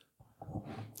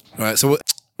Right, so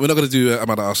we're not going to do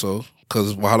Amanda Arsehole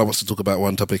because Wahala wants to talk about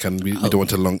one topic and we don't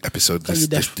want a long episode this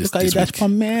week.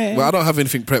 Well, I don't have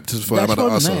anything prepped for Amanda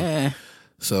Arsehole.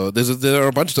 So there are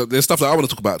a bunch of stuff. There's stuff that I want to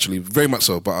talk about actually, very much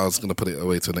so, but I was going to put it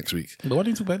away till next week. But why do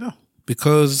you talk about it now?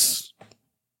 Because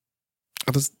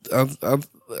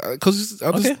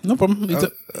okay, no problem.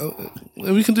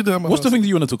 We can do that. What's the thing that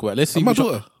you want to talk about? Let's see. My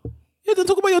daughter. Yeah, then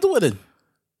talk about your daughter then.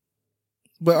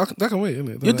 But that can wait, isn't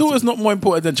it? Your daughter's not more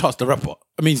important than Chance the Rapper.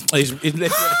 I mean, it's less.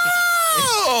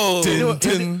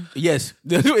 Yes,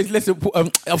 it's less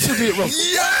important. I'm still doing it wrong.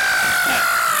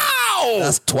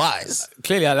 That's twice.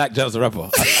 Clearly, I like Chance the Rapper.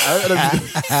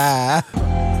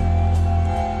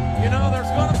 You know, there's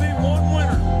going to be one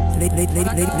winner.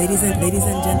 Ladies and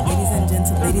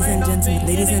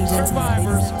gentlemen.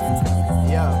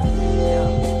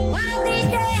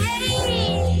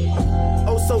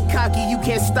 Oh, so cocky, you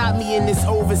can't stop me in this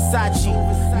old Versace.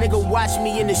 Nigga, watch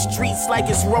me in the streets like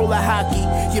it's roller hockey.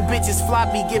 Your bitch is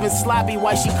floppy, giving sloppy.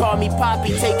 Why she call me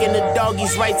Poppy? Taking the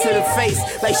doggies right to the face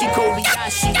like she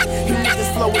Kobayashi. You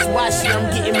niggas flow is washy.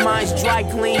 I'm getting mines dry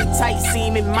clean. Tight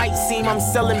seam, it might seem I'm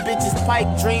selling bitches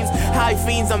pipe dreams. High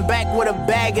fiends, I'm back with a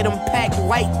bag of them packed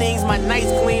white things. My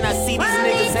night's clean. I see these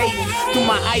niggas hating through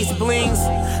my ice blings.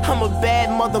 I'm a bad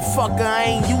motherfucker. I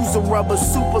ain't use a rubber.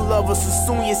 Super lover. So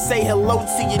soon you say hello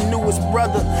to your newest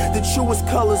brother. The truest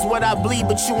colors what I bleed,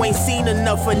 but you ain't seen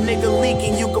enough. A nigga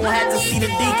leaking, you gon' have to see the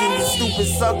deacon, you stupid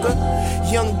sucker.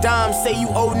 Young Dom say you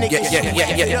old niggas.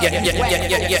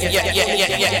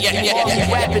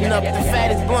 Wrapping up the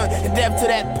fattest blunt. The depth to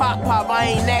that pop. I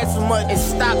ain't asked for much. And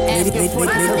stop asking for it.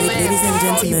 Ladies and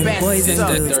gentlemen, boys and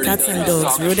girls, cats and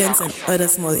dogs, rodents and other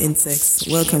small insects.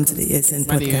 Welcome to the ESN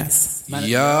podcast. Yo!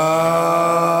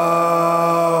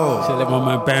 Should let my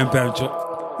man Bam Bam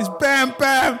chop. It's Bam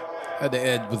Bam. At the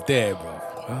end was there, bro.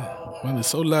 Man, it's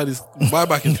so loud. Why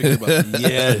back and thinking about it?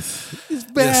 Yes. It's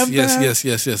Bam Bam.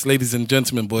 Yes. Ladies and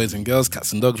gentlemen, boys and girls,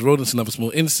 cats and dogs, rodents and other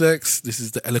small insects. This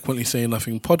is the Eloquently Saying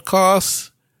Nothing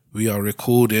podcast. We are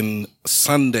recording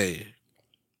Sunday,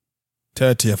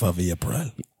 30th of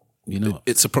April. You know,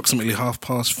 it's approximately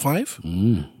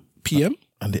 5:30 p.m.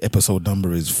 And the episode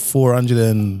number is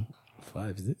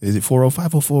 405, is it? Is it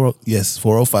 405 or 40? Yes,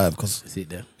 405, because is it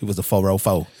there? It was the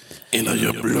 405. In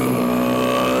your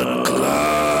blood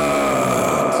clot.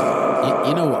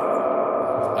 You know what?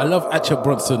 I love Acha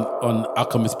Bronson on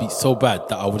Alchemist Beat so bad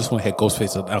that I would just want to hear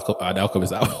Ghostface on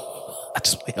Alchemist album. I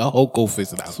just want to hear a whole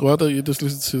Ghostface on the album. So why don't you just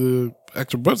listen to the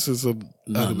Acha Bronson's on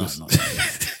Alchemist? No.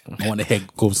 I want to hear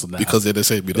Ghost on that. Because they're the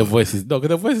same, you know? The voice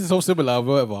is so similar or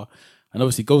whatever. And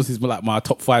obviously Ghost is like my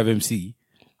top 5 MC.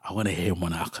 I want to hear him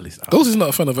on Alchemist. Ghost is not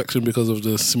a fan of Action because of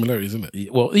the similarities, isn't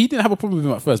it? Well, he didn't have a problem with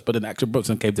him at first, but then Action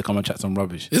Bronson came to come and chat some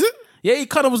rubbish. Is it? Yeah, he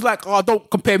kind of was like, "Oh, don't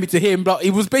compare me to him." But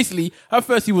he was basically at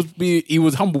first he was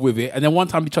humble with it, and then one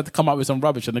time he tried to come out with some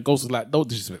rubbish, and the Ghost was like, "Don't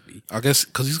disrespect me." I guess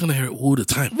because he's gonna hear it all the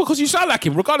time. Because you sound like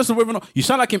him, regardless of whether or not you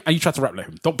sound like him, and you try to rap like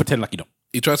him. Don't pretend like you don't.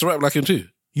 He tries to rap like him too.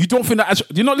 You don't think that?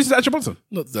 Do you not listen to Acha Bronson?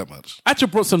 Not that much. Acha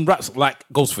Bronson raps like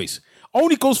Ghostface.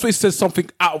 Only Ghostface says something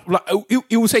out, like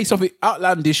he will say something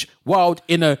outlandish, wild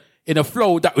in a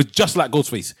flow that was just like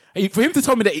Ghostface. For him to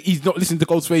tell me that he's not listening to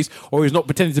Ghostface or he's not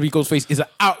pretending to be Ghostface is an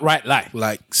outright lie.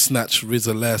 Like snatch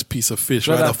RZA last piece of fish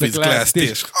right off his glass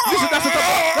dish. Listen, that's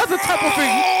the type of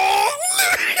thing.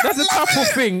 That's the type of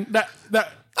thing that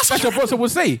Acha Bronson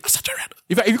would say.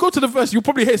 If you go to the verse, you'll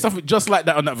probably hear something just like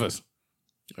that on that verse.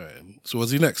 All right. So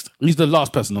what's he next? He's the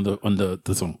last person on the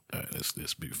song. All right,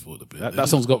 let's be before the bit. That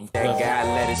song's got. That guy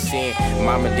let us in.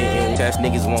 Mama didn't test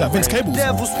niggas won't. Vince Cable's.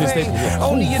 Devil's pain.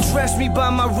 Only address me by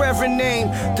my reverend name.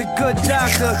 The good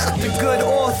doctor, the good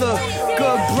author,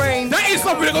 good brain. That is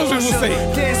something that Ghostface will say.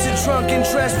 Dancing drunk in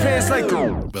dress pants like.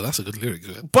 But that's a good lyric.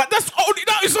 Man. But that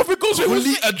is something Ghostface will say.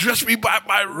 Only address me by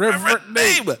my reverend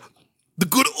name. The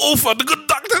good author, the good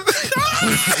doctor. That's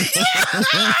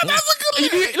a good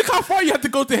lyric. Look how far you had to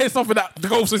go to hear something that the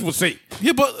Ghostface would say.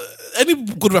 Yeah, but any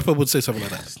good rapper would say something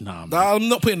like that. Nah, I'm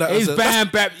not putting that. It's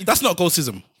bam. That's not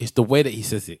ghostism. It's the way that he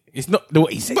says it. It's not the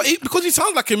way he says it. But because he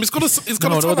sounds like him, it's gonna sound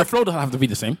the like. flow doesn't have to be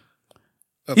the same.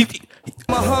 I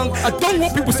don't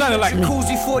want people sounding like me.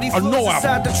 Jacuzzi 40 I know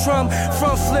inside the trunk.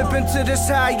 Front flipping to this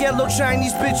high yellow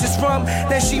Chinese bitches from.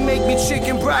 Then she make me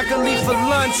chicken broccoli for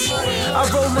lunch. I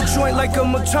roll a joint like a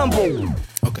Matumbo.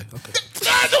 Okay.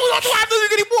 I don't have to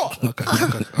think anymore. Okay.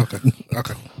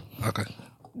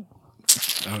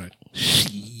 All right.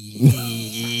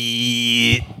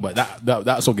 But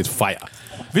that song is fire.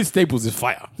 Vince Staples is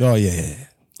fire. Oh, yeah.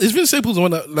 Is Vince Staples the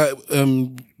one that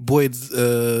Boyd's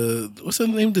what's her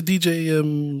name? The DJ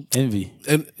Envy.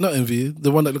 And not Envy,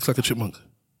 the one that looks like a chipmunk.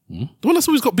 The one that's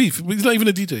always got beef. He's not even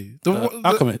a DJ.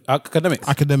 Academics.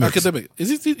 Academic.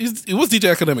 It was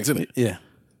DJ Academics, isn't it? Yeah.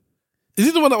 Is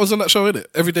he the one that was on that show, isn't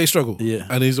it? Everyday Struggle. Yeah.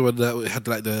 And he's the one that had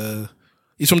like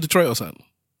he's from Detroit or something.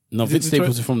 No, Vince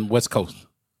Staples is from West Coast.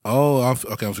 Oh, I'm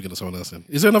thinking of someone else then.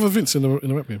 Is there another Vince in the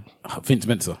rap game? Vince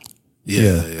Mensa.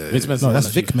 Yeah. Vince Mensa. No, that's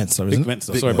Vic Mensa, isn't it? Vic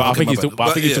Mensa. Sorry, but I think he's talking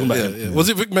about him. Yeah. Was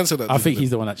it Vic Mensa that? I think he's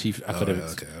the one that chief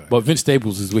academics. Okay, all right. But Vince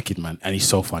Staples is wicked, man, and he's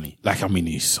so funny.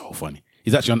 He's so funny.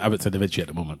 He's actually on Abbott's Adventure at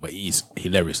the moment, but he's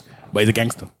hilarious. But he's a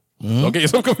gangster. Don't get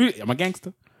yourself confused. I'm a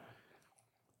gangster.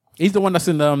 He's the one that's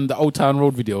in the Old Town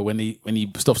Road video when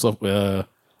he stops off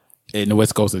in the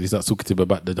West Coast and he starts talking to him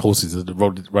about the horses and the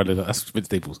road. That's Vince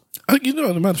Staples. You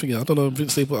know, the man thing, I don't know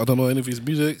Vince Staples. I don't know any of his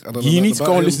music. I don't know. You need to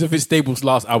go and listen to Vince Staples'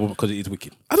 last album because it is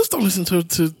wicked. I just don't listen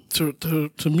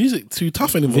to music too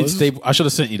tough anymore. Vince Staples, I should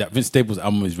have sent you that. Vince Staples'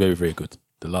 album is very, very good.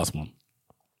 The last one.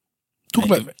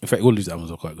 In fact, all of his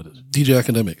albums are quite good. DJ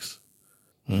Academics.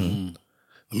 The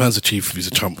man's a chief. He's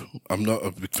a chump. I'm not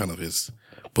a big fan of his.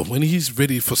 But when he's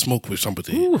ready for smoke with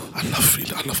somebody,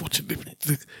 I love watching him.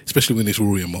 Especially when it's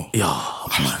Rory and Mo. Yeah.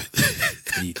 I love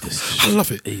it. I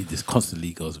love it. He just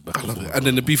constantly goes back. I love it. And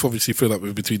then the beef obviously fell up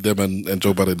between them and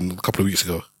Joe Biden a couple of weeks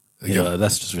ago. Again. Yeah,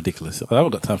 that's just ridiculous. I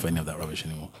haven't got time for any of that rubbish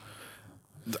anymore.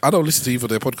 I don't listen to either of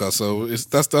their podcasts, so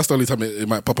that's the only time it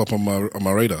might pop up on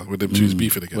my radar with them choose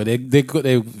beefing again. Well, they got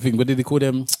their thing. What did they call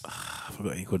them? I forgot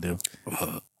what he called them.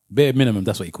 Bare minimum.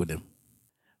 That's what he called them.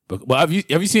 But have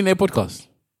you seen their podcast?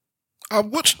 I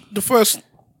watched the first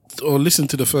or listened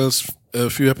to the first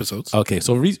few episodes. Okay,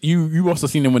 so you must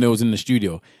have seen them when they was in the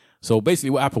studio. So basically,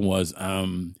 what happened was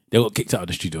they got kicked out of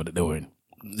the studio that they were in.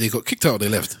 They got kicked out. Or they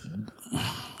left.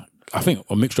 I think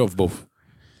a mixture of both.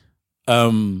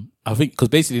 I think because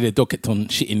basically their dog kept on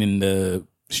shitting in the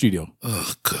studio.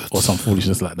 Oh God! Or some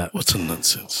foolishness like that. What a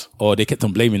nonsense! Or they kept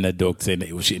on blaming their dog, saying that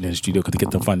it was shitting in the studio because they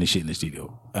kept on finding shit in the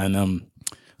studio. And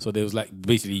so they was like,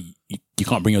 basically, you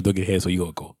can't bring your dog in here, so you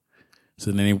gotta go.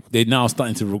 So then they're now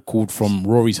starting to record from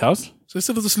Rory's house. So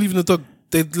instead of just leaving the dog,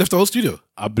 they left the whole studio?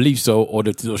 I believe so, or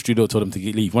the studio told them to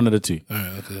leave. One of the two. All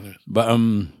right, okay. Anyway.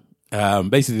 But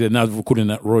basically they're now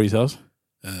recording at Rory's house.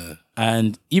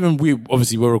 And even we're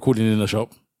recording in the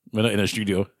shop. We're not in a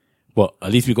studio. But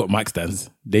at least we got mic stands.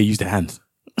 They use their hands.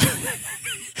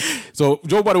 So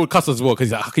Joe Biden would cuss as well because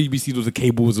he's like, how can you be seeing all the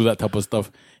cables, all that type of stuff?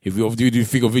 If we do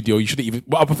a video, you shouldn't even.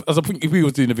 But as a point, if we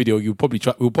were doing a video, we'll probably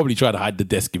try to hide the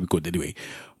desk if we could anyway.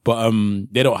 But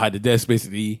they don't hide the desk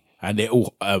basically, and they're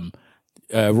all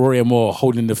Rory and Moore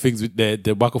holding the things with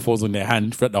the microphones on their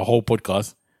hand throughout the whole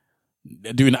podcast.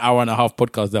 They're doing an hour and a half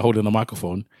podcast. They're holding a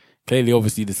microphone. Clearly,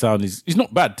 obviously, the sound is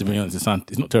not bad to be honest. The sound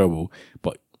is not terrible,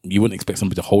 but you wouldn't expect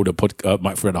somebody to hold a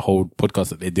mic throughout the whole podcast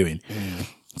that they're doing.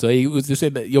 So he was just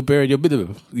saying that you're burying your bit of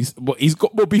him. He's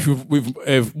got more beef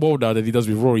with Mo now than he does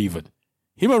with Rory even.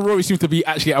 Him and Rory seem to be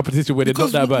actually at a position where they're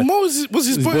not that bad. Mo was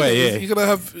his boy. Yeah. You're gonna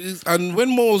have, and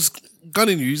when Mo's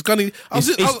gunning you, he's gunning. I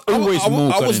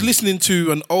was listening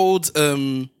to an old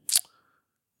Joe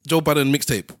Biden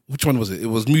mixtape. Which one was it? It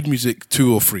was Mood Music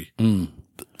 2 or 3.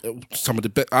 Some of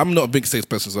the I'm not a mixtapes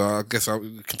person, so I guess I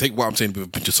can take what I'm saying with a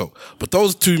pinch of salt. But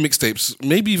those 2 mixtapes,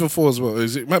 maybe even 4 as well.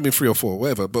 It might be 3 or 4,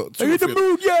 whatever. But are you in the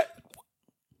mood yet?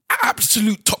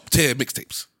 Absolute top tier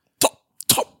mixtapes.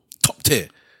 Top tier.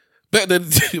 Better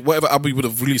than whatever album he would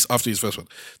have released after his first one.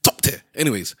 Top tier.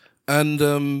 Anyways, and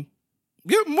Mo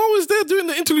was there doing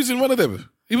the interludes in one of them.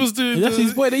 He was doing. That's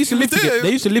his boy. They used to live together.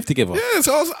 They used to live together. Yeah,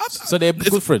 so they're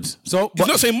good friends. So he's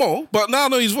not saying Mo, but now I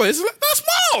know his voice. Like, that's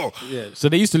Mo. Yeah. So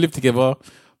they used to live together,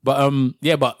 but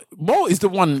but Mo is the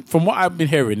one. From what I've been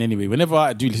hearing, anyway. Whenever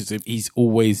I do listen to him, he's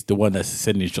always the one that's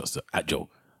sending shots at Joe.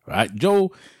 Right?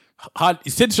 Joe he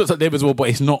sends shots at them as well, but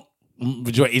it's not.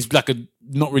 It's like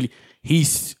not really.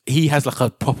 He has like a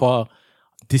proper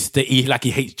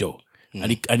he hates Joe.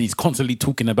 And he's constantly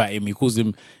talking about him. He calls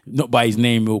him not by his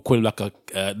name. He'll call him like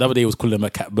the other day he was calling him a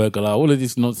cat burglar. All of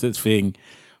this nonsense thing.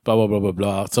 Blah blah blah blah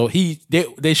blah. So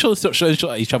they show shot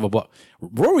at each other, but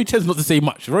Rory tends not to say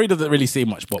much. Rory doesn't really say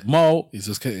much, but Mo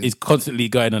is constantly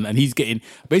going on, and he's getting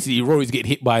Rory's getting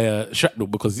hit by a shrapnel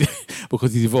because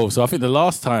he's involved. So I think the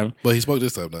last time, but he spoke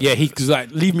this time. Now. Yeah, he's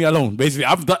like, leave me alone. Basically,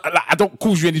 I don't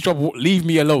cause you any trouble. Leave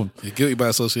me alone. You're guilty by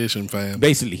association, fam.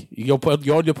 Basically, you're on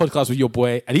your podcast with your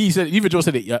boy, and he said, even Joe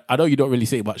said it. I know you don't really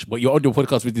say much, but you're on your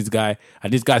podcast with this guy,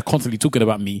 and this guy's constantly talking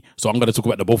about me. So I'm going to talk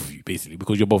about the both of you, basically,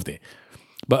 because you're both there.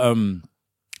 But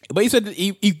he said that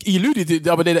he alluded to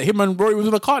the other day that him and Rory was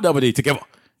in a car the other day together,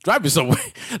 driving somewhere.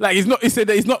 Like he said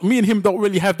that it's not me and him don't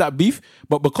really have that beef,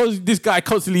 but because this guy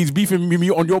constantly is beefing with me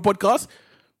on your podcast,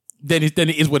 then it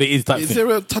is what it is. Type is thing.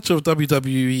 there a touch of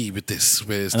WWE with this?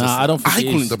 Where it's just, I don't think I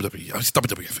call it it WWE. It's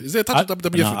WWF. Is there a touch of WWF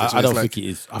with this? I don't think it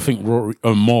is. I think Rory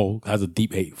Mo has a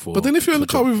deep hate for. But then if you're in the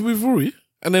car with Rory,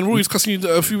 and then Rory's cussing you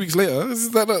a few weeks later,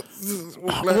 is that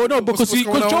well, no, because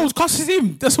Joe's cussing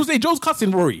him. That's what I'm saying. Joe's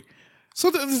cussing Rory. So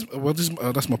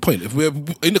that's my point. If we're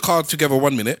in the car together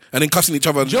 1 minute and then cussing each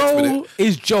other the next minute.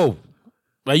 Is Joe.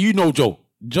 Like, you know Joe.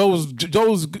 Joe's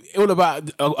all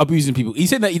about abusing people. He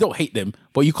said that he don't hate them,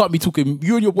 but you can't be talking.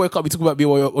 You and your boy can't be talking about me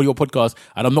on your podcast,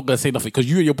 and I'm not going to say nothing because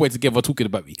you and your boy together are talking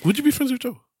about me. Would you be friends with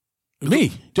Joe?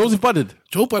 Me, Joseph Budden.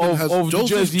 Joe Budden has of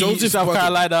Jersey, South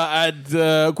Carolina,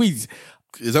 and Queens.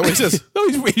 Is that what he says? No,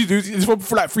 he's from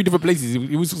like 3 different places.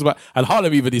 He was talking about, and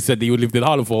Harlem even. He said that he lived in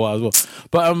Harlem for a while as well.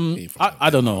 But I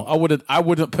don't know. I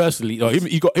wouldn't personally. Him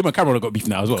and Cameron have got beef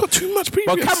now as well. Got too much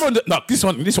previous. But Cameron, no, this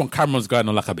one Cameron's going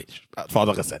on like a bitch. As far as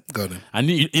like I said. Go on. And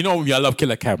you know me, I love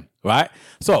Killer Cam, right?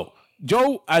 So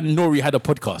Joe and Nori had a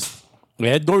podcast.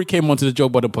 Yeah, Nori came onto the Joe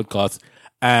Budden podcast.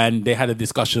 And they had a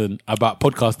discussion about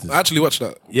podcasters. I actually watched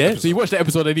that. Yeah, episode. so you watched the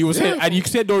episode, and he was saying, and you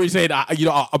said Nori saying,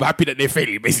 I'm happy that they're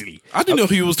failing. Basically, I didn't know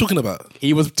who he was talking about.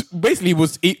 He was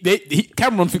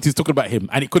Cameron thinks he's talking about him,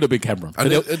 and it could have been Cameron,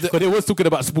 but they was talking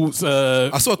about sports.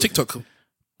 I saw a TikTok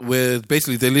where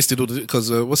basically they listed all the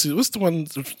because what's the one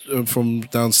from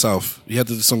down south? He had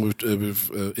the song with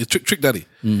Trick Daddy.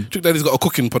 Trick Daddy's got a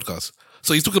cooking podcast,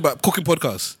 so he's talking about cooking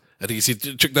podcasts. I think you see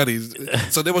Trick Daddy.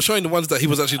 So they were showing the ones that he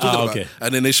was actually talking about,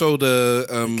 and then they showed the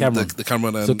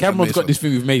Cameron. And, so Cameron's got this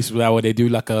thing with Mace where they do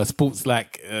like a sports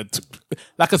like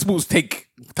a sports take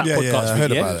type podcast. Yeah, I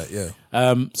heard about it.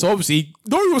 Yeah. So obviously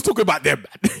Nori was talking about them.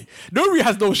 Nori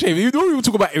has no shame. Nori will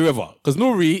talk about whoever because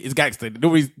Nori is gangster.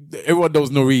 Everyone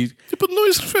knows Nori. Yeah, but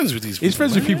Nori's friends with these people. He's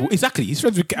friends with people. Exactly. He's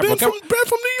friends with Cameron. Brad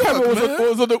from New York. Cameron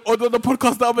was on the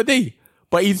podcast the other day.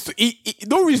 But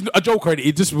Nori's a joker.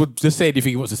 He just would just say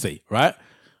anything he wants to say, right?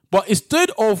 But instead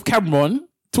of Cameron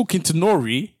talking to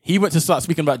Nori, he went to start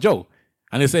speaking about Joe.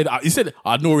 And he said,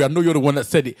 Nori, I know you're the one that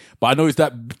said it, but I know it's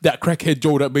that crackhead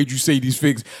Joe that made you say these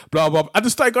things, blah, blah, blah. I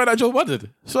just started going at Joe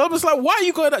Budden. So I was like, why are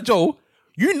you going at Joe?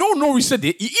 You know Nori said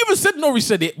it. You even said Nori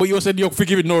said it, but you said you're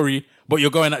forgiving Nori, but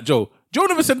you're going at Joe. Joe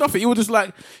never said nothing. He was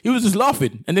just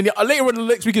laughing. And then later on the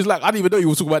next week, he's like, I didn't even know you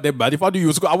was talking about them, man. If I knew you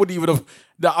was talking, I wouldn't even have,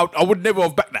 I would never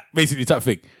have backed that, basically, type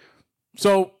thing.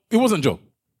 So it wasn't Joe.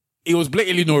 It was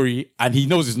blatantly Nori, and he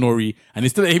knows it's Nori. And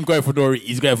instead of him going for Nori,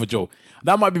 he's going for Joe.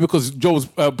 That might be because Joe's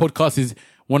podcast is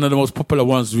one of the most popular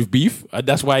ones with beef. And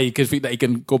that's why he can think that he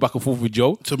can go back and forth with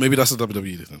Joe. So maybe that's the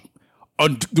WWE then.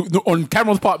 On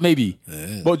Cameron's part, maybe.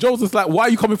 Yeah. But Joe's just like, why are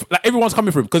you coming? Like everyone's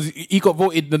coming for him because he got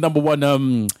voted the number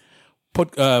one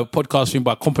podcast thing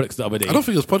by Complex the other day. I don't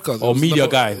think it was podcast. Or media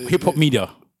guy, hip hop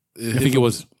media. I think it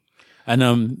was.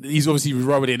 And he's obviously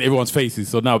rubbing it in everyone's faces.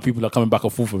 So now people are coming back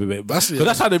and forth a bit. But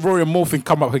that's how the Rory and Mo thing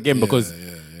come up again because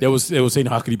they were saying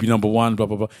how could he be number one, blah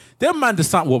blah blah. Them man the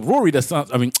sound Rory the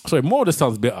sounds. Mo the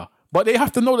sounds better. But they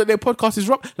have to know that their podcast is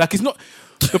rubbish. Like it's not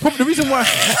the reason why.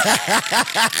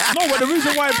 No, but the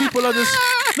reason why people are just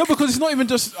because it's not even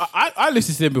just. I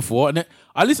listened to them before, and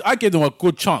I gave them a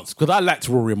good chance because I liked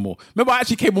Rory and Mo. Remember, I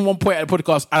actually came on one point at the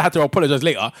podcast, and I had to apologize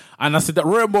later, and I said that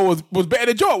Rory and Mo was better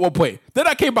than Joe at one point. Then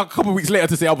I came back a couple of weeks later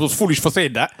to say I was foolish for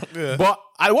saying that. Yeah. But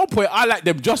at one point, I liked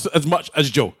them just as much as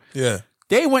Joe. Yeah,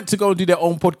 they went to go and do their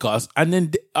own podcast, and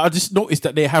then I just noticed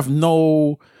that they have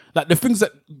no. Like the things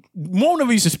that Mo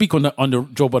never used to speak on the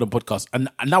Joe Budden podcast, and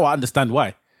now I understand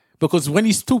why. Because when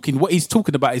he's talking, what he's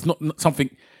talking about is not something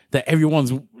that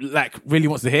everyone's like really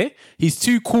wants to hear. He's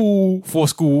too cool for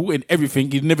school and everything.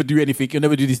 He'll never do anything. He'll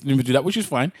never do this, never do that, which is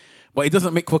fine. But it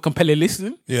doesn't make for compelling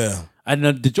listening. Yeah. And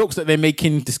the jokes that they're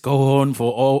making just go on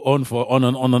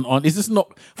and on. It's just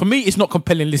not, for me, it's not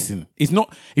compelling listening. It's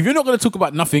not, if you're not going to talk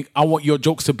about nothing, I want your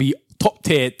jokes to be top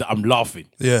tier that I'm laughing.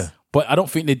 Yeah. But I don't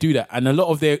think they do that. And a lot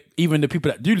of even the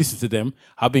people that do listen to them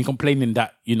have been complaining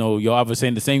that, you're either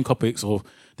saying the same topics or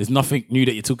there's nothing new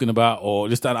that you're talking about or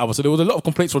this, that, and other. So there was a lot of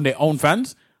complaints from their own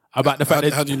fans about the fact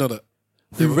that... How do you know that?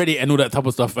 Through Reddit and all that type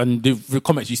of stuff and the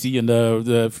comments you see and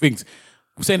the things.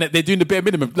 Saying that they're doing the bare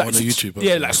minimum. Like, on YouTube.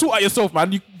 Yeah, like sort out yourself,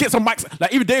 man. You get some mics.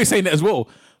 Like even they were saying that as well.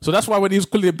 So that's why when he was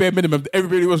calling the bare minimum,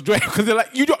 everybody was joining because they're like,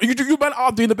 you man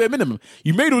are doing the bare minimum.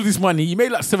 You made all this money. You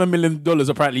made like $7 million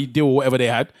apparently deal or whatever they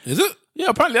had. Is it? Yeah,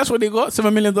 apparently that's what they got.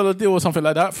 $7 million deal or something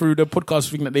like that through the podcast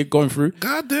thing that they're going through.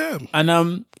 God damn.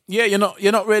 And yeah, you're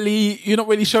not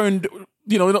really showing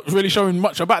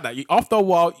much about that. After a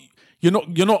while, you're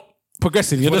not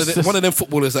progressing. You're one of them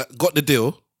footballers that got the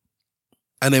deal,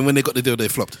 and then when they got the deal, they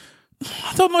flopped.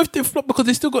 I don't know if they flop because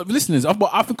they still got listeners.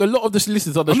 But I think a lot of the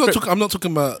listeners are I'm not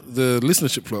talking about the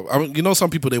listenership flop.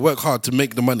 Some people, they work hard to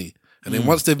make the money And then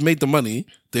once they've made the money,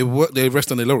 they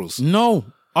rest on their laurels. No,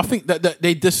 I think that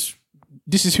they just,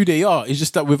 this is who they are. It's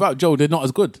just that without Joe, they're not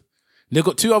as good. They've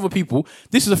got two other people.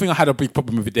 This is the thing I had a big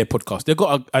problem with their podcast. They've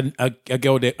got a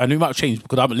girl there, and it might have changed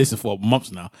because I haven't listened for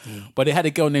months now. But they had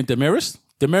a girl named Damaris.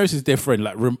 Damaris is their friend,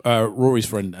 like Rory's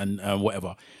friend and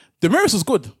whatever. Damaris was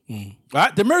good.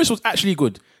 Right? Damaris was actually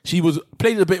good. She was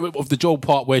played a bit of the Joel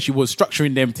part where she was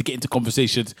structuring them to get into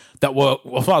conversations that were,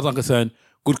 as far as I'm concerned,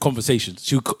 good conversations.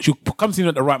 She comes in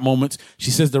at the right moment.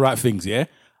 She says the right things, yeah?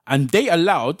 And they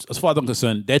allowed, as far as I'm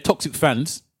concerned, their toxic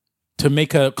fans to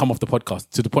make her come off the podcast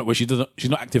to the point where she's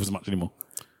not active as much anymore.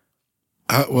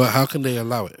 How can they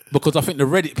allow it? Because I think the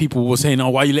Reddit people were saying, "Oh,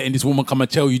 why are you letting this woman come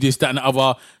and tell you this, that, and the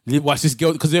other? Watch this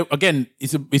girl." Because again,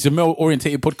 it's a male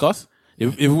orientated podcast.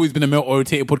 It's always been a male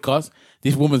orientated podcast.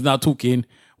 This woman's now talking.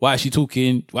 Why is she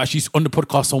talking? Why is she on the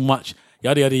podcast so much?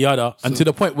 Yada yada yada. And to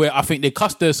the point where I think they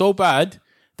cussed her so bad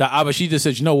that either she just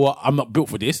said, "You know what? I'm not built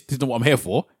for this. This is not what I'm here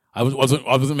for. I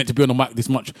wasn't meant to be on the mic this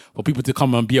much for people to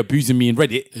come and be abusing me in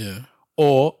Reddit." Yeah.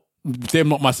 Or them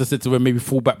not must have said to her, maybe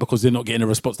fall back because they're not getting the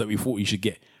response that we thought you should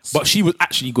get. But she was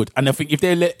actually good. And I think if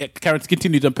they let Karen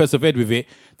continue and persevered with it,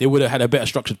 they would have had a better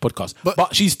structured podcast.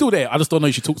 But she's still there. I just don't know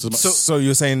if she talks as much. So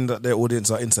you're saying that their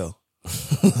audience are incel?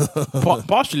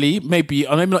 Partially, maybe.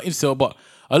 I'm not incel, but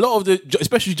a lot of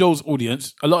especially Joel's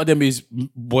audience, a lot of them is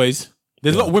boys.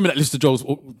 There's a lot of women that listen to Joel's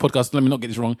podcast. Let me not get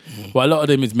this wrong. But a lot of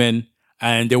them is men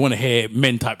and they want to hear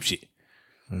men type shit.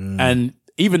 And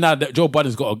even now that Joe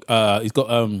Biden's got,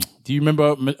 do you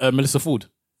remember Melissa Ford?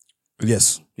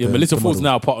 Yes. Yeah, Melissa Ford's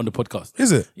now a part of the podcast.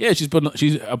 Is it? Yeah, she's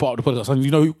a part of the podcast. And you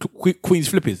know who Queen's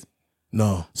Flip is?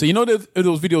 No. So you know those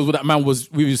videos where that man was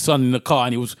with his son in the car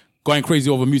and he was going crazy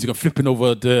over music and flipping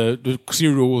over the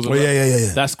cereals? Oh,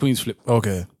 yeah. That's Queen's Flip.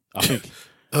 Okay. I think.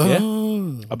 Yeah?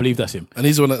 I believe that's him. And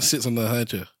he's the one that sits on the high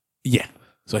chair? Yeah.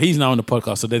 So he's now on the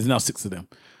podcast. So there's now 6 of them.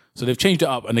 So they've changed it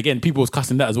up. And again, people was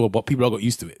cussing that as well, but people have got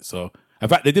used to it. So in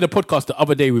fact, they did a podcast the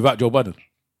other day without Joe Biden.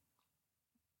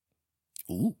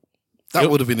 Ooh. That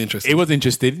would have been interesting. It was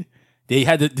interesting.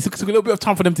 It took a little bit of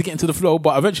time for them to get into the flow,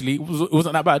 but eventually it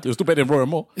wasn't that bad. It was still better than Roy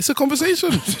and Moore. It's a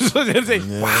conversation.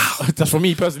 Yeah. Wow. That's for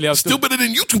me personally. Still better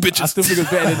than you two bitches. I still think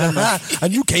it's better than them.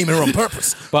 And you came here on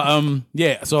purpose. But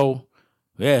so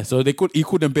he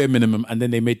called them Bare Minimum, and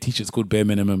then they made t-shirts called Bare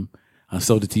Minimum and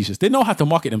sold the t-shirts. They know how to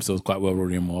market themselves quite well,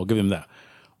 Rory and Moore. I'll give them that.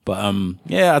 But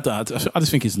I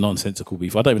just think it's nonsensical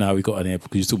beef. I don't even know how we got in here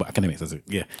because you talk about academics.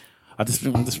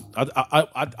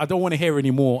 I don't want to hear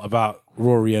any more about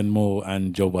Rory and Moore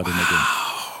and Joe Biden again.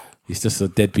 It's just a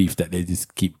dead beef that they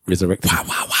just keep resurrecting.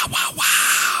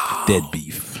 Wow. Dead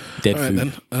beef. Dead food.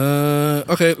 Then.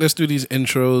 Okay, let's do these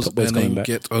intros and then back.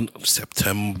 get on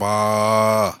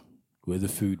September. Where's the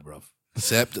food, bruv?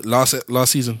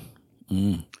 Last season.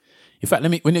 In fact,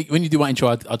 when you do my intro,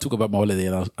 I'll talk about my holiday,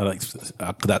 and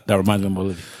that reminds me of my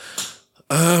holiday.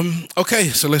 Okay,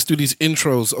 so let's do these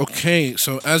intros. Okay,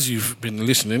 so as you've been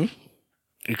listening,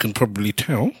 you can probably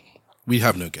tell we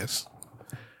have no guests,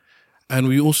 and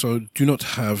we also do not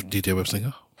have DJ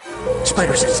Websinger.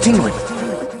 Spider sense tingling.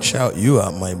 Shout you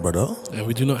out, my brother. And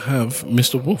we do not have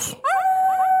Mr. Wolf.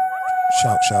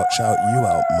 Shout you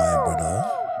out, my brother.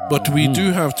 But we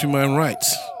do have to my right.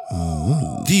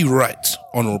 The right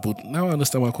honourable. Now I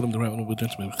understand why I call him the right honourable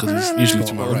gentleman, because he's usually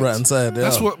to my right. Right hand side, yeah.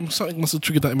 That's what something must have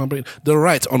triggered that in my brain. The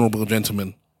right honourable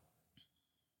gentleman,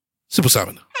 Simple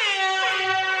Simon.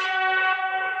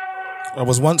 I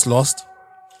was once lost,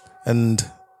 and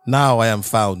now I am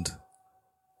found.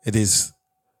 It is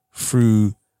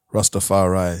through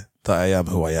Rastafari that I am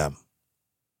who I am.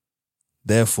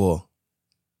 Therefore,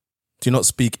 do not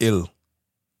speak ill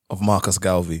of Marcus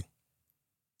Garvey.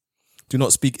 Do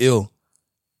not speak ill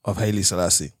of Haile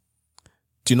Selassie.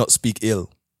 Do not speak ill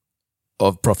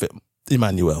of Prophet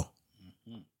Emmanuel.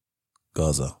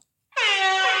 Gaza.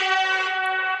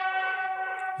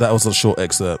 That was a short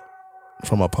excerpt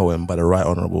from a poem by the Right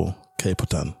Honourable K.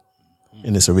 Patan.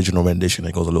 In its original rendition,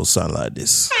 it goes a little something like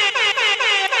this. I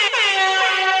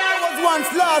was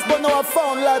once lost, but now I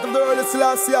found light of the early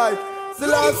Selassie.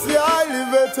 Selassie, I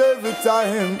live it every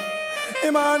time.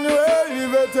 Emmanuel,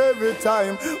 live it every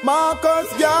time.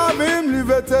 Marcus, Garvey, live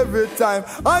it every time.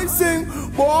 I sing,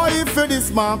 boy, if it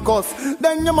is Marcus,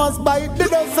 then you must bite the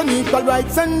dust and equal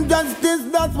rights and justice.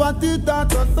 That's what he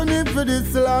taught us. And if it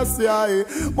is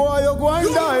Selassie, boy, you're going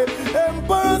to die.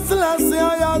 Emperor Selassie,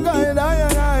 you're going to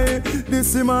die.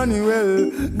 This Emmanuel,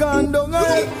 gone down.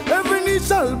 Every knee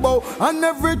shall bow and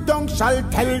every tongue shall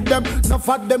tell them. Enough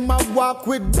of them I walk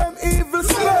with them evil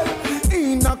spell.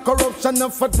 In a corruption,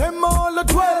 enough for them all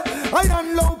at well. I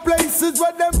don't know places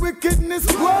where them wickedness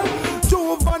dwell.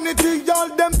 True vanity, all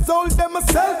them sold them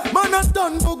myself. Man, I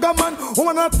done booga a man who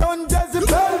wanna turn Jezebel.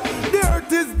 The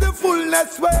earth is the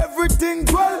fullness where everything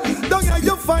dwell. Down here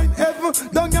you find heaven,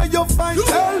 down here you find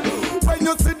hell. When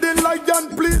you see the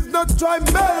lion, please not try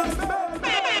mel.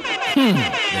 The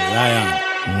lion.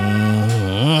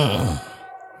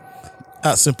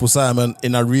 At Simple Simon,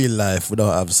 in a real life, we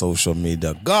don't have social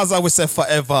media. Gaza, we say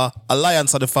forever.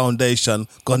 Alliance are the foundation.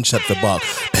 Gunshot the bar.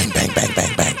 Bang, bang, bang,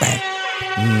 bang, bang,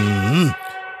 bang.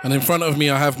 And in front of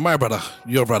me, I have my brother,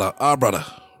 your brother, our brother,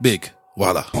 Big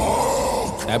Walla.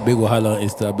 That Big Wahala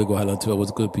is the Big Wahala too. It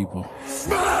was good people.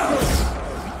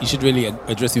 You should really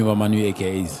address me by my new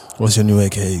AKAs. What's your new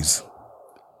AKAs?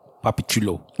 Papi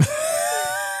Chulo.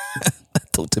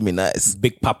 Talk to me nice.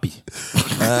 Big Papi.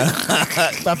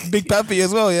 Big Papi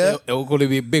as well, yeah? It will call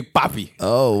me Big Papi.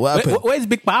 Oh, what happened? Where's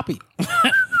Big Papi?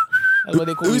 That's what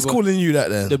they call Who's calling you that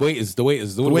then? The waiters. The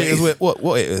waiters,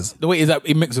 what it is? The waiters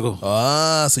in Mexico.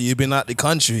 Ah, so you've been out the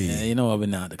country. Yeah, you know I've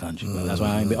been out the country, but that's why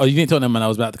I ain't been. Oh, you didn't tell them, man, I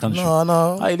was out the country.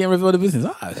 No. Oh, you didn't reveal the business.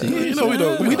 You know, we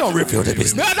don't reveal the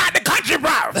business. We're out the country,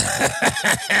 bro.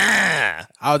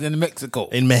 I was in Mexico.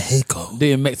 In Mexico.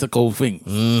 Doing Mexico things.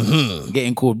 Mm-hmm.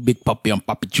 Getting called Big Papi and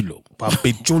Papi Chulo.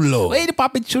 Papi Chulo. Wait, the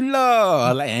Papi Chulo.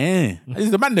 I'm like, It's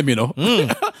the man them, you know.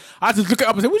 I had to look it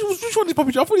up and say, which one is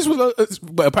Papi Chulo? I thought this was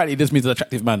but apparently this means an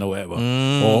attractive man or whatever.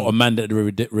 Or a man that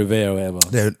Rivera or whatever.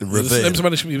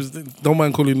 Don't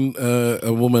mind calling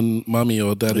a woman mommy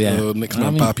or daddy or next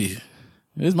man papi.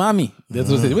 Where's mommy? That's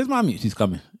what I said. Where's mommy? She's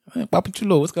coming. Hey, Papi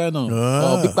Chulo, what's going on?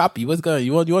 Oh, Big Papi, what's going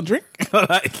on? You want drink?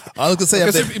 I was gonna say,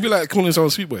 it'd be like calling someone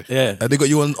sweet boy. Yeah. They got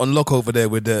you on lock over there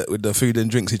with the food and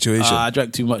drink situation. I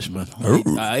drank too much, man.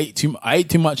 I ate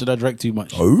too much and I drank too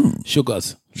much.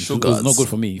 Sugars. Sugars. Not good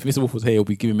for me. If Mr. Wolf was here, he'll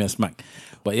be giving me a smack.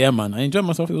 But yeah, man, I enjoyed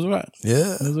myself. It was alright.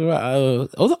 Yeah. It was alright.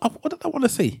 What did I want to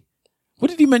say? What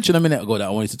did you mention a minute ago that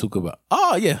I wanted to talk about?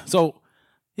 Oh, yeah. So,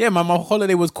 yeah, man, my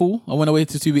holiday was cool. I went away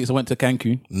for 2 weeks. I went to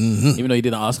Cancun. Even though you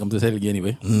didn't ask, I'm just telling you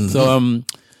anyway. So,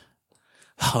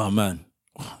 oh, man.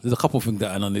 There's a couple of things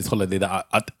that are on this holiday that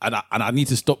I need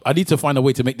to stop. I need to find a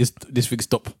way to make this thing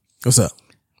stop. What's that?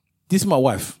 This is my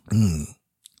wife.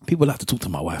 People like to talk to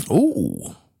my wife.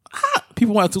 Oh.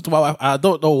 People want to talk to my wife. I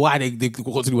don't know why they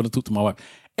constantly want to talk to my wife.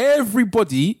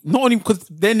 Everybody, not only because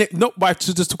then not by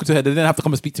just talking to her, they then have to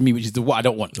come and speak to me, which is what I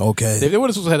don't want. Okay. If they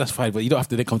want to talk to her, that's fine, but you don't have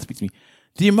to then come to speak to me.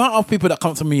 The amount of people that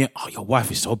come to me, oh, your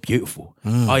wife is so beautiful.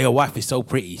 Oh, your wife is so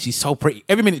pretty. She's so pretty.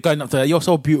 Every minute going up to her, you're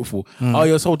so beautiful. Oh,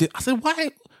 you're so... I said,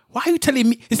 why are you telling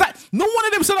me? It's like, no one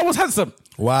of them said I was handsome.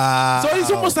 Wow. So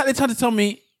it's almost like they're trying to tell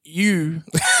me, you're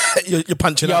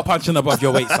punching up. You're punching above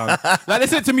your weight, son. Like they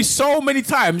said it to me so many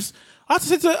times. I had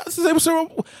to say what's wrong?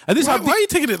 And this why are you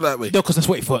taking it that way? No, because that's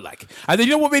what it felt like. And then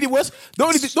you know what made it worse? The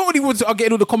only ones are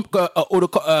getting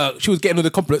she was getting all the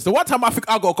compliments. The one time I think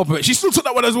I got a compliment, she still took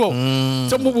that one as well.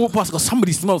 Someone walked past, because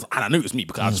somebody smells, and I knew it was me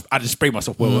because I just sprayed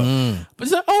myself well. But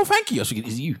she said, "Oh, thank you." I was thinking,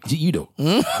 Is it you though?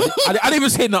 I didn't even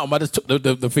say nothing. I just took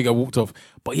the thing and walked off.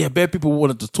 But yeah, bare people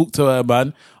wanted to talk to her,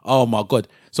 man. Oh my God.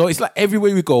 So it's like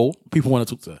everywhere we go, people want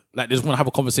to talk to her. Like they just want to have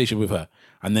a conversation with her.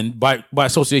 And then by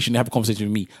association, they have a conversation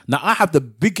with me. Now, I have the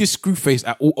biggest screw face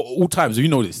at all times. Do you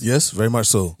know this? Yes, very much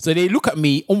so. So they look at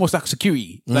me almost like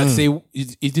security. Like say,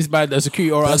 is this man a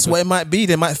security or that's what it might be.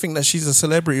 They might think that she's a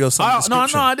celebrity or something.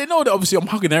 No, they know that obviously I'm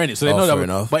hugging her in it. So they know that.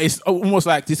 Enough. But it's almost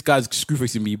like this guy's screw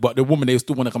facing me. But the woman, they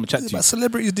still want to come and chat to you. But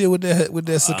celebrities deal with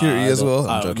their security as well.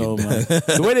 I'm joking. Know, man.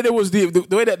 The way that it was, the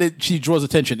way that she draws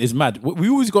attention is mad. We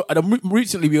always go,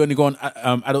 recently we only go on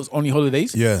adults only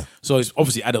holidays. Yeah. So it's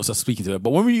obviously adults are speaking to her.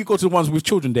 But when we go to the ones with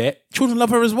children there, children love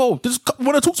her as well. They just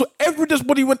want to talk to her. Every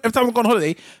time we go on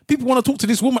holiday, people want to talk to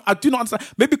this woman. I do not understand.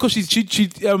 Maybe because she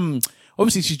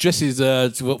obviously she dresses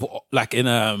like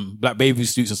in black bathing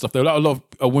suits and stuff. There are a lot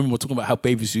of women were talking about her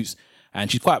bathing suits, and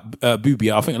she's quite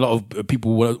booby. I think a lot of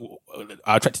people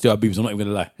are attracted to her boobs. I'm not even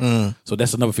gonna lie. So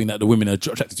that's another thing that the women are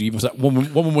attracted to. Even like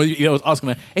one woman was asking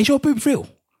her, "Is your boobs real?"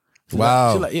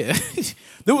 Wow. She's like, yeah.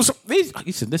 There was these.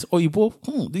 Listen, this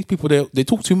these people they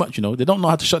talk too much. You know, they don't know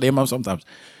how to shut their mouth sometimes.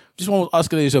 This one was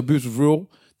asking her if her boobs was real.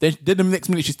 Then the next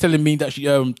minute she's telling me that she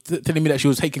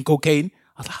was taking cocaine.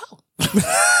 I was like, how?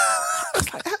 I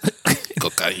was like,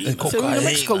 cocaine. So in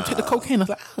Mexico, take the cocaine. I was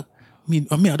like, how?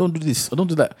 I mean, I don't do this. I don't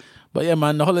do that. But yeah,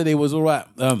 man, the holiday was all right.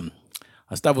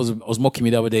 Stav was mocking me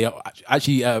the other day. I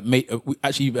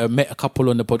actually met a couple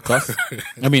on the podcast.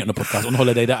 On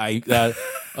holiday that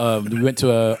we went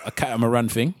to a catamaran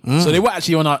thing. So they were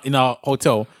actually in our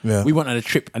hotel. Yeah. We went on a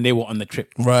trip and they were on the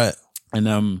trip. Right. And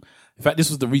in fact, this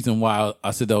was the reason why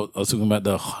I said I was talking about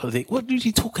the holiday. What are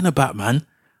you talking about, man?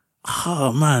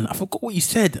 Oh man, I forgot what you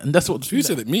said. And that's what you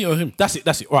said. It me or him? That's it.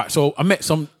 All right. So I met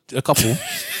a couple.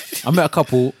 I met a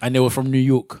couple and they were from New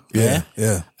York. Yeah.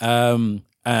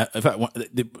 In fact,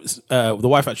 the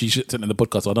wife actually sent in the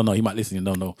podcast, so I don't know. He might listen,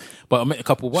 don't know. But I met a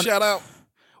couple. Shout out.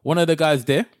 One of the guys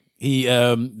there, he,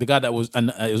 the guy that was,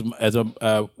 and it was as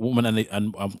a woman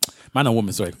and man and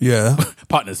woman, sorry. Yeah.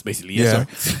 Partners, basically. Yeah.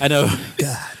 Sorry. And,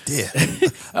 God damn.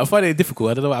 I find it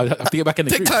difficult. I don't know. I have to get back in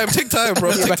the groove. Take time,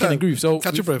 bro. Get back in the groove. So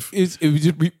catch your breath. It was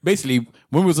just, basically,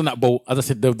 when we was on that boat, as I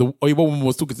said, the Oyibo woman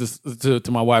was talking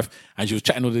to my wife, and she was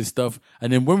chatting all this stuff.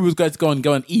 And then when we was going to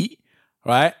go and eat,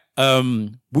 right?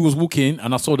 We was walking,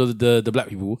 and I saw the black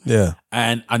people. Yeah.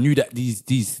 And I knew that these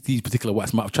particular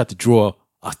whites might have tried to draw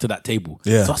us to that table.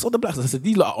 Yeah. So I saw the blacks. I said,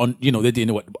 these lot are on, they're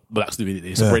doing what blacks do.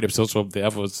 They separate themselves from the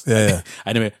others. Yeah.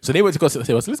 Anyway, so they went to go sit. I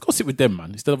said, let's go sit with them,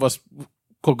 man, instead of us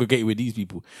congregating with these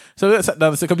people. So I sat down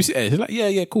and said, can we sit there? He's like,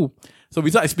 yeah, cool. So we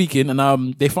started speaking,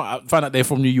 and they found out they're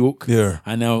from New York. Yeah.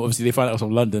 And obviously they found out I was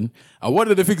from London. And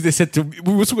one of the things they said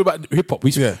we were talking about hip hop.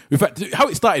 In fact, how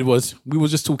it started was we were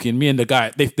just talking, me and the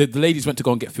guy, the ladies went to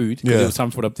go and get food. It was time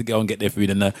for them to go and get their food.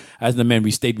 And as the men,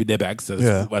 we stayed with their bags,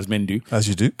 as men do. As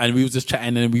you do. And we was just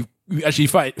chatting, and we actually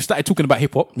started talking about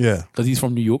hip hop. Yeah. Because he's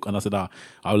from New York. And I said, I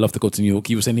would love to go to New York.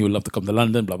 He was saying he would love to come to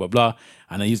London, blah, blah, blah.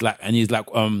 And he's like, you've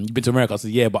been to America? I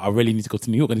said, yeah, but I really need to go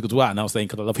to New York. And he goes, why? And I was saying,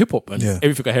 because I love hip hop. And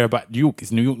everything I hear about New York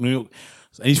is New York.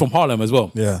 And he's from Harlem as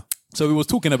well. Yeah. So we was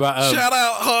talking about... shout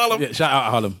out Harlem. Yeah, shout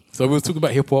out Harlem. So we was talking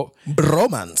about hip hop.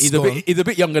 Bromance. He's a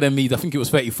bit younger than me. I think he was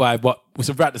 35, but was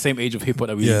about the same age of hip hop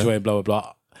that we enjoy, blah, blah,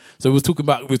 blah. So we was talking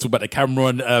about the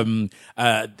Cameron,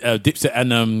 Dipset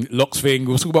and Locks thing.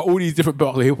 We was talking about all these different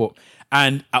parts of hip hop.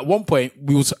 And at one point,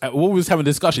 we was having a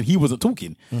discussion. He wasn't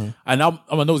talking. And I'm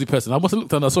a nosy person. I must have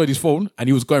looked and I saw his phone, and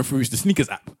he was going through the sneakers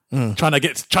app, trying to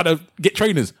get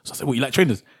trainers. So I said, "What, you like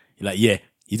trainers?" He's like, "Yeah."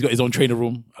 He's got his own trainer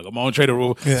room. I got my own trainer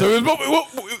room. Yeah. So it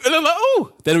was, and I'm like,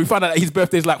 oh. Then we found out that his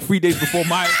birthday is like 3 days before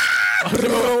mine.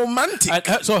 Romantic.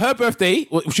 So her birthday,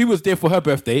 she was there for her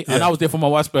birthday, and I was there for my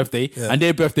wife's birthday, and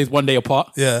their birthdays 1 day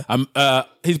apart. Yeah.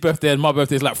 His birthday and my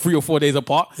birthday is like 3 or 4 days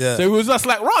apart. Yeah. So it was just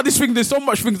like, right, this thing, there's so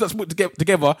much things that's put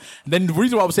together. And then the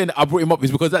reason why I was saying that I brought him up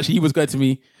is because actually he was going to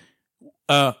me,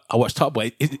 I watched Top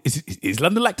Boy. Is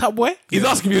London like Top Boy? He's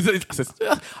asking me. I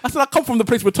said, I come from the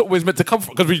place where Top Boy is meant to come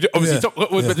from, because obviously Top Boy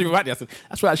was meant to be right there. I said,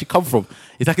 that's where I actually come from.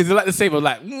 It's like, is it like the same? I'm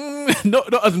like,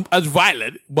 not as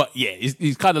violent, but yeah,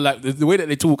 he's kind of like the way that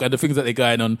they talk and the things that they're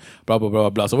going on, blah, blah, blah,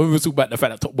 blah. So when we were talking about the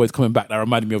fact that Top Boy is coming back, that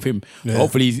reminded me of him. Yeah.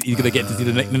 Hopefully he's going to get to see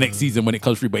the next season when it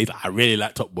comes through, but he's like, I really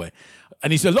like Top Boy.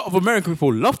 And he said a lot of American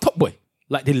people love Top Boy.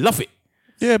 Like, they love it.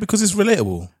 Yeah, because it's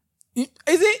relatable. Is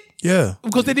it? Yeah.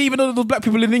 Because they didn't even know there was black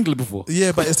people in England before.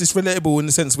 Yeah, but it's just relatable in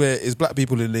the sense where it's black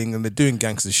people in England, they're doing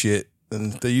gangster shit,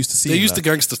 and they're used to seeing They're used to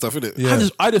gangster stuff, innit? Yeah.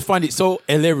 I just find it so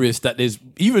hilarious that there's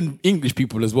even English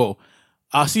people as well.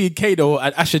 I see Kado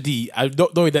and Asher D, I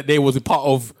don't know that they was a part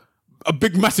of a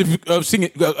big, massive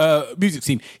music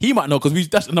scene. He might know, because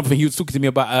that's another thing. He was talking to me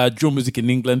about drill music in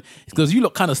England. Because you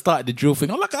lot kind of started the drill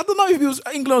thing. I'm like, I don't know if it was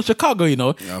England or Chicago,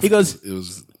 Yeah, he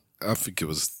goes... I think it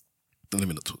was... Let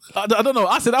me not talk. I don't know.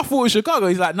 I said, I thought it was Chicago.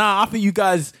 He's like, nah, I think you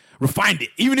guys refined it.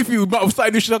 Even if you might have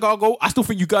started in Chicago, I still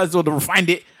think you guys sort of refined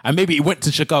it, and maybe it went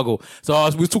to Chicago. So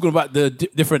we was talking about the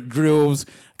different drills,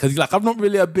 because he's like, I'm not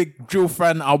really a big drill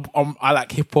fan. I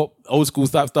like hip hop, old school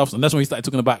type stuff. And that's when we started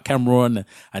talking about Cameron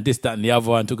and this, that, and the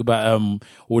other, and talk about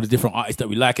all the different artists that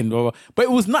we like and blah, blah. But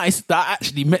it was nice that I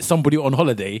actually met somebody on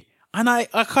holiday. And I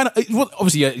kind of,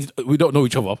 obviously, we don't know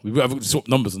each other. We haven't swapped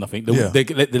numbers or nothing.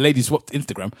 The lady swapped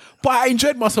Instagram. But I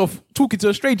enjoyed myself talking to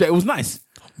a stranger. It was nice.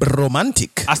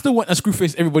 Romantic. I still went and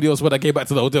screwface everybody else when I came back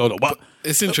to the hotel. But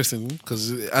it's interesting,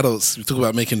 because adults, we talk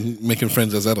about making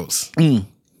friends as adults. And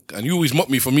you always mock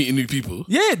me for meeting new people.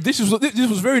 Yeah, this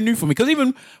was very new for me, because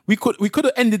even we could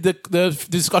have ended the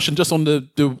discussion just on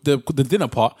the dinner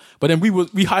part, but then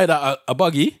we hired a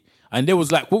buggy. And there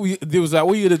was like, what are you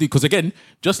gonna do? Because again,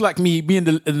 just like me and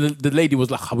the lady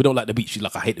was like, we don't like the beach. She's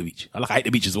like, I hate the beach. I hate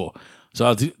the beach as well.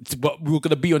 So, but we were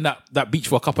gonna be on that beach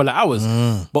for a couple of hours.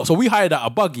 But so we hired out a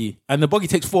buggy, and the buggy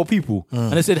takes 4 people.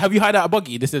 And they said, have you hired out a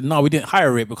buggy? They said, no, we didn't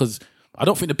hire it because I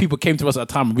don't think the people came to us at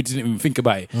the time and we didn't even think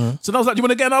about it. So I was like, do you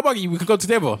want to get in our buggy? We can go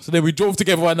together. So then we drove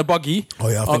together in the buggy. Oh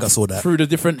yeah, I think I saw that. Through the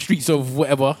different streets of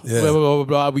whatever. Yeah. Blah, blah, blah,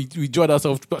 blah. We enjoyed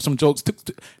ourselves, got some jokes,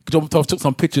 jumped off, took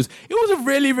some pictures. It was a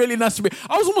really, really nice to be.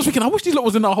 I was almost thinking, I wish these lot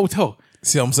was in our hotel.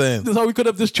 See what I'm saying? So we could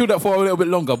have just chilled out for a little bit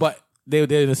longer, but they're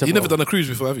in a separate. You never done a cruise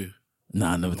before, have you?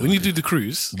 Nah, never done. When you do the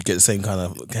cruise, you get the same kind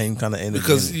of energy.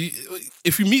 Because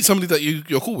if you meet somebody that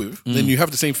you're cool with, then you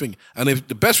have the same thing. And if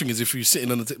the best thing is if you're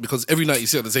sitting on because every night you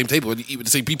sit at the same table and you eat with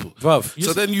the same people. Bruv,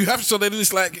 then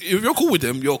it's like, if you're cool with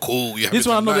them, you're cool. You have this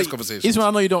one nice conversation. This one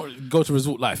I know you don't go to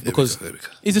Resort Life because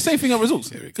it's the same thing at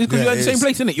Resorts. It's because you're in the same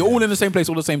place, isn't it? You're all in the same place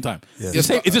all the same time. Yeah.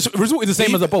 Resort is the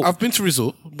same as a boat. I've been to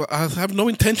Resort, but I have no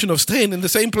intention of staying in the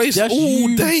same place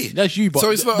all day. That's you, but,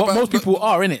 most people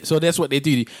are in it, so that's what they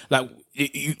do. Like,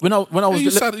 when I was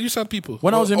you sad people.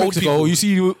 When I was in Mexico,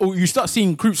 people. you start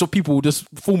seeing groups of people just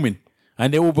forming,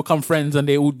 and they all become friends, and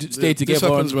they all stay together. This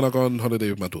happens when I go on holiday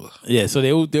with my daughter. Yeah, so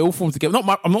they all form together. I'm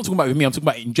not talking about with me. I'm talking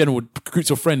about in general. Groups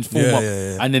of friends form up,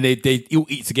 and then they all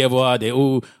eat together. They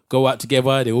all go out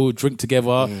together. They all drink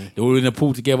together. They're all in the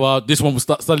pool together. This one will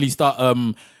suddenly start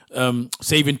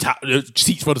saving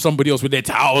seats for somebody else with their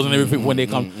towels and everything when they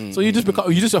come. So you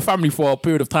just a family for a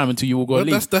period of time until you will go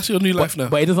leave. That's your new life now.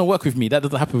 But it doesn't work with me. That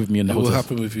doesn't happen with me in the hotel. It will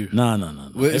happen with you.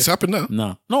 No. Well, it's happened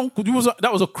now. No.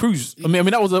 That was a cruise. I mean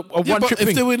that was a one trip thing.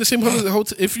 If they were in the same hotel,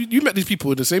 if you met these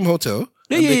people in the same hotel,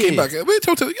 and they came back, which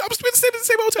hotel? I was staying in the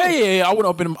same hotel. Yeah. I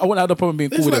wouldn't have the problem being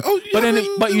cool with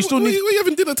them. But you still need. We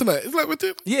having dinner tonight. It's like we're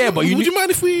doing. Yeah, but would you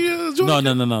mind if we join?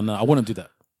 No. I wouldn't do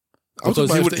that.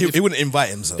 Because he wouldn't invite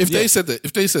himself. If they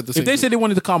said they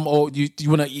wanted to come or you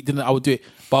want to eat dinner, I would do it.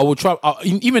 But I would try.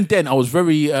 Even then, I was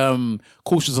very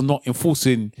cautious of not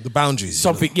enforcing the boundaries.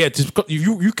 Something,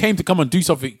 you came to come and do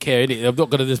something, care. Innit? I'm not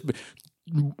gonna just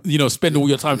spend all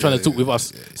your time trying to talk with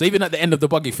us. So even at the end of the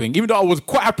buggy thing, even though I was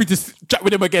quite happy to chat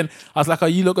with him again, I was like, "Are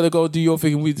you not gonna go do your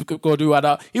thing? And we go do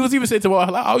that." He was even saying to me,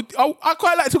 "I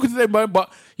quite like talking to them, man,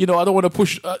 but I don't want to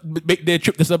push make their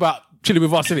trip just about." Chilling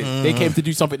with us, innit? They came to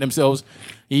do something themselves.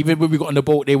 Even when we got on the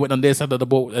boat, they went on their side of the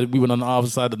boat, and we went on our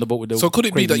side of the boat with them. So could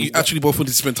it be that you actually both wanted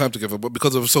to spend time together, but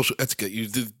because of social etiquette, you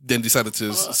then decided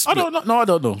to split? I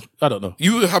don't know.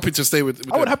 You were happy to stay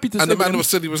with I was happy to stay with them. And the man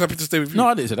said he was happy to stay with you? No,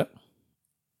 I didn't say that.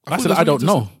 I said I don't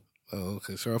know. Oh,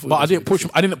 okay. So I didn't push.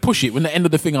 I didn't push it. When the end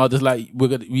of the thing, I was just like,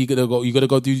 "You gotta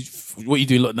go do what you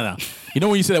doing now."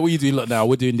 When you say that, what you doing now?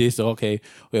 We're doing this. So okay,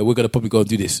 we're gonna probably go and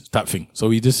do this type thing. So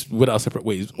we just went our separate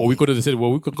ways, or we could have said,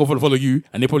 "Well, we could go follow you,"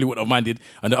 and they probably wouldn't have minded,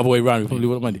 and the other way around, we probably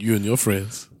wouldn't have minded. You and your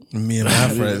friends, me and my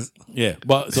friends. Yeah,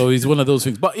 but so it's one of those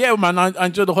things. But yeah, man, I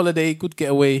enjoyed the holiday. Good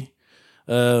getaway.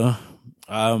 Good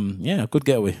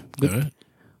getaway. Good.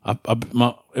 Right.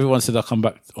 Everyone said I'll come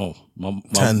back. Oh,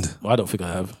 tanned. I don't think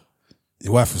I have.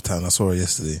 Your wife was tanned. I saw her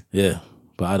yesterday. Yeah,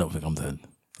 but I don't think I'm tanned.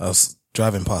 I was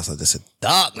driving past. I just said,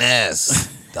 "Darkness,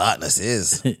 darkness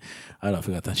is." I don't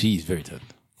think I'm tanned. She's very tanned.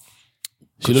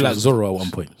 She looked like Zorro at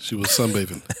one point. She was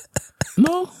sunbathing.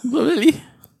 No, not really.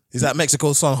 Is that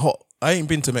Mexico sun hot? I ain't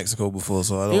been to Mexico before,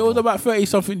 so I don't know. It was about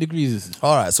 30-something degrees.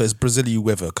 All right, so it's Brazilian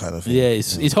weather kind of thing. Yeah,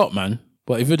 it's hot, man.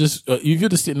 But if you're just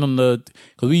sitting on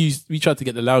because we tried to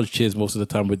get the lounge chairs most of the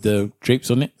time with the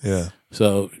drapes on it. Yeah.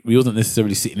 So we wasn't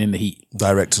necessarily sitting in the heat.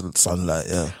 Direct to the sunlight,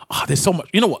 yeah. There's so much.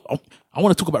 You know what? I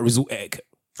want to talk about resort etiquette.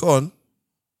 Go on.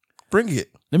 Bring it.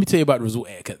 Let me tell you about resort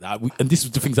etiquette. And this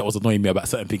was the things that was annoying me about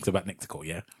certain things about Mexico,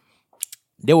 yeah?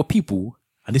 There were people,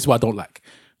 and this is what I don't like.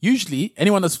 Usually,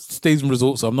 anyone that stays in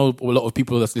resorts, I know a lot of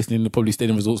people that's listening have probably stayed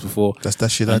in resorts before. That's that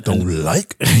shit I don't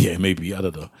like. Yeah, maybe. I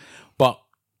don't know. But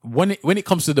when it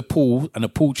comes to the pool and the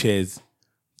pool chairs,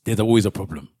 there's always a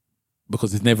problem.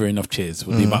 Because there's never enough chairs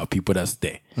for the amount of people that's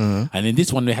there. And in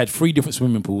this one, they had 3 different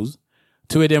swimming pools.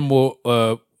 2 of them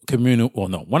were communal, or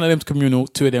no, one of them's communal,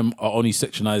 2 of them are only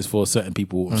sectionized for certain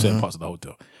people in certain parts of the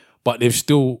hotel. But they've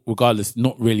still, regardless,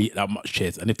 not really that much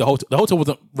chairs. And if the hotel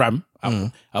wasn't ram,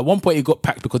 at one point it got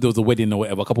packed because there was a wedding or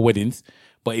whatever, a couple of weddings,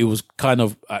 but it was kind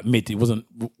of at mid, it wasn't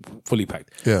fully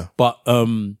packed. Yeah. But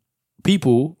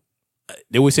people,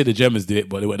 they always say the Germans do it,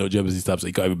 but there weren't no Germans this time, so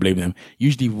you can't even blame them.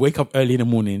 Usually wake up early in the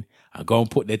morning and go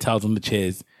and put their towels on the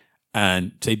chairs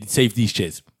and say, save these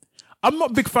chairs. I'm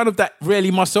not a big fan of that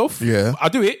really myself. Yeah. I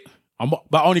do it,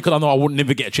 but only because I know I would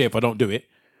never get a chair if I don't do it.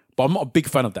 But I'm not a big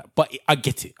fan of that. But I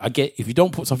get it. I get if you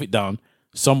don't put something down,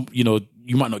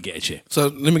 you might not get a chair. So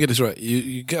let me get this right.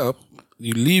 You get up,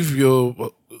 you leave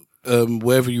your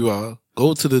wherever you are,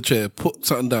 go to the chair, put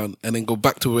something down, and then go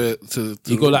back to where to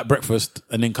you go like breakfast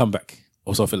and then come back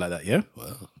or something like that. Yeah.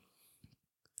 Wow.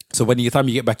 So when the time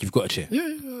you get back, you've got a chair.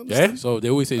 Yeah. So they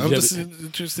always say. I'm just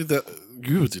interested that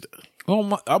you would do that. Oh,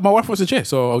 my wife wants a chair,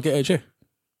 so I'll get her a chair.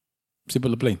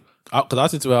 Simple and plain. Because I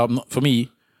said to her, for me,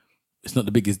 it's not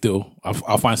the biggest deal.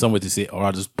 I'll find somewhere to sit, or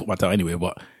I'll just put my towel anywhere.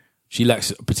 But she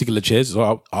likes particular chairs,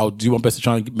 so I'll do my best to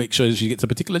try and make sure she gets a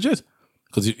particular chairs.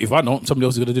 Because if I don't, somebody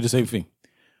else is going to do the same thing.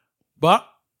 But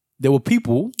there were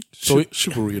people. So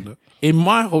chivalry in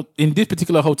that. In this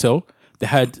particular hotel, they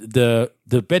had the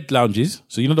bed lounges.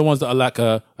 So you know the ones that are like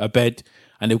a bed,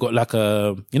 and they've got like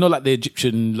like the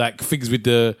Egyptian like things with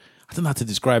the, I don't know how to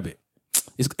describe it.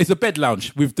 It's a bed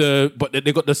lounge with but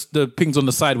they got the pings on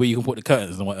the side where you can put the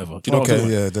curtains and whatever. Do you know what I'm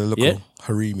talking about? they look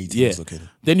haremi things looking.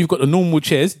 Then you've got the normal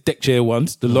chairs, deck chair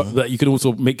ones, that you can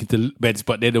also make into beds,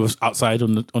 but they're outside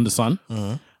on the sun.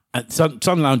 And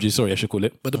sun lounges, sorry, I should call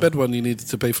it. But the bed one you needed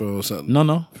to pay for or something?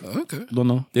 No. Oh, okay.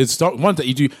 No. There's ones that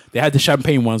you do. They had the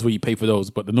champagne ones where you pay for those,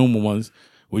 but the normal ones,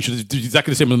 which is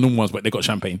exactly the same as the normal ones, but they got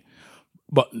champagne.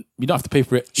 But you don't have to pay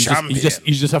for it. You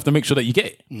just have to make sure that you get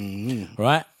it,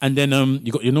 right? And then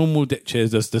you got your normal deck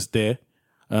chairs that's just there.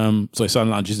 Sun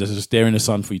lounges that's just there in the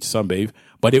sun for you to sunbathe.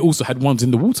 But they also had ones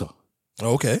in the water.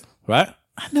 Okay, right?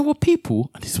 And there were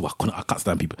people, and this is what I can't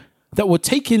stand people that were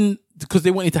taking, because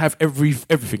they wanted to have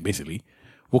everything basically.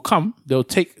 Will come, they'll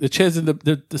take the chairs in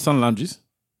the sun lounges,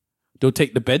 they'll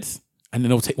take the beds, and then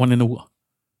they'll take one in the water.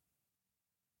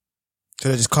 So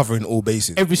they're just covering all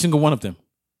bases. Every single one of them.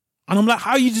 And I'm like,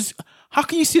 how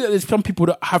can you see that there's some people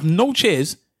that have no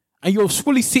chairs and you're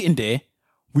fully sitting there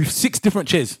with 6 different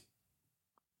chairs?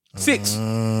 6.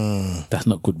 That's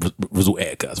not good resort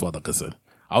etiquette as far as I'm concerned.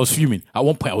 I was fuming. At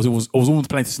one point, I was almost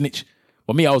planning to snitch.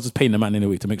 But me, I was just paying the man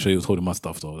anyway to make sure he was holding my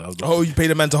stuff. So that was you paid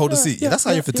the man to hold the seat? Yeah, that's how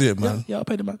you have to do it, man. Yeah, I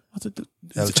paid the man. I said,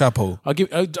 El Chapo.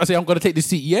 I say, I'm going to take the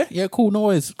seat. Yeah, cool, no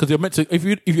worries. Because you're meant to, if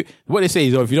you, what they say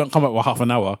is, if you don't come up with half an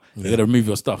hour, you're going to remove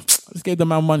your stuff. I just gave the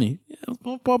man money. Yeah,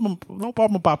 no problem,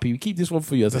 papi. We keep this one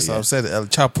for you. That's what I've said, El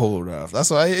Chapo, Ralph.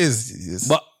 That's what it is.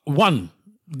 But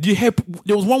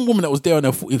there was one woman that was there on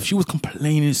her foot. She was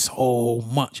complaining so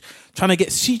much.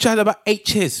 She tried about 8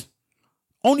 chairs.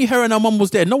 Only her and her mum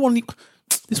was there. No one,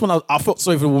 this one, I felt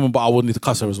sorry for the woman, but I wanted to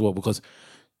cuss her as well because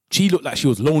she looked like she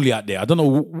was lonely out there. I don't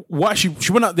know why she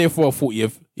went out there for her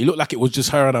 40th. It looked like it was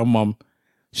just her and her mum.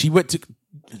 She went to,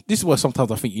 this is where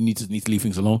sometimes I think you need to leave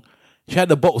things alone. She had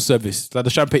the bottle service, like the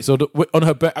champagne. So on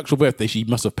her actual birthday, she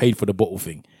must have paid for the bottle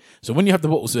thing. So when you have the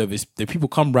bottle service, the people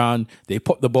come round, they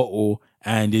pop the bottle,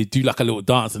 and they do like a little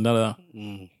dance and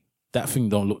that thing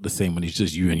don't look the same when it's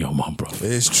just you and your mum, bro.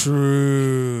 It's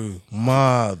true.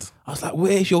 Mad. I was like,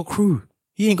 where's your crew?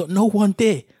 You ain't got no one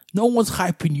there. No one's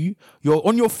hyping you. You're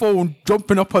on your phone,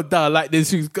 jumping up and down like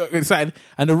this, excited,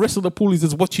 and the rest of the pool is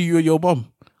just watching you and your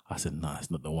mum. I said, nah, it's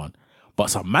not the one. But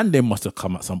some man them must have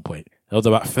come at some point. There was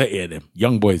about 30 of them,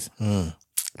 young boys,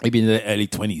 maybe in their early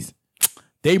 20s.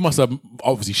 They must have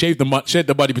obviously shared the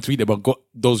money between them and got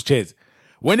those chairs.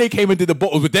 When they came and did the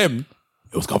bottles with them,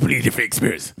 it was a completely different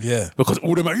experience. Yeah. Because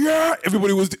all them,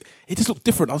 everybody was, it just looked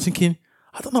different. I was thinking,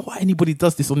 I don't know why anybody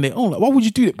does this on their own. Like, why would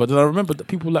you do it? But then I remember that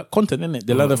people like content, innit?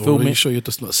 They like to film it. Are you sure you're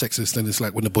just not sexist? Then it's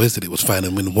like when the boys did it was fine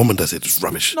and when the woman does it, it's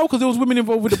rubbish. No, because there was women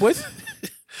involved with the boys.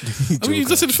 I mean, you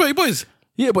just said it's 30 boys.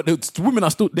 Yeah, but the women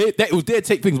are still, it was there to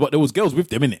take things, but there was girls with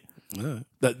them, innit? Yeah.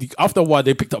 That after a while,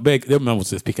 they picked up them man was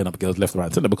just picking up girls left, right,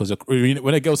 and center because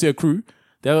when a girl see a crew,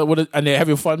 they're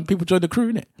having fun. People join the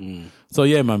crew, innit? So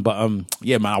yeah, man. But man,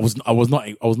 I was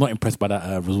not impressed by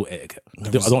that resort etiquette. I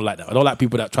don't like that. I don't like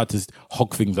people that try to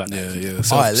hog things like that. Yeah.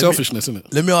 Selfishness, isn't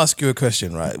it? Let me ask you a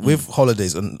question, right? With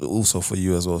holidays, and also for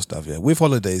you as well, Stav. Yeah, with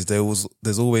holidays,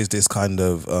 there's always this kind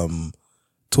of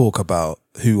talk about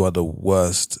who are the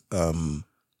worst.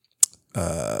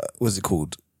 What's it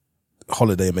called?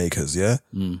 Holiday makers, yeah?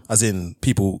 As in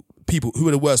people who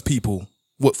are the worst people,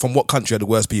 from what country are the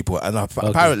worst people, and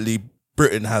apparently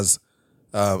Britain has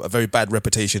a very bad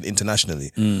reputation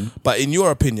internationally. But in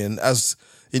your opinion, as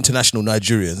international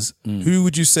Nigerians, who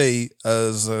would you say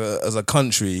as a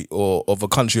country or of a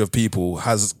country of people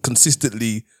has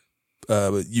consistently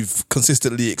you've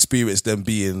consistently experienced them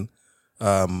being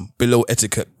below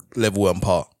etiquette level and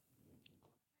par?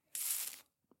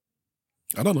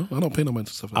 I don't know. I don't pay no mind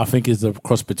to stuff. I think it's a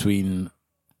cross between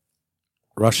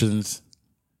Russians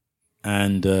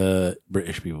and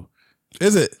British people.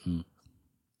 Is it?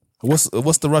 What's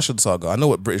the Russian saga? I know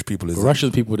what British people is.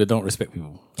 Russian people, they don't respect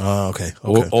people. Ah, okay.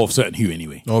 Or of certain hue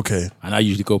anyway. Okay. And I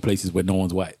usually go places where no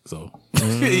one's white, so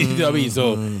you know what I mean.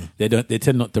 So they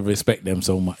tend not to respect them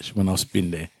so much. When I've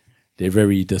been there, they're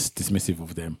very just dismissive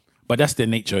of them. But that's their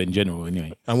nature in general,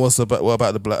 anyway. And what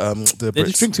about the Brits? They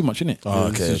just drink too much, innit? Oh,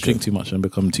 okay. They just drink too much and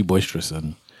become too boisterous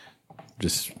and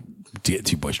just get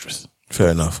too boisterous.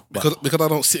 Fair enough. Because I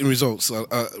don't sit in results.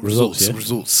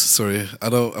 Results. Sorry,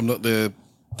 I'm not there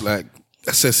like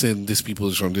assessing this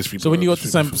people's from this people. So when you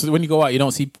when you go out, you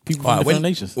don't see people from different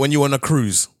nations. When you're on a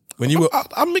cruise,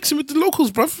 I'm mixing with the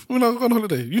locals, bruv. When I go on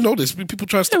holiday, you know this. People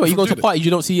try to. Yeah, but you go to parties,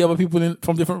 you don't see other people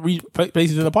from different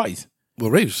places in the parties. Well,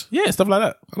 raves. Yeah, stuff like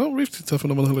that. I don't rave too tough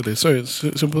when I'm on holiday. Sorry, it's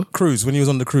simple. Cruise. When you was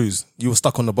on the cruise, you were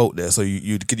stuck on the boat there, so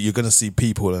you're gonna see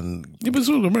people and. Yeah, but it's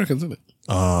all Americans, isn't it?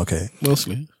 Oh, okay.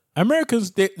 Mostly.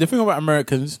 Americans. The thing about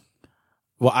Americans,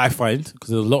 what I find, because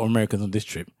there's a lot of Americans on this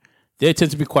trip, they tend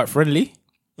to be quite friendly.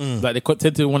 Like they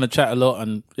tend to want to chat a lot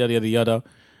and yada yada yada.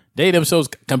 They themselves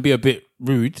can be a bit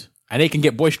rude and they can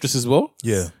get boisterous as well.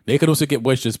 Yeah, they can also get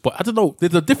boisterous, but I don't know.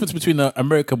 There's a difference between an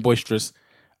American boisterous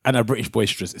and a British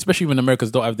boisterous, especially when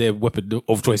Americans don't have their weapon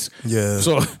of choice. Yeah.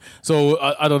 So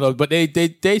I don't know, but they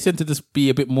tend to just be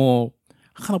a bit more.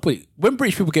 How can I put it? When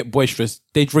British people get boisterous,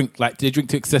 they drink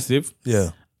too excessive.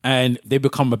 Yeah. And they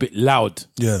become a bit loud.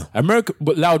 Yeah.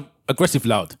 But loud, aggressive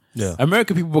loud. Yeah.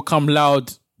 American people become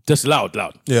loud, just loud.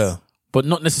 Yeah. But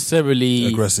not necessarily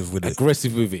aggressive with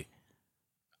it.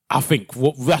 I think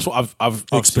that's what I've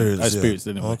experienced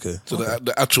anyway. Okay. So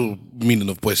the actual meaning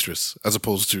of boisterous as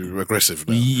opposed to aggressive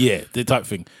now. Yeah, the type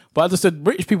thing. But as I said,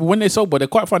 British people, when they're sober, they're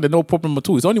quite fine. They're no problem at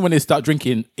all. It's only when they start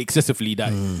drinking excessively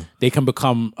that they can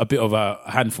become a bit of a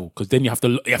handful, because then you have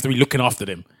to be looking after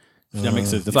them. If that makes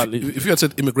sense. If you had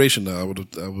said immigration now, I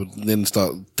would then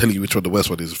start telling you which one the worst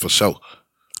one is for sure.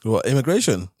 What,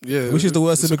 immigration? Yeah. Which is the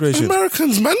worst immigration?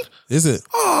 Americans, man. Is it?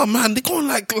 Oh man, they're going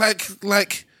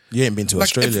like. You ain't been to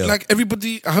Australia. Like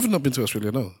everybody, I haven't not been to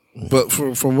Australia, no. But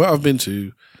from where I've been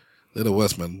to, they're the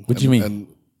worst, man. What do you mean? And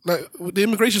like the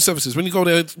immigration services, when you go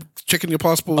there checking your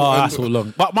passport. Oh, that's all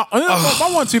long. But my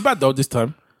wasn't too bad though this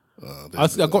time. I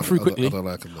got through quickly. I don't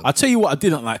like them. I'll tell you what I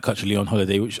didn't like actually on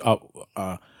holiday, which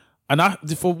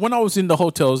for when I was in the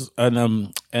hotels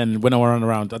and when I ran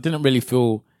around, I didn't really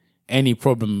feel any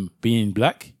problem being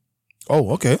black.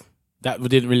 Oh, okay. That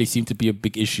didn't really seem to be a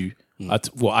big issue. I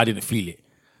didn't feel it.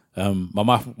 My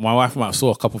wife might have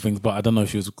saw a couple of things, but I don't know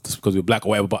if she was just because we were black or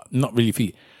whatever, but not really feel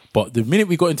it. But the minute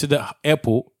we got into the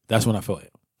airport, that's when I felt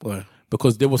it. Why?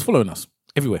 Because they was following us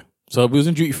everywhere. So we was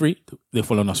in duty free, they're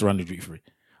following us around the duty free.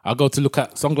 I go to look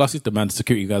at sunglasses, the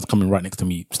security guy's coming right next to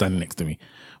me, standing next to me.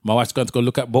 My wife's going to go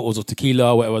look at bottles of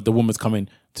tequila or whatever, the woman's coming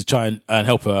to try and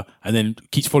help her, and then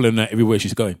keeps following her everywhere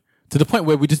she's going. To the point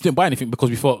where we just didn't buy anything because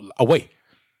we felt away.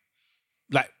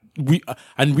 Like we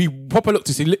proper looked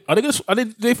to see, did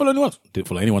they follow anyone else? Didn't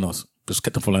follow anyone else. Just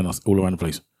kept them following us all around the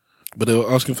place. But they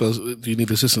were asking for us, do you need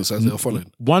assistance as they were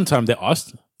following? One time they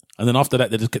asked, and then after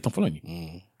that they just kept on following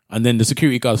you. And then the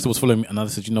security guard still was following me, and I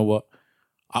said, you know what?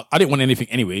 I didn't want anything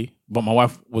anyway, but my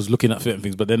wife was looking at certain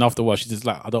things. But then after a while, she's just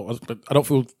like, I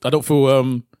don't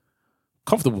feel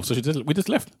comfortable. So we just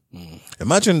left.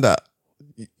 Imagine that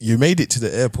you made it to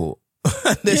the airport,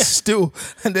 and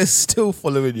they're still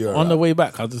following you around. On the way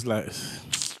back. I was just like,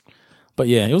 but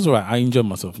yeah, it was alright. I enjoyed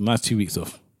myself. Nice 2 weeks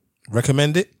off.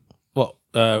 Recommend it? What?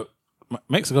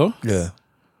 Mexico? Yeah.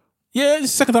 Yeah, it's the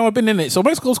second time I've been in it. So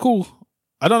Mexico's cool.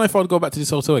 I don't know if I'd go back to this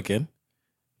hotel again,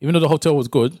 even though the hotel was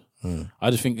good. I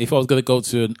just think if I was going to go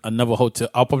to another hotel,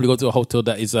 I'll probably go to a hotel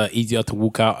that is easier to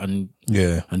walk out and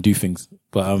do things.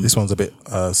 But this one's a bit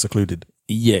secluded.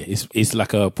 Yeah, it's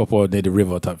like a proper near the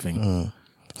river type thing.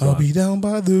 I'll be down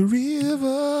by the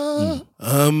river.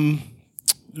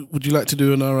 Would you like to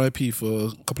do an RIP for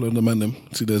a couple of the man them?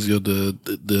 See, there's the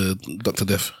Dr.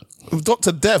 Death.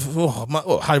 Dr. Death.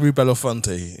 Harry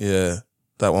Belafonte. Yeah,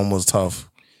 that one was tough.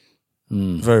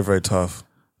 Very, very tough.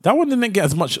 That one didn't get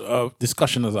as much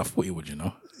discussion as I thought it would, you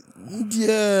know.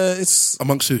 Yeah, it's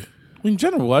amongst who? In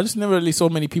general, I just never really saw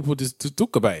many people just to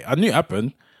talk about it. I knew it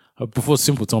happened before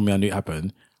Simple told me I knew it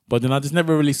happened, but then I just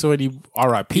never really saw any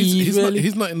RIP.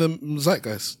 He's not in the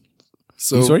zeitgeist.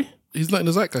 So sorry, he's not in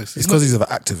the zeitgeist. It's because he's an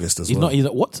activist as well. He's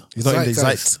not what? He's not in the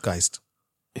zeitgeist.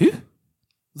 Who?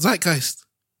 Zeitgeist.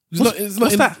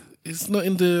 What's that? It's not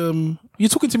in the. You're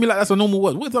talking to me like that's a normal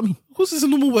word. What does that mean? What's this a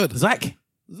normal word? Zach.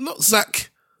 Not Zach.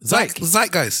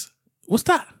 Zeitgeist. What's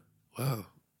that? Wow.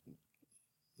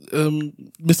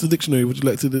 Mr. Dictionary, would you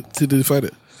like to define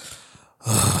it?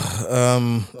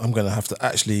 I'm going to have to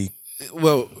actually.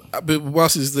 Well, but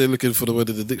whilst he's there looking for the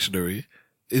word in the dictionary,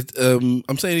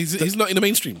 I'm saying he's not in the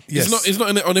mainstream. Yes. He's not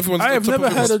on everyone's. I have never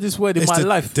heard of this word in my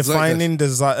life. Defining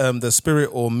the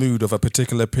spirit or mood of a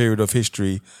particular period of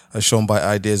history as shown by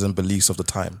ideas and beliefs of the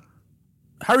time.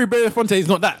 Harry Belafonte is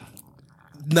not that.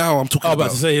 Now I'm talking about.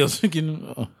 To say, I was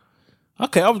thinking,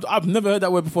 okay, I've never heard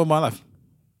that word before in my life.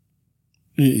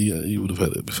 Yeah, you would have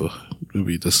heard it before.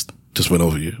 Maybe it just went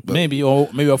over you. But. Maybe I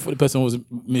thought the person was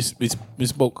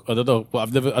misspoke. I don't know,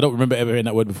 but I don't remember ever hearing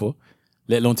that word before,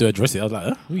 let alone to address it. I was like,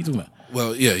 what are you talking about?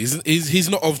 Well, yeah, he's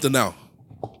not of the now.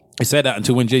 He said that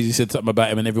until when Jay-Z said something about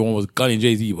him and everyone was gunning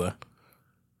Jay-Z. What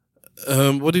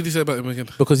did he say about him again?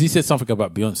 Because he said something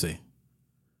about Beyonce.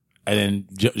 And then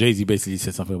Jay-Z basically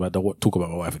said something about talk about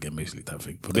my wife again, basically, type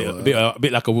thing. A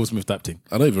bit like a Will Smith type thing.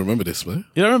 I don't even remember this, man.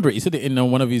 You don't remember it? He said it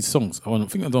in one of his songs. I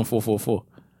think it was on 444.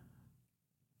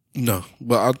 No,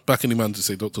 but I'd back any man to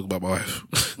say, don't talk about my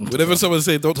wife. Whenever someone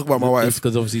say, don't talk about my wife. It's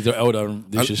because obviously they're elder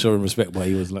and they should show him respect, but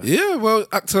he was like... Yeah, well,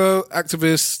 actor,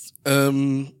 activist,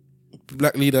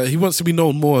 black leader. He wants to be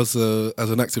known more as an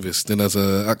activist than as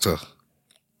an actor.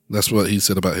 That's what he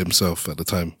said about himself at the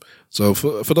time. So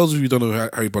for those of you who don't know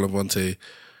Harry Belafonte,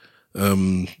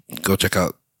 go check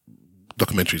out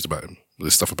documentaries about him.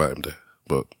 There's stuff about him there.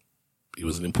 But he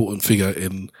was an important figure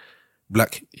in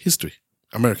black history,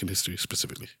 American history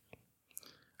specifically.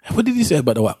 What did he say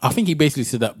about the wife? I think he basically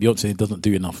said that Beyonce doesn't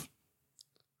do enough.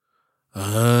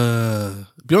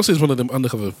 Beyonce is one of them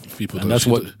undercover people. And that's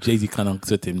what Jay-Z kind of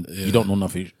said to him. Yeah. You don't know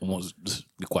nothing. Just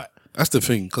be quiet. That's the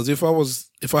thing. Because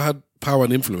if I had power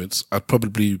and influence, I'd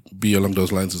probably be along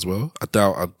those lines as well. I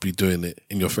doubt I'd be doing it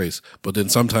in your face. But then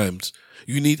sometimes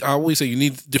I always say you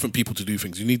need different people to do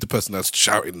things. You need the person that's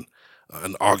shouting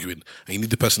and arguing, and you need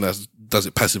the person that does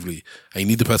it passively, and you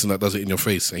need the person that does it in your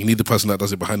face, and you need the person that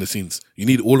does it behind the scenes. You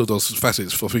need all of those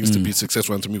facets for things to be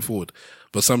successful and to move forward.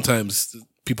 But sometimes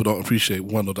people don't appreciate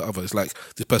one or the other. It's like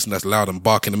this person that's loud and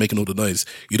barking and making all the noise.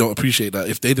 You don't appreciate that.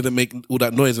 If they didn't make all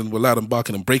that noise and were loud and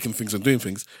barking and breaking things and doing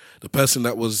things, the person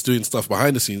that was doing stuff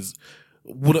behind the scenes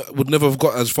would never have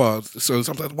got as far. So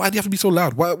sometimes, why do you have to be so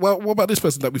loud? What about this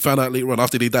person that we found out later on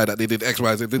after they died that they did X,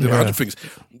 Y, Z, they did 100 things.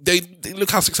 They look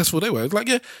how successful they were. It's like,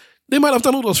 yeah, they might have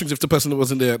done all those things if the person that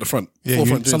wasn't there at the front. Yeah,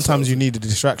 sometimes you need a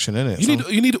distraction, innit?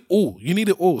 You need it all. You need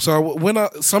it all. So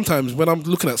sometimes when I'm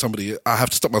looking at somebody, I have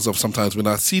to stop myself sometimes when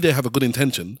I see they have a good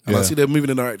intention and I see they're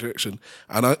moving in the right direction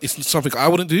and it's something I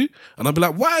wouldn't do, and I'll be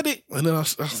like, why are they? And then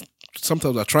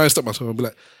sometimes I try and stop myself and be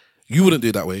like, you wouldn't do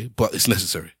it that way, but it's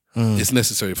necessary. It's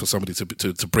necessary for somebody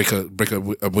to break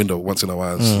a window once in a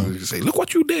while and say, look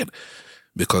what you did.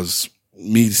 Because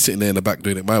me sitting there in the back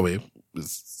doing it my way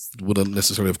wouldn't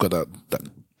necessarily have got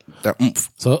that oomph.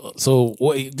 So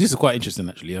this is quite interesting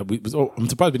actually. I'm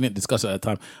surprised we didn't discuss it at the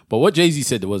time. But what Jay-Z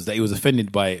said was that he was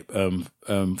offended by,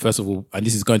 first of all, and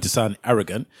this is going to sound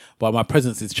arrogant, but my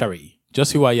presence is charity.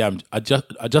 Just who I am. I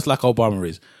just like Obama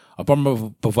is.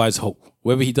 Obama provides hope.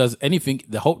 Whether he does anything,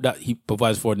 the hope that he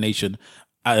provides for a nation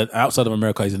outside of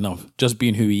America is enough. Just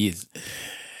being who he is.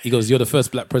 He goes, you're the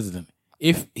first black president.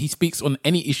 If he speaks on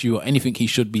any issue or anything, he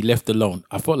should be left alone.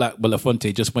 I felt like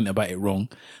Belafonte just went about it wrong,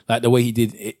 like the way he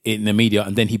did it in the media,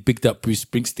 and then he bigged up Bruce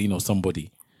Springsteen or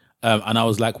somebody. And I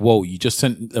was like, whoa, you just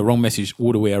sent the wrong message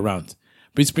all the way around.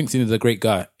 Bruce Springsteen is a great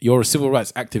guy. You're a civil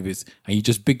rights activist, and you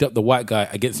just bigged up the white guy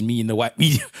against me in the white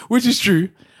media, which is true.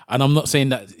 And I'm not saying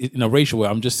that in a racial way.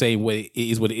 I'm just saying it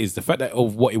is what it is. The fact that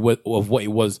of what it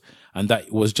was, and that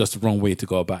it was just the wrong way to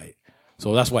go about it.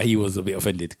 So that's why he was a bit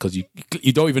offended, because you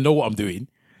don't even know what I'm doing.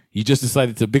 You just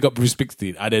decided to big up Bruce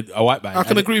Springsteen and then a white man. I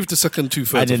can agree with the second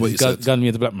 2/3 of what you said. Gun me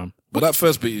as a black man. But that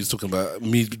first bit he's talking about,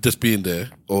 me just being there,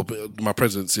 or my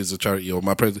presence is a charity, or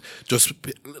my presence,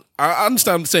 I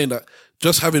understand saying that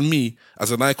just having me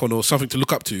as an icon or something to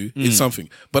look up to is something.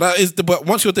 But but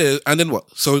once you're there, and then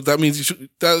what? So that means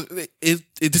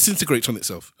it disintegrates on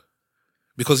itself.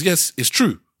 Because yes, it's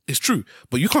true. It's true.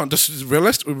 But you can't just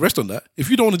rest on that.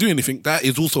 If you don't want to do anything, that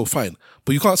is also fine.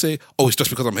 But you can't say, oh, it's just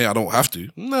because I'm here, I don't have to.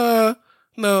 No.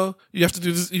 You have to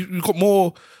do this. You've got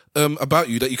more about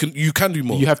you that you can do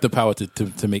more. You have the power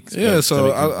to make. Yeah,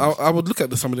 so I would look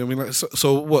at somebody and be like,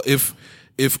 so what if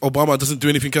Obama doesn't do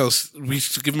anything else, we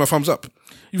should give him a thumbs up?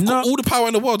 You've got all the power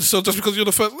in the world, so just because you're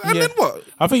the first, and then what?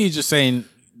 I think he's just saying,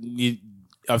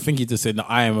 that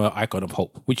I am an icon of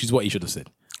hope, which is what he should have said.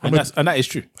 And that is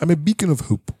true. I'm a beacon of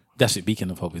hope. That's it. Beacon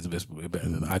of hope is the best, better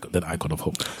than icon of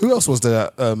hope. Who else was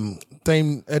there?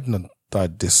 Dame Edna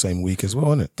died this same week as well,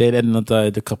 wasn't it? Dame Edna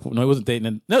died a couple. No, it wasn't Dame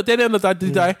Edna. No, Dame Edna died. Did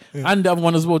he die? Yeah. And the other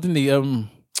one as well, didn't he?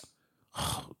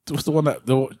 What's the one that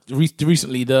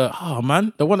recently? The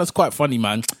one that's quite funny,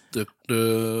 man.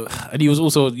 And he was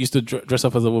also used to dress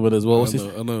up as a woman as well.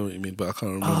 I know what you mean, but I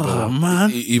can't remember. Oh man,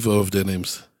 either of their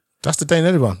names. That's the Dame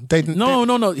Edna one.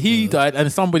 No. He died,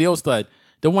 and somebody else died.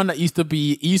 The one that used to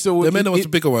be, the man was the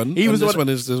bigger one. He was this one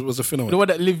was a thinner one. The one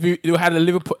that had a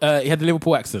Liverpool, he had the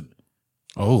Liverpool accent.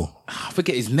 Oh, I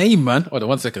forget his name, man. Hold on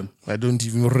 1 second. I don't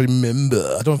even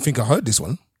remember. I don't think I heard this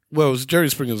one. Well, it was Jerry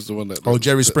Springer's the one that. Oh,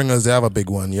 Jerry Springer's the other big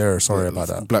one. Yeah, sorry about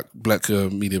that. Black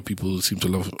media people seem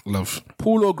to love.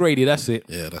 Paul O'Grady, that's it.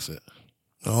 Yeah, that's it.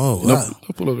 Oh, wow.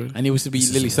 No, Paul O'Grady. And he was to be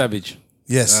Lily Savage.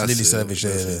 Yes, Lily Savage.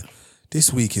 Yeah.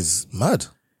 This week is mad.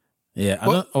 Yeah,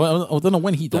 I don't know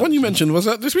when he died. The one you mentioned, was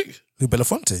that this week? Who,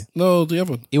 Belafonte? No, the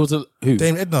other one. It was who?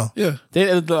 Dame Edna. Yeah.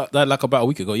 Dame Edna died like about a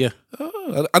week ago, yeah.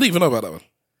 Oh, I didn't even know about that one.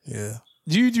 Yeah.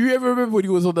 Do you ever remember when he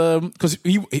was on because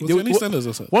he Was it in EastEnders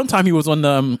or something? one time he was on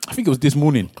I think it was This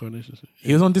Morning. Coronation Street.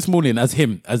 He was on This Morning as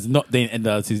him, as not Dame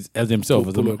Edna as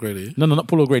himself. Paul O'Grady? No, not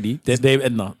Paul O'Grady. There's Dame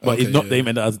Edna, but Okay, he's not yeah. Dame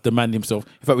Edna as the man himself.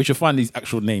 In fact, we should find his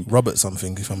actual name. Robert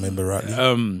something, if I remember rightly.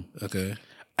 Okay.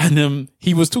 And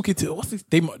he was talking to what's his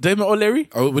Dame O'Leary.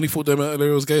 Oh, when he thought Damon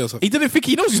was gay or something. He didn't think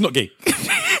he knows he's not gay.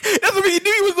 That's what he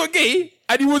knew he was not gay,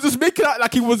 and he was just making out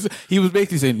like he was. He was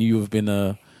basically saying, "You have been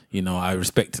I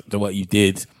respect what you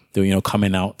did,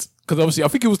 coming out." Because obviously, I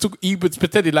think he was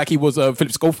pretending like he was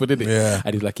Philip Schofield, didn't he? Yeah.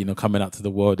 And he's like, coming out to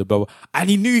the world, blah, blah. And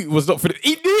he knew it was not Philip.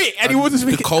 He knew it, and he was just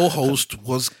The making co-host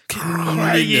was killing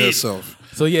herself.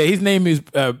 So yeah, his name is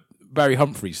Barry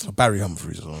Humphries. Barry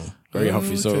Humphries. Barry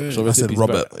Humphries. So I rest in said peace,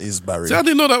 Robert Barry. is Barry. See, I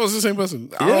didn't know that was the same person.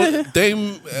 Yeah.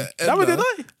 Dame That one did Edna,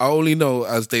 I only know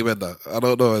as Dame Edna. I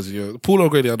don't know as your Paul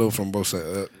O'Grady. I know from both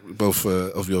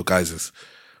of your guys.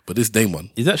 But this Dame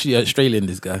one, He's actually Australian.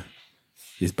 This guy,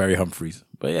 he's Barry Humphries.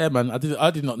 But yeah, man, I did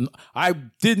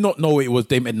not know it was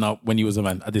Dame Edna when he was a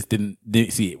man. I just didn't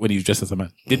see it when he was dressed as a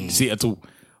man. Didn't see it at all.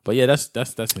 But yeah, that's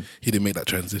him. he didn't make that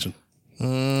transition.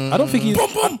 I don't think he's.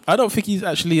 I don't think he's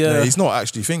actually. Yeah, he's not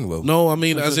actually Thingwell. No, I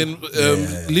mean, as in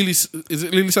Lily. Is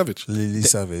it Lily Savage? Lily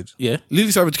Savage. Yeah. Lily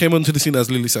Savage came onto the scene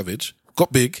as Lily Savage,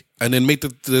 got big, and then made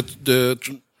the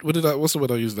what's the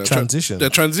word I use there? Transition. The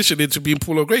transition into being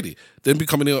Paul O'Grady, then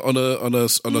becoming on a.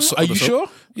 Are you sure?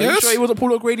 Yes. Are you sure he wasn't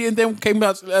Paul O'Grady and then came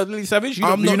out as Lily Savage?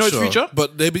 I'm not his sure, future?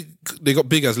 but they got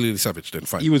big as Lily Savage. Then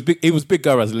fine. He was big. He was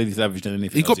bigger as Lily Savage than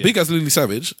anything. He got else, big as Lily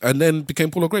Savage, and then became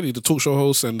Paul O'Grady, the talk show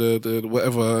host and the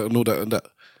whatever and all that and that.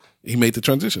 He made the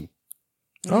transition.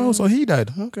 Oh, so he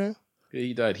died. Okay. Yeah,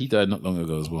 he died. He died not long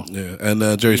ago as well. Yeah, and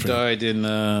Jerry He Springer. died in.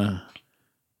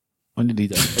 When did he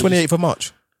die? 28th of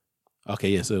March. Okay,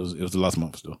 yeah, so it was the last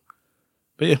month still.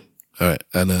 But yeah. All right,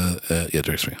 and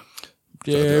Jerry Springer.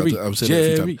 Jerry, I'm saying that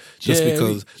a few times. Just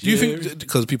because, do you think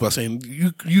because people are saying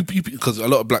you because a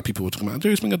lot of black people were talking about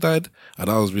Jerry Springer died,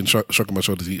 and I was being shrugging my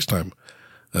shoulders each time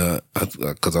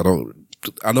because I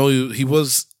know he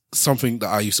was something that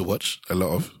I used to watch a lot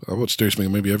of. I watched Jerry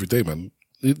Springer maybe every day, man.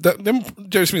 Them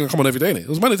Jerry Springer come on every day, innit? It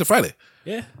was Monday to Friday.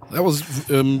 Yeah, that was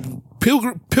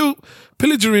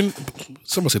pillaging.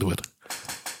 Someone say the word.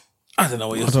 I don't know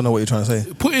what you're trying to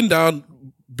say. Putting down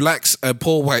blacks and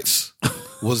poor whites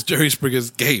was Jerry Springer's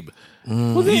game.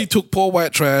 He took poor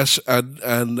white trash and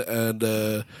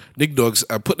Nick Dogs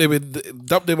and put them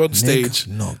dumped them on stage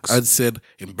and said,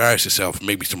 "Embarrass yourself,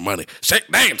 make me some money. Shake,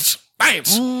 dance."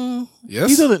 Yes,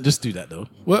 he doesn't just do that though.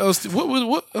 What else?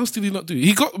 What else did he not do?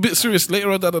 He got a bit serious later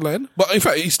on down the line, but in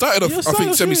fact, he started off I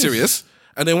think semi-serious,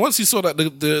 and then once he saw that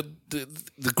the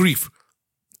grief.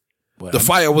 The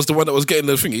fire was the one that was getting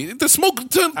the thingy. The smoke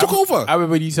took over. I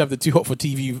remember when you used to have the Too Hot for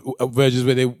TV versions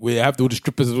where they have all the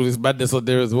strippers and all this madness on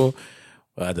there as well.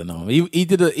 But I don't know. He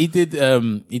did a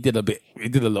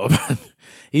lot of.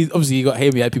 He obviously got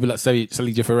him. He had people like Sally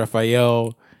Jeffrey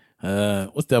Raphael.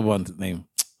 What's the other one's name?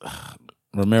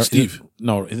 Romero. Steve.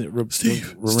 Is it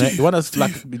Steve? Romero? The one that's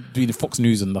like doing the Fox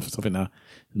News and something now.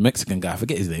 The Mexican guy. I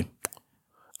forget his name.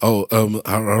 Oh,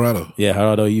 Gerardo. Yeah,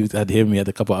 Gerardo. You had him. He had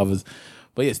a couple of others.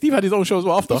 But yeah, Steve had his own show as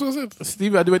well after. That's what I said.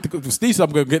 Steve said, I'm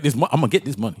going to get this. I'm going to get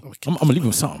this money. I'm going to leave him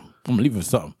with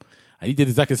something. And he did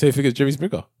exactly the same thing as Jerry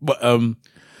Springer. But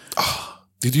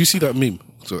did you see that meme?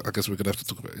 So I guess we're gonna have to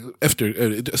talk about it. After.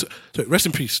 So rest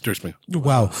in peace, Jerry Springer.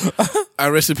 Wow.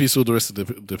 And rest in peace all the rest of the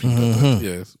people. Mm-hmm.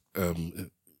 Yes. All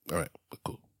right.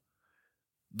 Cool.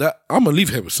 That I'm gonna leave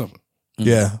here with something.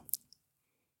 Yeah.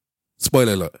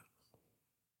 Spoiler alert.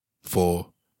 For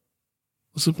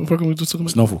what's the program we just talking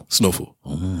about? Snowfall.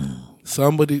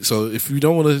 Somebody. So if you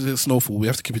don't want to hear Snowfall, we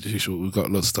have to keep it too short. We've got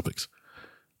lots of topics.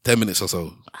 10 minutes or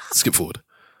so. Skip forward.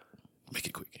 Make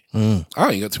it quick. I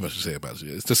ain't got too much to say about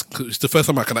it. It's the first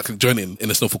time I can actually join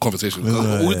in a Snowfall conversation.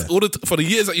 For the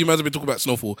years that you might have been talking about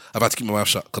Snowfall, I've had to keep my mouth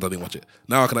shut because I didn't watch it.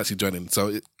 Now I can actually join in.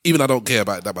 So even I don't care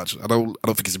about it that much. I don't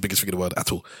think it's the biggest thing in the world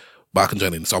at all. But I can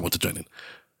join in, so I want to join in.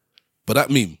 But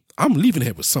that meme, I'm leaving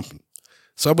here with something.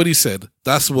 Somebody said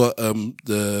that's what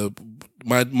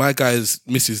my guy's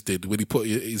missus did when he put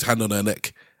his hand on her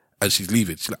neck and she's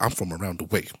leaving. She's like, I'm from around the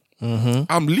way.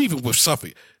 I'm leaving with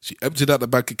something. She emptied out the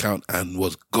bank account and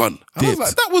was gone. I was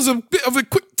like, that was a bit of a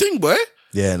quick thing, boy.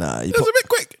 Yeah, nah. It was a bit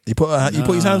quick. He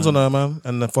put his hands on her, man,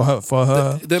 and for her.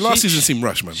 The last season seemed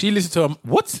rushed, man. She listened to him.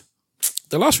 What?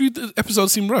 The last few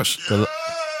episodes seemed rushed. They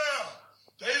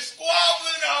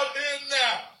squabbling out there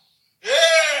now.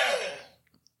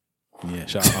 Yeah. Yeah,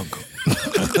 shout out Uncle.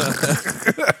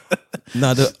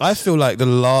 Nah, I feel like the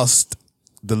last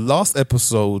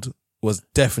episode was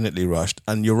definitely rushed,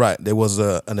 and you're right. There was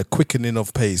a quickening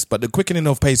of pace, but the quickening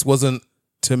of pace wasn't,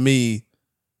 to me,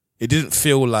 it didn't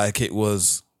feel like it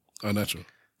was unnatural.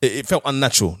 It felt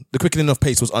unnatural. The quickening of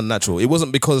pace was unnatural. It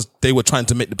wasn't because they were trying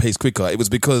to make the pace quicker. It was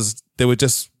because they were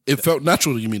just... It felt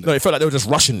natural, you mean? No, it felt like they were just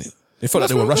rushing it. It felt like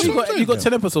they were rushing it. You got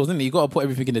 10 episodes, didn't you? You got to put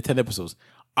everything in the 10 episodes.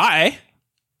 I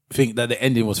think that the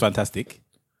ending was fantastic.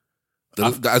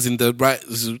 As in the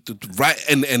right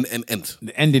end.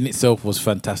 The ending itself was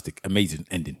fantastic. Amazing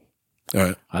ending. All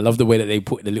right. I love the way that they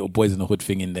put the little boys in the hood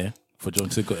thing in there for John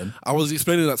Sigurton. I was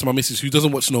explaining that to my missus who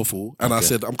doesn't watch Snowfall, and I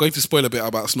said, I'm going to spoil a bit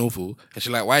about Snowfall. And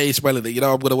she's like, why are you spoiling it? You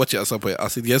know, I'm going to watch it at some point. I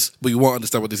said, yes, but you won't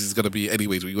understand what this is going to be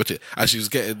anyways when you watch it. And she was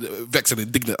getting vexed and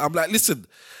indignant. I'm like, listen,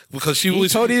 because she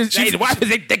always... His wife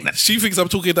is indignant. She thinks I'm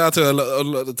talking down to her a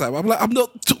lot of the time. I'm like, I'm not...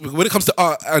 When it comes to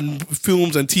art and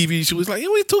films and TV, she was like, yeah,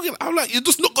 what are you talking? I'm like, you're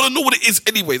just not going to know what it is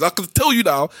anyways. I can tell you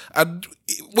now, and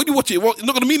when you watch it, it's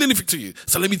not going to mean anything to you.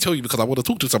 So let me tell you because I want to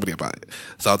talk to somebody about it.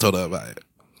 So I told her about it.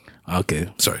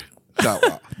 Okay. Sorry. No,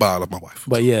 but I love my wife.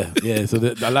 But yeah. So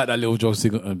I like that little John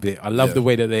Sigurton bit. I love the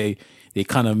way that they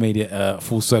kind of made it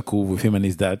full circle with him and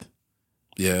his dad.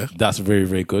 Yeah. That's very,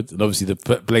 very good. And obviously the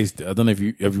place, I don't know if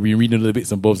you have been reading all the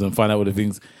bits and bobs and find out all the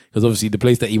things, because obviously the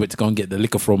place that he went to go and get the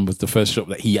liquor from was the first shop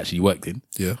that he actually worked in.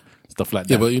 Yeah. Stuff like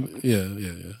that. Yeah,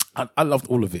 but I loved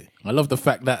all of it. I love the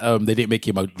fact that they didn't make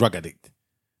him a drug addict.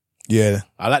 Yeah.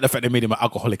 I like the fact they made him an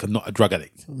alcoholic and not a drug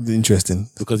addict. Interesting.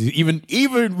 Because even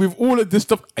with all of this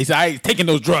stuff, he said, I ain't taking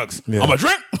those drugs. Yeah. I'm a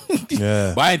drink.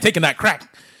 Yeah. But I ain't taking that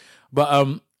crack.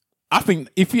 But I think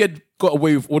if he had got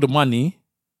away with all the money,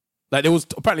 like there was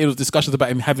discussions about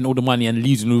him having all the money and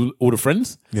losing all the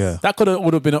friends. Yeah. That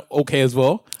would have been okay as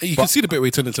well. You can see the bit where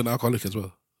he turned into an alcoholic as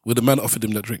well. Where the man offered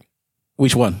him that drink.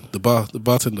 Which one? The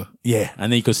bartender. Yeah,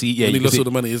 and then you could see. Yeah, when he lost all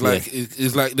the money, it's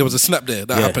like there was a snap there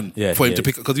that happened for him to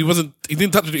pick up because he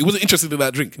didn't touch it. He wasn't interested in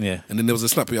that drink. Yeah, and then there was a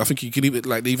snap. I think you can even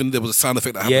there was a sound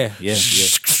effect that happened. Yeah.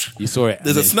 You saw it.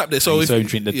 There's a snap there. So you saw him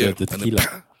drink the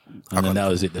tequila, and then that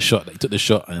was it. The shot. He took the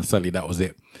shot, and suddenly that was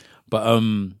it. But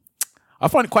I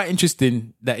find it quite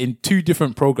interesting that in two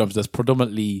different programs that's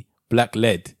predominantly black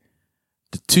led,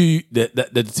 the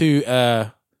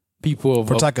two people of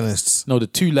protagonists. The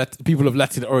two people of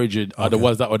Latin origin are the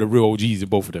ones that are the real OGs in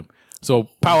both of them. So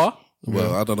Power.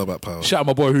 Well, I don't know about Power. Shout out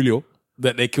my boy Julio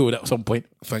that they killed at some point.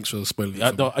 Thanks for spoiling.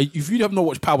 If you have not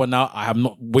watched Power now, I have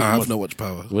not. I have not watched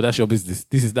Power. Well, that's your business.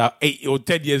 This is now 8 or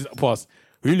 10 years past.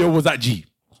 Julio was that G,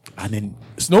 and then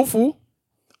Snowfall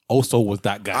also was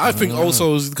that guy. I think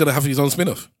also is gonna have his own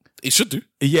spin-off. It should do.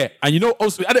 Yeah, and you know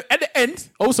also at the end,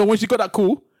 also when she got that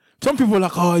call. Some people were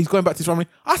like, oh, he's going back to his family.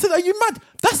 I said, are you mad?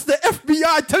 That's the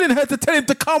FBI telling her to tell him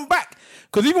to come back.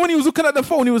 Because even when he was looking at the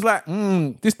phone, he was like,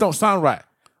 this don't sound right.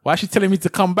 Why is she telling me to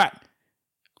come back?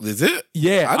 Is it?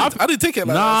 Yeah. I didn't take it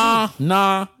like that.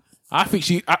 Nah. I think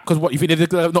she, because what, you think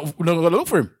they're not going to look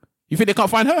for him? You think they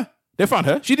can't find her? They found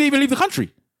her. She didn't even leave the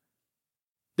country.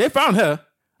 They found her,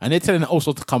 and they're telling her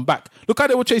also to come back. Look how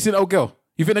they were chasing old girl.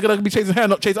 You think they're going to be chasing her,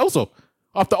 not chase also?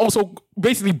 After also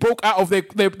basically broke out of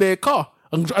their car.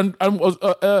 And was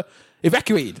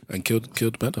evacuated and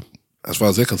killed Madam, as far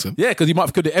as they're concerned. Yeah, because he might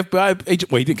have killed the FBI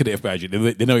agent. Well, he didn't kill the FBI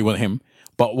agent. They know he wasn't him.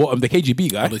 But what? The KGB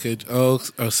guy.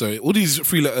 Sorry. All these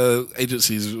three-letter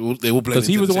agencies, they all blame. Because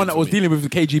he was the one that was dealing with the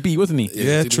KGB, wasn't he?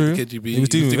 Yeah, true. The KGB. He was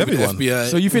dealing with everyone. The FBI.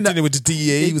 So you think dealing with the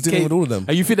DEA? He was dealing with all of them.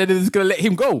 And you think that they're just gonna let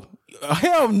him go?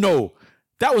 Hell no.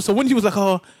 That was so when he was like,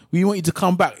 "Oh, we want you to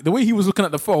come back." The way he was looking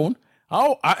at the phone.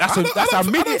 That's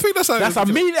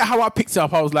immediately how I picked it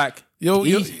up. I was like. He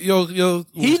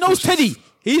knows Teddy.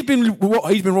 He's been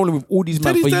rolling with all these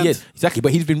men for years. Exactly,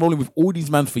 but he's been rolling with all these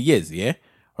men for years, yeah?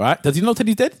 Right? Does he know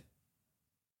Teddy's dead?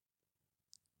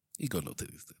 He got no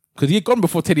Teddy's dead. Because he had gone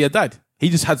before Teddy had died. He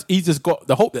just got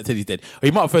the hope that Teddy's dead. Or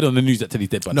he might have heard on the news that Teddy's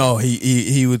dead. But no,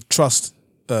 he would trust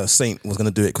Saint was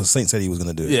going to do it because Saint said he was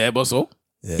going to do it. Yeah, but so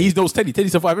he knows Teddy. Teddy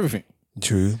survived everything.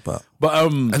 True, but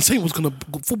and Saint was gonna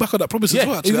fall back on that promise as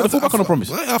well. He was gonna fall back on the promise.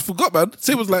 I forgot, man.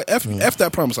 Saint was like, F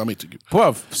that promise I made to you.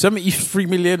 Bruv, 73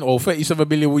 million or 37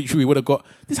 million, which we would have got.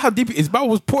 This is how deep it is. Man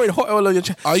was pouring hot oil on your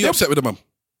chest. Are you upset with the mum?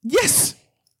 Yes.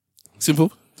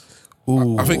 Simple.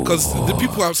 Ooh. I think because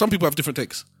some people have different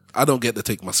takes. I don't get the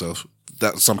take myself.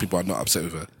 That some people are not upset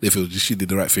with her. They feel she did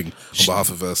the right thing on behalf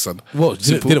of her son. What?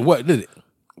 Did it work? Did it?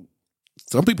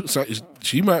 Some people,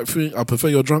 she might think, I prefer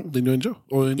you're drunk than you're in jail.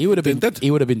 Or he would have been dead.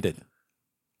 He would have been dead.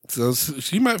 So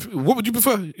she might. What would you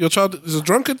prefer? Your child is a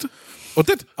drunkard or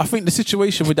dead? I think the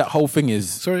situation with that whole thing is.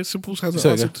 Sorry, Simple hasn't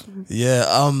answered. Yeah,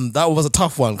 that was a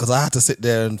tough one because I had to sit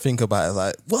there and think about it.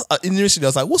 Like, what? Initially, I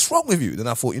was like, "What's wrong with you?" Then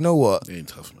I thought, you know what? It ain't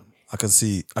tough, man. I can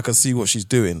see what she's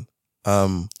doing.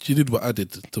 She did what I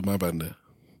did to my band there.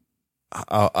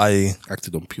 I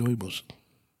acted on pure emotion.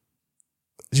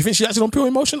 Do you think she acted on pure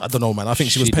emotion? I don't know, man. I think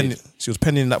she was penning. She was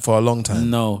penning that for a long time.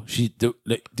 No,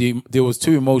 there was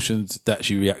two emotions that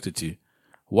she reacted to.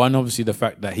 One, obviously, the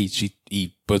fact that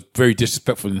he was very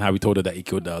disrespectful in how he told her that he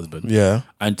killed her husband. Yeah.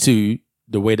 And two,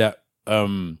 the way that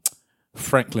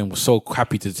Franklin was so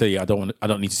happy to say, I don't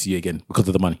need to see you again because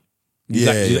of the money.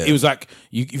 It was like,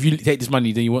 if you take this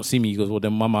money, then you won't see me. He goes, well,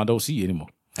 then, Mama, I don't see you anymore.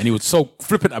 And he was so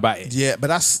flippant about it. Yeah, but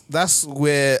that's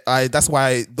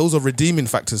why those are redeeming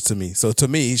factors to me. So to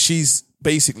me, she's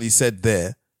basically said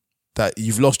there that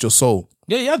you've lost your soul.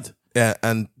 Yeah, he had. Yeah,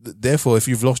 and therefore, if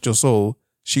you've lost your soul,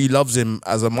 she loves him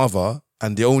as a mother,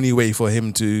 and the only way for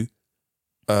him to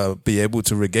be able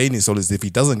to regain his soul is if he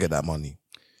doesn't get that money.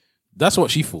 That's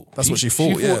what she thought. She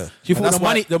thought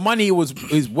the money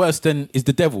is worse than is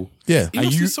the devil. Yeah,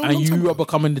 and you are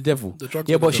becoming the devil.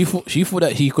 But she thought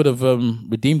that he could have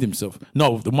redeemed himself.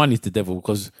 No, the money is the devil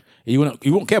because he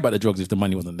won't care about the drugs if the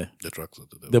money wasn't there. The drugs are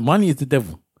the devil. The money is the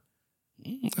devil.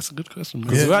 That's a good question.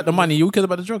 Because without the money, you care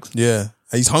about the drugs. Yeah,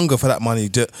 his hunger for that money.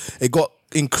 It got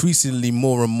increasingly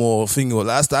more and more thingy.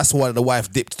 That's why the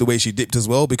wife dipped the way she dipped as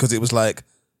well, because it was like,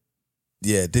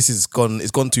 yeah, this is gone.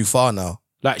 It's gone too far now.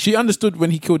 Like, she understood when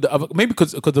he killed the other... Maybe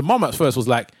because the mom at first was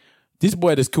like, this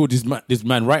boy just killed this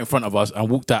man right in front of us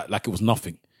and walked out like it was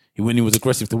nothing. When he was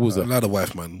aggressive towards her. Not a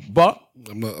wife, man. But...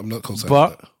 I'm not concerned but,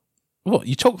 with that. What?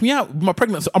 You choked me out with my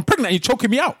pregnancy. I'm pregnant and you're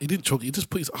choking me out. He didn't choke. He just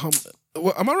put his arm...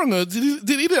 Well, am I wrong? Did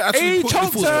he actually he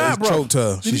choked her out, bro. Choked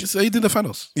her. He did the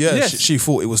Thanos? Yeah, yes. she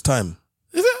thought it was time.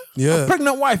 Is it? Yeah. A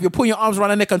pregnant wife, you're putting your arms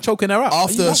around her neck and choking her out.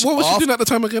 What was she doing at the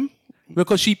time again?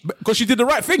 Because she did the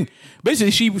right thing.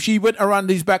 Basically, she went around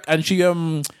his back and she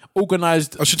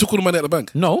organized. Oh, she took all the money at the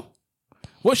bank? No.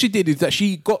 What she did is that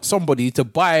she got somebody to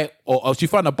buy, or she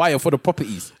found a buyer for the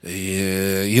properties.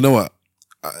 Yeah, you know what?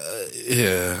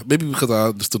 Yeah, maybe because I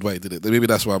understood why he did it. Maybe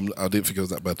that's why I didn't think it was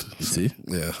that bad. You see?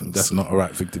 Yeah, that's not a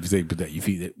right thing to say, but that you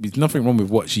feel there's nothing wrong with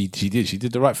what she did. She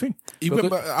did the right thing.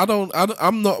 But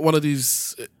I'm not one of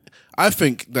these. I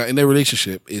think that in their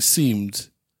relationship, it seemed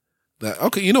that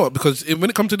okay, you know what? Because when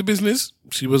it comes to the business,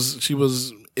 she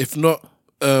was if not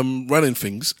running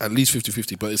things at least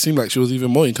 50-50, but it seemed like she was even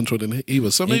more in control than he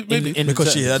was. So maybe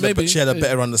because she had a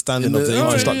better understanding of the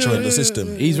infrastructure and the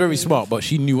system. He's very smart, but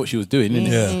she knew what she was doing.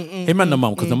 Him and the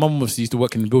mum, because the mum obviously used to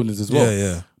work in the buildings as well.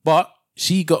 Yeah. But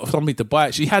she got somebody to buy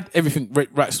it. She had everything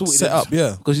right sorted, set up.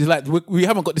 Yeah, because she's like, we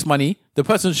haven't got this money. The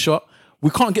person's shot.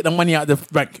 We can't get the money out of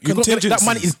the bank. That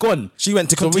money is gone. She went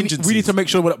to contingency. We need to make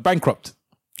sure we're not bankrupt.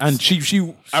 And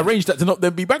she arranged that to not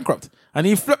then be bankrupt. And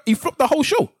he flopped the whole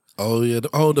show. Oh yeah,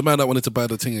 the man that wanted to buy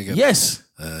the thing again. Yes.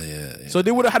 Yeah. So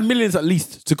they would have had millions at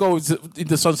least to go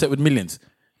into sunset with millions.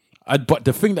 But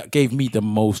the thing that gave me the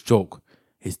most joke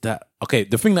is that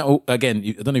the thing that again,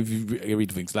 I don't know if you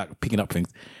read things like picking up things.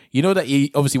 You know that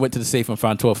he obviously went to the safe and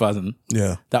found 12,000.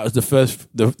 Yeah. That was the first.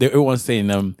 Everyone's saying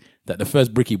that the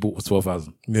first brick he bought was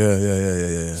 12,000.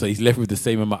 Yeah. So he's left with the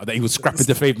same amount that he was scrapping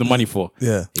to save the money for.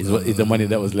 Yeah. Is the money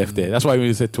that was left there. That's why when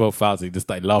he said 12,000, he just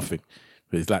started laughing.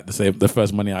 It's like the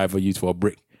first money I ever used for a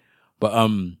brick. But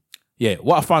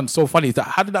what I found so funny is that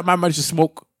how did that man manage to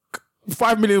smoke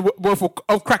 5 million worth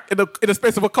of crack in the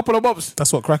space of a couple of months?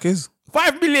 That's what crack is.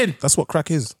 5 million. That's what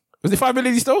crack is. Was it 5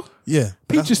 million he stole? Yeah.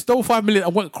 Peaches stole 5 million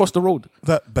and went across the road.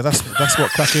 But that's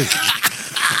what crack is.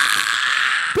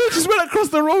 Peaches went across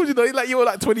the road, you were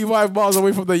like 25 miles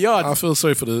away from the yard. I feel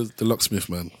sorry for the locksmith,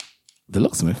 man. The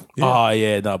locksmith? Yeah. Oh,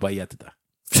 yeah, no, but he had to die.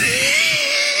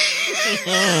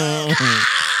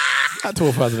 At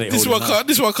 12,008. This one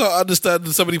I can't understand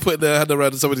somebody putting their hand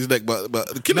around somebody's neck,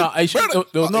 but kill him.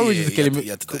 There was no reason to kill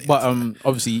him. But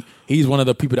obviously, he's one of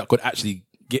the people that could actually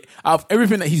get out of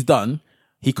everything that he's done.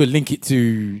 He could link it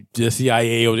to the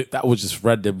CIA, or that was just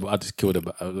random. I just killed him.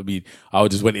 I mean, I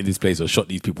just went in this place or shot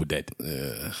these people dead.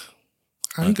 Yeah.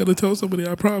 I ain't gonna tell somebody,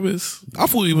 I promise. I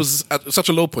thought he was at such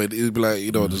a low point, he'd be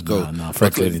like, just go. Nah,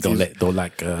 frankly, don't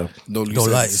like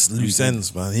loose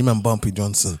ends, man. Him and Bumpy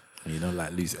Johnson. You don't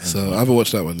like loose ends. So I haven't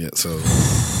watched that one yet, so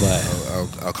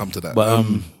I'll come to that. But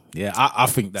I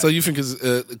think that. So you think it's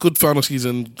a good final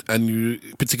season, and you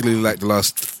particularly like the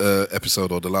last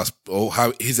episode or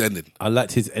how his ending? I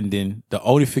liked his ending. The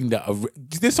only thing that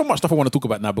there's so much stuff I want to talk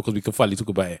about now because we can finally talk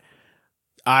about it.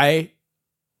 I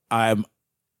am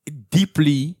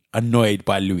deeply annoyed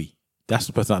by Louis. That's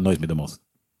the person that annoys me the most.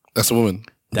 That's the woman.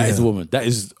 That is the woman. That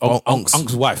is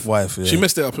Unc's wife. Yeah. She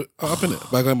messed it up in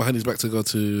it by going behind his back to go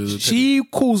to. She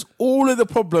caused all of the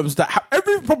problems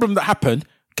every problem that happened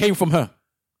came from her.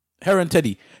 Her and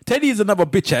Teddy. Teddy is another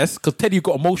bitch ass because Teddy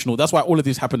got emotional. That's why all of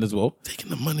this happened as well. Taking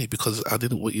the money because I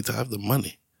didn't want you to have the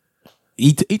money.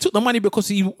 He took the money because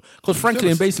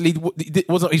Franklin basically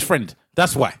wasn't his friend.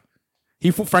 That's why.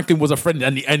 He thought Franklin was a friend,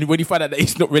 and when he found out that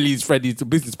he's not really his friend, he's a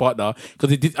business partner.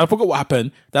 Because I forgot what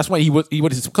happened. That's when he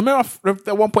wanted to come out.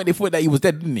 At one point, they thought that he was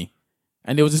dead, didn't he?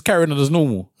 And they was just carrying on as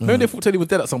normal. Remember, they thought Teddy was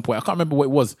dead at some point. I can't remember what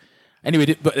it was.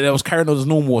 Anyway, but they was carrying on as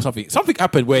normal or something. Something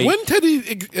happened where when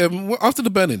Teddy after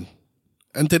the burning,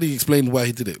 and Teddy explained why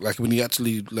he did it. Like when he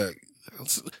actually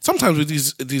sometimes with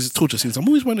these torture scenes, I'm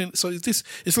always wondering. So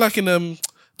it's like in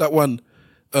that one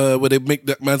where they make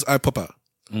that man's eye pop out,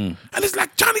 and it's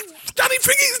like Johnny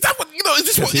Thingy, is that what you know?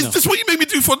 Is this what you made me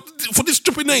do for this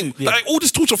stupid name? Yeah. Like all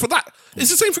this torture for that? It's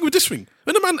the same thing with this thing.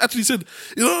 When the man actually said,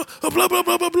 blah blah blah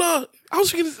blah blah, I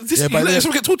was thinking, you let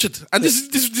yourself get tortured, and this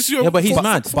is your. Yeah, but he's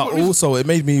mad. But also, it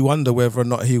made me wonder whether or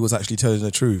not he was actually telling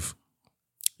the truth.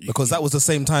 Because that was the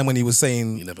same time when he was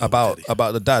saying about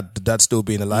the dad still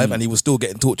being alive, and he was still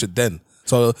getting tortured then.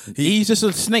 So he's just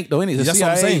a snake, though, isn't he? That's what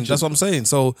I'm saying. That's what I'm saying.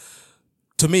 So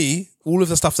to me, all of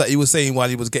the stuff that he was saying while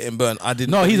he was getting burnt, I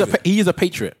didn't. No, he is a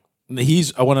patriot.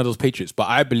 He's one of those patriots. But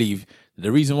I believe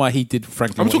the reason why he did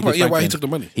Franklin, I'm talking about why he took the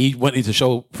money. He wanted to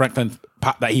show Franklin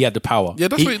that he had the power. Yeah,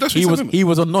 that's what he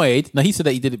was annoyed. Now he said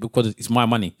that he did it because it's my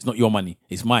money. It's not your money.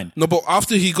 It's mine. No, but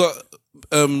after he got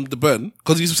the burn,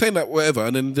 because he was saying that whatever,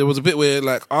 and then there was a bit where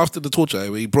like after the torture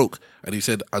where he broke and he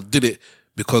said, I did it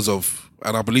because of,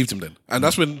 and I believed him then. And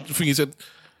that's when the thing he said,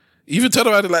 he even turned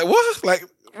around and like, what? Like,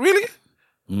 really?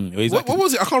 What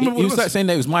was it? I can't remember He what was it was. like saying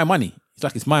that it was my money. It's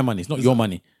like, it's my money. It's not your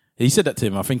money. He said that to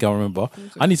him. I think I remember.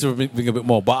 I need to think a bit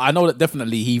more. But I know that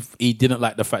definitely he didn't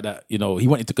like the fact that, he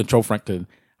wanted to control Franklin,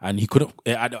 and he couldn't,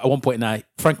 at one point now,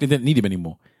 Franklin didn't need him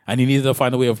anymore. And he needed to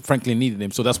find a way of Franklin needing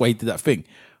him. So that's why he did that thing.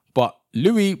 But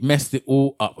Louis messed it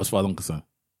all up as far as I'm concerned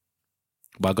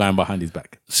by going behind his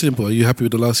back. Simple. Are you happy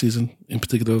with the last season, in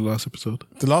particular the last episode?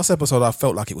 The last episode, I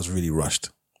felt like it was really rushed.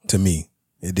 To me,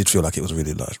 it did feel like it was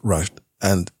really rushed,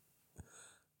 and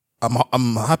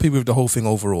I'm happy with the whole thing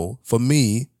overall. For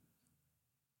me,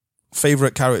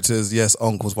 favorite characters, yes,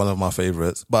 Unc was one of my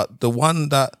favorites, but the one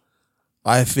that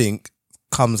I think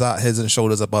comes out heads and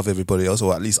shoulders above everybody else,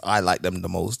 or at least I like them the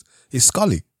most, is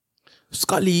Scully.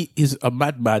 Scully is a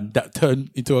madman that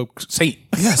turned into a saint.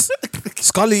 Yes.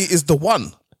 Scully is the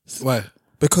one. Why?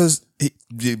 Because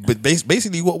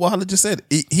basically what Hala just said,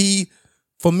 he,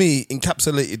 for me,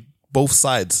 encapsulated both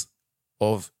sides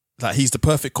of, like, he's the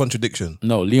perfect contradiction.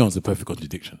 No, Leon's the perfect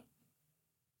contradiction.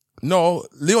 No,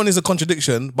 Leon is a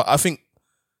contradiction, but I think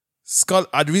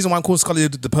the reason why I'm called Scully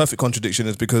the perfect contradiction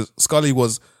is because Scully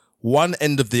was one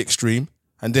end of the extreme,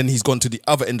 and then he's gone to the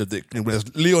other end of the extreme,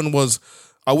 whereas Leon was,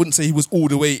 I wouldn't say he was all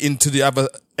the way into the other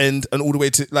end and all the way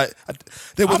to, like... I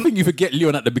think you forget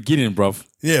Leon at the beginning, bruv.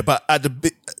 Yeah, but at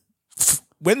the...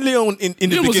 When Leon in the beginning...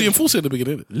 Leon was the enforcer at the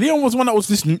beginning. Leon was one that was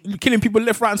just killing people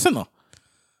left, right and centre.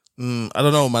 I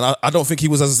don't know, man. I don't think he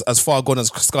was as far gone as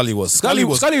Scully was. Scully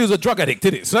was a drug addict,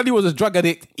 didn't it? Scully was a drug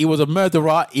addict. He was a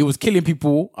murderer. He was killing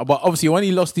people. But obviously, when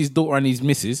he lost his daughter and his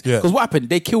missus... Because what happened?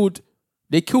 They killed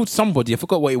somebody. I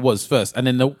forgot what it was first. And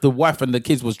then the wife and the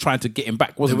kids was trying to get him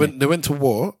back, wasn't it? They went to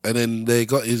war, and then they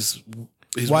got his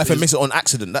wife and missus on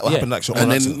accident. That happened actually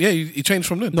on accident. And then, he changed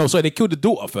from then. No, so they killed the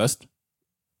daughter first.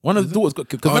 One of the daughters got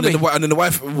killed. And then the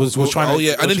wife was trying to... Oh,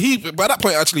 yeah. And then by that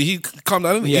point, actually, he calmed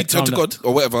down. He turned to God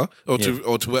or whatever, or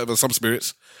to whatever, some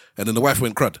spirits. And then the wife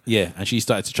went crud. Yeah, and she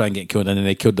started to try and get killed, and then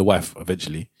they killed the wife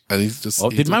eventually. And he's just...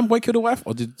 did Manboy kill the wife?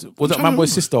 Or was that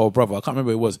Manboy's sister or brother? I can't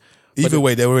remember who it was. Either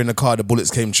way, they were in the car, the bullets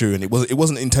came true, and it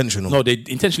wasn't intentional. No, they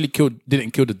intentionally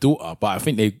didn't kill the daughter, but I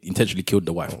think they intentionally killed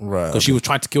the wife. Right. Because she was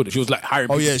trying to kill them. She was like hiring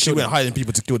people. Oh, yeah, she went hiding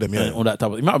people to kill them, yeah. And all that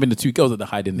type of... It might have been the two girls that they're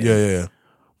hiding there. Yeah.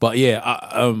 But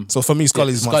yeah, so for me,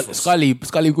 Scully's my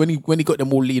Scully when he got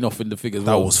them all lean off in the figures.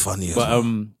 That was funny. But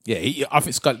I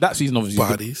think Scully, that season obviously.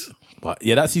 Bodies. But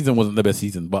yeah, that season wasn't the best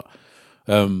season. But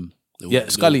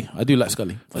Scully, I do like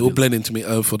Scully. It will blend into me.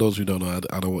 For those who don't know,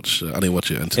 I didn't watch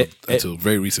it until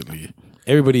very recently.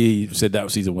 Everybody said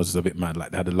that season was a bit mad. Like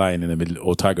they had a lion in the middle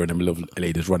or tiger in the middle of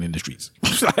LA just running the streets.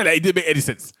 Like, it didn't make any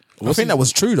sense. I think that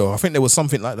was true though. I think there was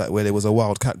something like that where there was a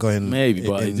wild cat going. Maybe,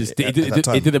 but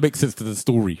it didn't make sense to the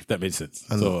story. If that made sense.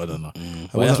 So I don't know.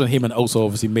 But that's when him and also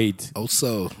obviously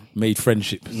made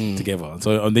friendship together.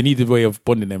 So they needed a way of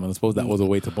bonding them, and I suppose that was a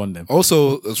way to bond them.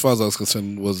 Also, as far as I was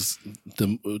concerned, was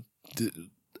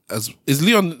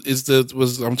Leon was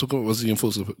the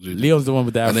enforcer? Leon's the one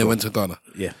with the afro. And they went to Ghana.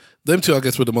 Yeah. Them two, I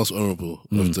guess, were the most honourable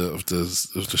of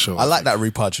the show. I like that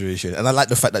repatriation, and I like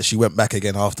the fact that she went back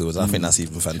again afterwards. I think that's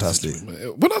even fantastic.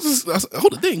 But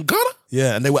hold it, they in Ghana?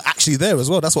 Yeah, and they were actually there as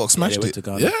well. That's what smashed they went it.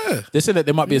 To Ghana. Yeah, they said that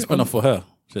there might be a spin-off for her.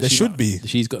 So there should be.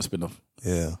 She's got a spin-off.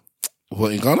 Yeah.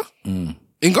 What, in Ghana? In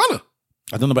Ghana?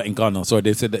 I don't know about in Ghana. Sorry,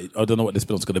 they said that I don't know what the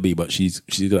spin-off's going to be, but she's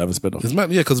going to have a spin-off. It's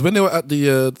mad, yeah, because when they were at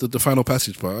the final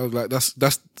passage part, I was like,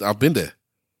 that's I've been there.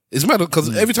 It's mad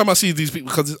because every time I see these people,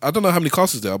 because I don't know how many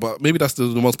casters there are, but maybe that's the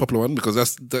most popular one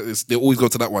because they always go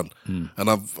to that one, and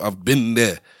I've been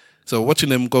there. So watching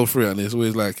them go through it, and it's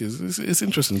always like it's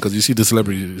interesting because you see the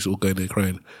celebrities all going there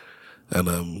crying,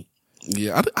 and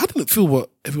yeah, I didn't feel what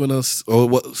everyone else or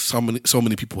what so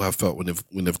many people have felt when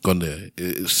they've gone there.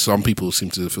 Some people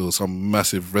seem to feel some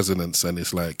massive resonance, and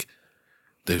it's like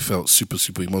they felt super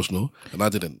emotional, and I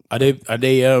didn't. Are they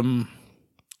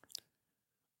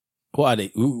what are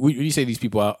they? Would you say these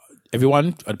people are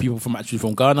everyone? Are the people actually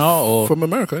from Ghana or from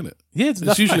America? Isn't it? Yeah,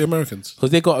 it's usually Americans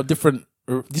because they got a different.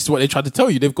 This is what they tried to tell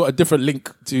you. They've got a different link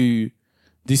to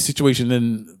this situation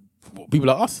than people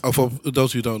like us. Oh, for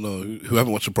those who don't know, who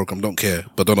haven't watched the program, don't care,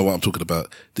 but don't know what I'm talking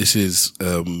about. This is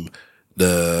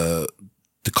the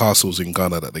castles in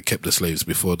Ghana that they kept the slaves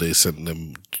before they sent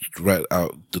them right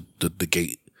out the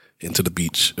gate into the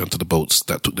beach, onto the boats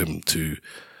that took them to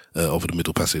over the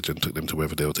Middle Passage and took them to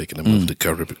wherever they were taking them over the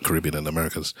Caribbean and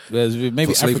Americas. Whereas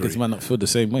maybe Africans might not feel the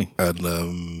same way. And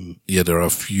there are a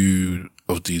few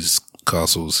of these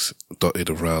castles dotted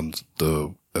around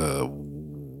the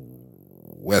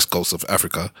west coast of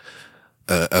Africa,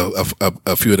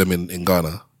 a few of them in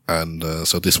Ghana, and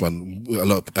so this one a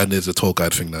lot. And there's a tour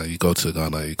guide thing now. You go to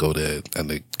Ghana, you go there, and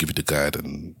they give you the guide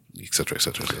and etc.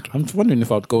 I'm wondering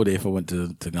if I'd go there if I went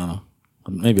to Ghana.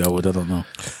 Maybe I would. I don't know.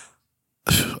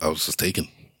 I was just taken.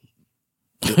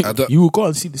 You will go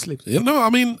and see the slaves. Yeah, no, I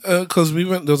mean, because we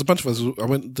went. There was a bunch of us. I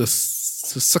went the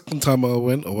second time I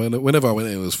went, or whenever I went,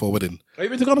 it was for a wedding. Have you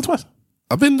been to Ghana twice?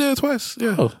 I've been there twice.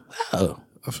 Yeah. Oh. I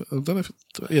don't know if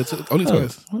only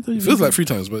twice. It feels like 3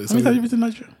 times, but it's how many times have you been to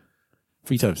Nigeria?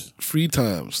 3 times. 3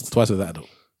 times. Twice with that though.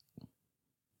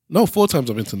 No, 4 times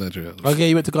I've been to Nigeria. Okay,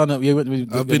 you went to Ghana.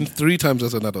 I've been 3 times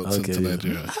as an adult to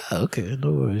Nigeria. Okay,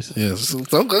 no worries. Yes, I'm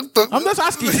just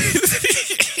asking.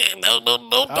 Don't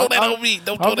that on me.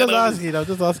 I'm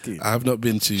just asking. I have not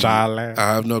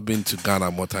been to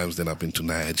Ghana more times than I've been to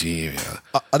Nigeria.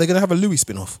 Are they going to have a Louis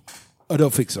spin-off? I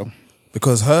don't think so.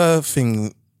 Because her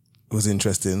thing was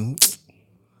interesting.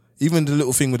 Even the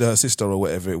little thing with her sister or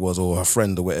whatever it was, or her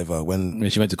friend or whatever, when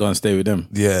she went to go and stay with them.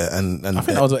 Yeah, and I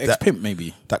think that was an ex-pimp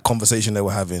maybe. That conversation they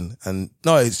were having. And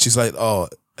no, she's like, oh,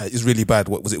 it's really bad.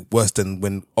 What was it worse than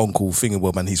when Uncle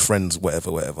Fingerweb and his friends,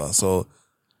 whatever. So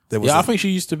there was I think she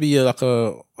used to be I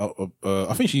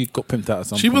think she got pimped out or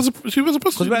something. She was a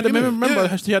prostitute. Because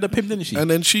remember she had a pimp, didn't she? And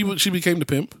then she became the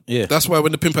pimp. Yeah. That's why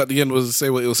when the pimp at the end was say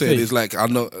what it was saying, it's like I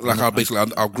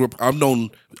grew up. I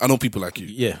know people like you.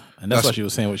 Yeah. And that's why she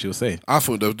was saying what she was saying. I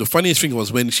thought the funniest thing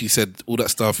was when she said all that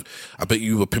stuff. I bet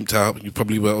you were pimped out. You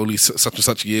probably were only such and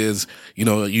such years. You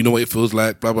know what it feels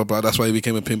like. Blah blah blah. That's why you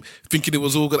became a pimp, thinking it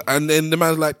was all good. And then the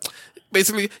man's like,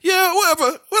 basically, yeah,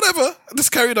 whatever.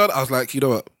 Just carried on. I was like, you know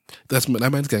what? That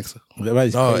man's gangster. That man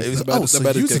is crazy.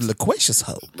 So using loquacious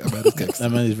hoe. That man is gangster. That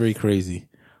man is very crazy.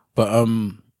 But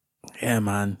yeah,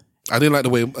 man. I didn't like the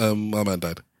way my man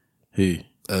died. Who?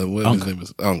 Whatever his name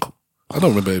is, Uncle. I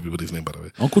don't remember everybody's name, by the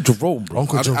way. Uncle Jerome, bro.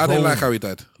 Uncle Jerome. I didn't like how he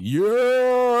died.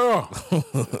 Yeah.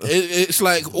 It's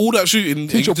like all that shooting.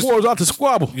 Teach your boys how to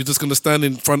squabble. You're just gonna stand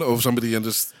in front of somebody and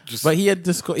just. But he had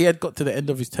got to the end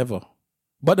of his tether.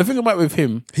 But the thing about with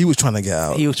him, he was trying to get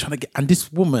out. And this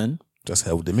woman just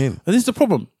held him in. And this is the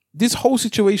problem. This whole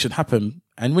situation happened,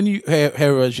 and when you hear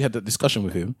her, she had that discussion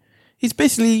with him. It's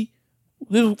basically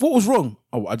what was wrong.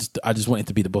 Oh, I just wanted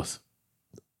to be the boss.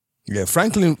 Yeah,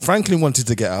 Franklin wanted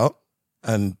to get out,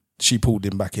 and she pulled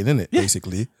him back in, innit? Yeah.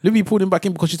 Basically, Libby pulled him back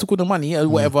in because she took all the money or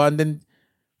whatever, and then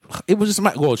it was just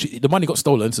the money got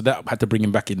stolen, so that had to bring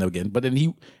him back in again. But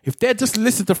then if they just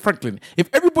listened to Franklin, if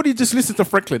everybody just listened to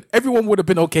Franklin, everyone would have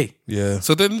been okay. Yeah.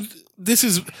 So then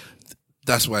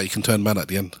that's why you can turn man at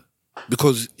the end,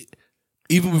 because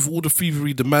even with all the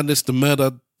thievery, the madness, the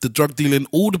murder, the drug dealing,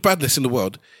 all the badness in the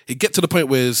world, it gets to the point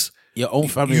where it's your own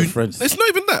family and friends. It's not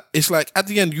even that. It's like at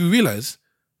the end you realize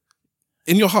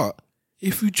in your heart,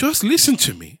 if you just listen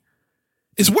to me,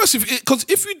 it's worse because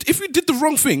if you did the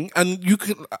wrong thing and you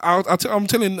can, I'm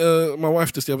telling my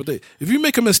wife this the other day. If you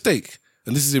make a mistake,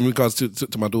 and this is in regards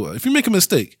to my daughter, if you make a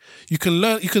mistake, you can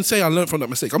learn. You can say I learned from that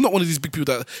mistake. I'm not one of these big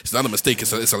people that it's not a mistake.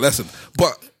 It's a lesson.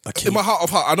 But in my heart of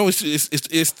heart, I know it's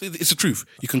the truth.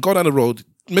 You can go down the road,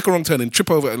 make a wrong turn, and trip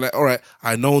over it. And like, all right,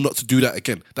 I know not to do that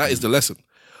again. That is the lesson.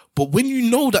 But when you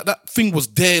know that thing was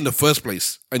there in the first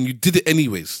place and you did it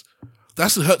anyways,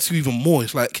 that's what hurts you even more.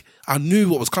 It's like, I knew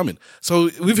what was coming.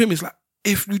 So with him, it's like,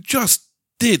 if you just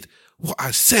did what I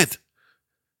said,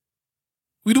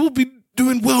 we'd all be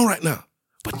doing well right now.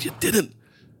 But you didn't.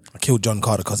 I killed John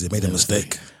Carter because he made a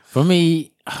mistake. For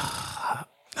me,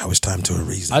 now it's time to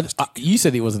erase it. You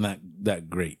said it wasn't that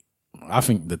great. I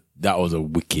think that was a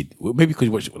wicked. Maybe because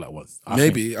you watched it like once. I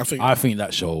think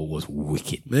that show was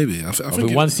wicked. Maybe I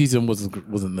think one season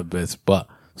wasn't the best, but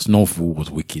Snowfall was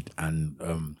wicked,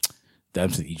 and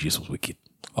Damson Idris was wicked.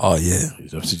 Oh yeah,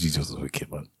 Damson Idris was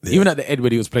wicked, man. Yeah. Even at the end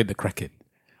when he was playing the crackhead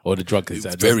or the drug,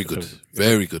 very good,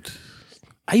 very good.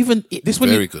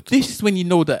 This is when you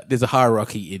know that there's a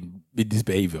hierarchy in this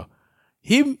behavior.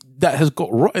 Him that has got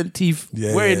rotten teeth,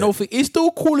 wearing nothing, is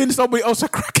still calling somebody else a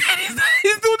crackhead.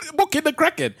 He's still mocking the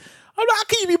crackhead. I'm like, how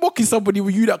can you be mocking somebody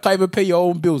when you that can't even pay your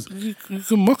own bills? You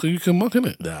can mock,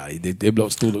 innit? Nah,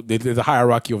 there's a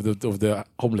hierarchy of the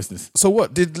homelessness. So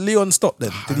what? Did Leon stop then?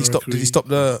 Did he stop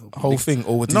the whole thing?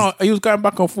 Or he was going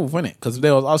back and forth, wasn't it? Because they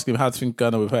was asking him how things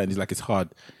going on with her, and he's like, it's hard.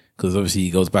 Because obviously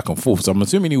he goes back and forth. So I'm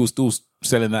assuming he was still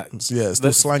selling that. Yeah,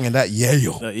 still slanging that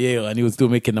yayo. And he was still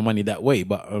making the money that way.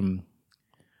 But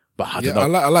I don't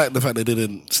know. I like the fact they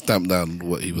didn't stamp down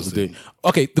what he was doing.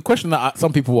 Okay, the question that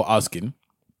some people were asking,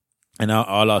 and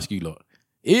I'll ask you lot.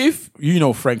 If you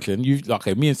know Franklin,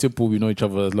 me and Simple, we know each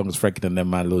other as long as Franklin and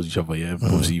them man knows each other, yeah?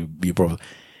 Obviously, you be a brother.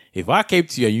 If I came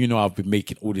to you and you know I've been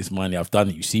making all this money, I've done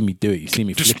it, you see me do it, you see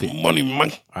me flip it. Money,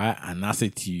 man. Right? And I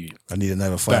said to you, I need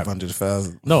another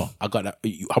 500,000. No, I got that.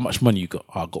 How much money you got?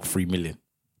 Oh, I got 3 million.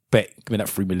 Bet, give me that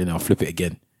 3 million and I'll flip it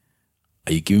again.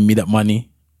 Are you giving me that money?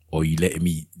 Or are you letting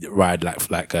me ride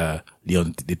like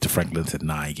Leon did to Franklin and said,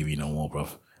 nah, I ain't giving you no more, bro.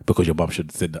 Because your mum should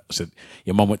have said that. Said,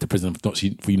 your mum went to prison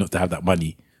for you not to have that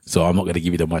money, so I'm not going to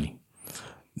give you the money.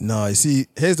 No, you see,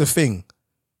 here's the thing.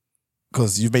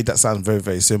 Because you've made that sound very,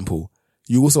 very simple.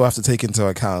 You also have to take into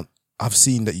account, I've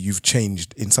seen that you've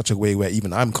changed in such a way where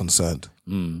even I'm concerned.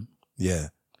 Yeah.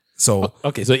 So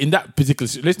okay, so in that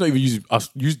particular, let's not even use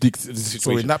the situation.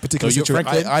 So in that particular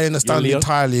situation, I understand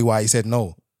entirely why he said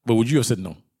no. But would you have said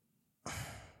no?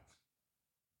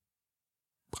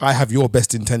 I have your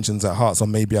best intentions at heart, so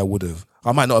maybe I would have.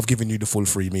 I might not have given you the full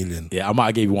 3 million. Yeah, I might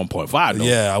have gave you 1.5. No?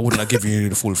 Yeah, I wouldn't have given you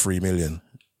the full 3 million.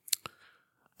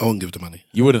 I wouldn't give the money.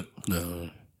 You wouldn't?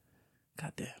 No.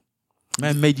 Goddamn.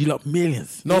 Man made you lot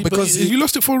millions. No, because you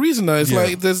lost it for a reason now. It's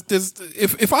like there's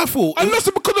if I thought I lost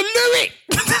it because of Louis.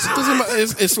 It doesn't matter.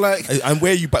 It's like, and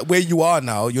where you are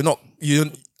now,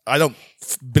 I don't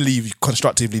believe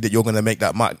constructively that you're going to make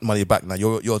that money back now.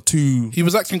 You're too. He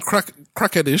was acting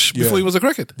crackheadish before he was a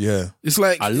crackhead. Yeah, it's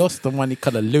like I lost the money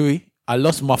because of Louis. I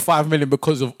lost my 5 million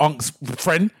because of Unc's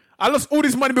friend. I lost all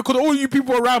this money because of all you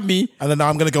people around me. And then now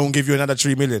I'm going to go and give you another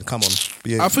 3 million. Come on.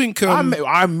 I think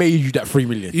I made you that 3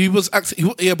 million. He was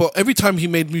acting, but every time he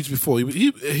made moves before,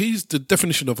 he's the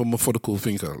definition of a methodical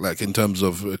thinker, like in terms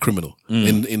of a criminal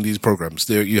in these programs.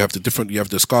 There you have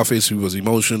the Scarface who was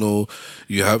emotional.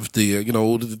 You have the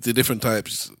the different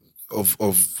types of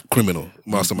criminal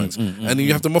masterminds, and then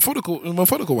you have the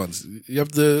methodical ones. You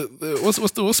have the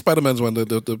what's Spider-Man's one, the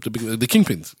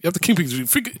kingpins. You have the kingpins who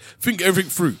think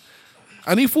everything through.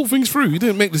 And he thought things through. He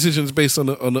didn't make decisions based on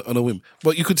a whim.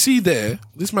 But you could see there,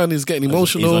 this man is getting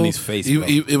emotional. He's on his face.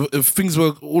 If things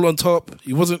were all on top,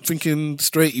 he wasn't thinking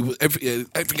straight.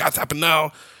 Everything has to happen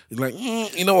now. He's like,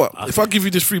 you know what? If I give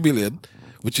you this 3 million,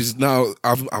 which is now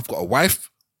I've got a wife.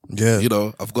 Yeah,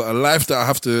 I've got a life that I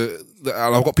have to.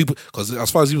 I've got people, because as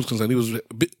far as he was concerned, he was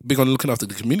big on looking after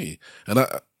the community. And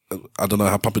I don't know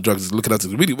how pumping drugs is looking after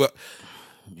the community, but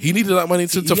he needed that money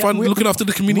to fund looking after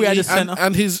the community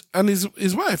and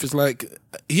his wife. It's like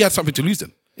he had something to lose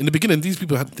then. In the beginning, these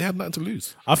people had nothing to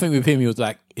lose. I think with him, he was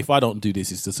like, if I don't do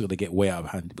this, it's just going to get way out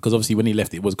of hand. Because obviously when he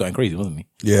left, it was going crazy, wasn't he?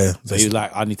 Yeah. So he was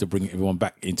like, I need to bring everyone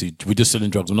back into, we're just selling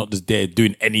drugs. We're not just there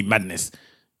doing any madness,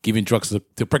 giving drugs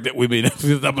to pregnant women and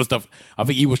that type of stuff. I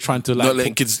think he was trying to not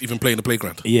letting kids even play in the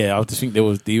playground. Yeah, I just think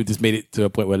they just made it to a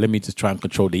point where let me just try and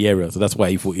control the area. So that's why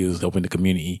he thought he was helping the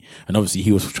community. And obviously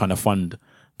he was trying to fund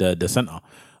the center.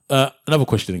 Another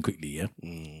question quickly, yeah.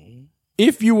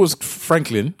 If you was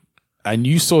Franklin and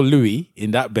you saw Louis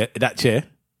in that chair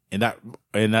in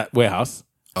that warehouse,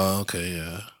 okay,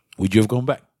 yeah, would you have gone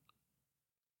back?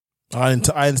 I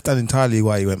understand entirely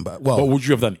why he went back. Well, but would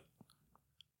you have done it?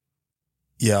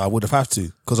 Yeah, I would have had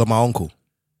to because of my uncle.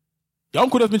 Your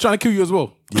uncle has been trying to kill you as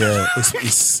well. Yeah,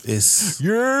 it's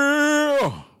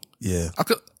yeah. I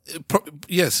could,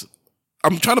 yes.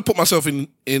 I'm trying to put myself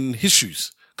in his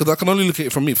shoes because I can only look at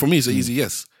it from me. For me, it's an easy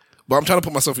yes, but I'm trying to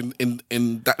put myself in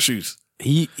that shoes.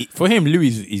 For him,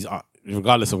 Louis is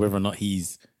regardless of whether or not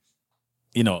he's,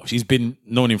 she's been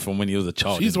known him from when he was a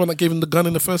child. She's the one that gave him the gun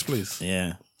in the first place.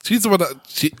 Yeah. She's the one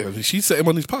that she set him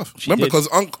on his path. Remember, because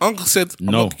Uncle said,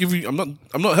 "No, I'm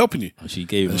not helping you." And she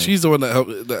gave him. She's the one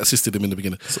that assisted him in the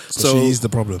beginning. So she's the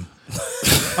problem.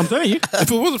 I'm telling you,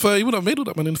 if it wasn't for her, he wouldn't have made all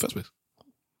that money in the first place.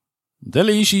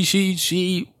 Delhi,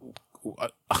 she.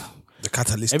 The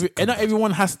catalyst. Not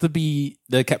everyone has to be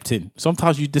the captain.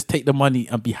 Sometimes you just take the money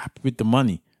and be happy with the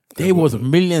money. There was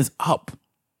millions up.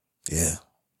 Yeah.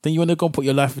 Then you want to go and put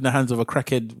your life in the hands of a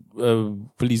crackhead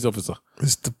police officer.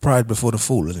 It's the pride before the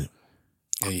fall, isn't it?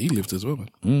 Yeah, he lived as well, man.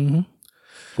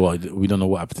 Mm-hmm. Well, we don't know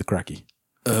what happened to Cracky.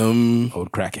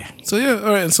 Old Cracky. So yeah,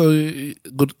 all right. So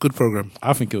good program.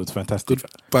 I think it was fantastic.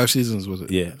 Good 5 seasons, was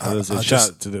it? Yeah. I shout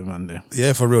out to them, man. There.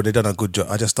 Yeah, for real, they done a good job.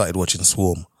 I just started watching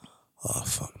Swarm. Oh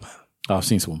fuck, man. I've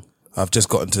seen Swarm. I've just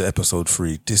gotten to episode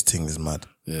 3. This thing is mad.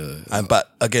 Yeah.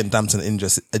 But again, Damson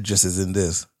Idris is in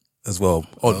this as well.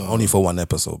 Only for 1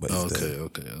 episode, but he's there.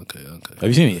 Okay. Have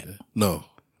you seen it yet? No.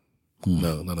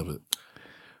 No, none of it.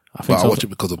 I watch it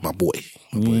because of my boy.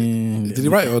 Did he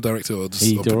write it or direct it or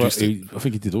just produce it? I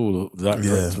think he did all of that.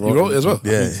 Yeah. He wrote it as well?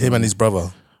 Yeah, him and his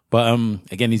brother. But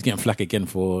again, he's getting flack again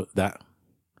for that.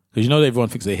 Because you know everyone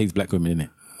thinks they hate black women, innit?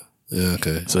 Yeah,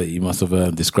 okay. So he must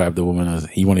have described the woman as,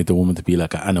 he wanted the woman to be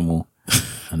like an animal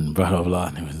and blah, blah, blah.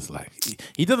 And it was like,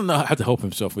 he doesn't know how to help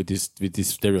himself with this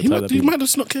stereotype. He might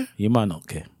just not care. He might not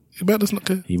care. He might just not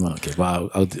care. He might not care. But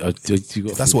I'll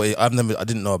that's what I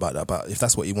didn't know about that. But if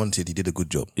that's what he wanted, he did a good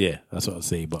job. Yeah, that's what I'll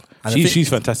say. But and she's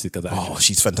fantastic as that. Oh,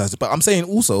 she's fantastic. But I'm saying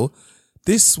also,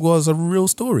 this was a real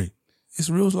story. It's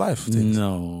real life. Things.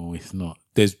 No, it's not.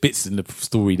 There's bits in the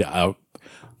story that are.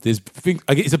 There's things.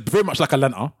 It's very much like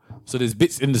Atlanta. So there's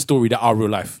bits in the story that are real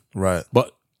life. Right.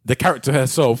 But the character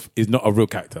herself is not a real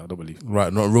character, I don't believe.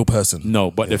 Right, not a real person. No,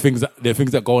 but the things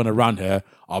that go on around her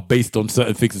are based on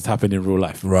certain things that happen in real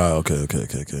life. Right, okay.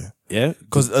 Yeah?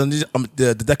 Because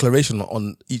the declaration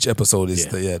on each episode is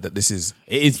that this is...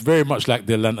 It is very much like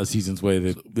the Atlanta seasons where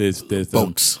there's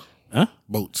boats.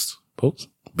 Boats?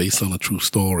 Based on a true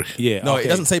story. Yeah. No, it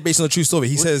doesn't say based on a true story.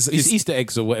 He says... It's Easter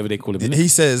eggs or whatever they call it. He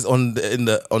says on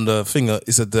the finger,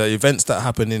 it said the events that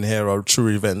happen in here are true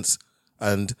events,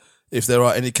 and if there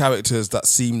are any characters that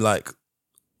seem like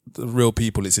the real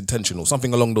people, it's intentional.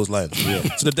 Something along those lines. Yeah.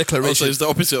 So the declaration... So it's the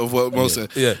opposite of what most say.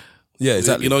 Yeah,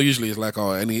 exactly. You know, usually it's like,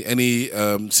 any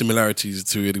similarities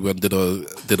to anyone did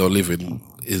or live in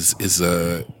is it's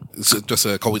just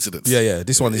a coincidence. Yeah.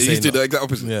 This one is saying the exact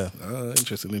opposite. Yeah.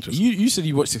 Interesting. You said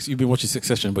you've been watching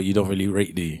Succession, but you don't really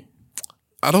rate the...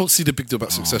 I don't see the big deal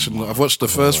about Succession. I've watched the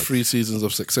first 3 seasons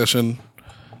of Succession,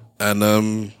 and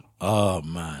oh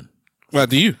man, well,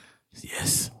 do you?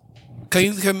 Yes.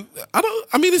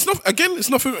 It's not. Again, it's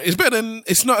not. It's better than.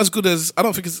 It's not as good as. I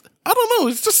don't think it's. I don't know.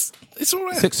 It's all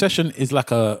right. Succession is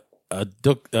like a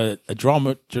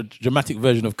dramatic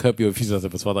version of Curb Your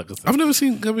Enthusiasm as far as I've never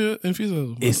seen Curb Your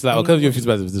Enthusiasm. It's like Curb Your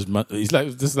Enthusiasm. It's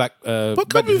like. But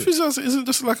Curb Your Enthusiasm isn't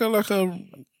just like a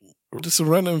just a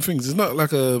random things. It's not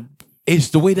like a. It's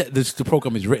the way that the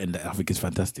program is written that I think is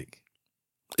fantastic.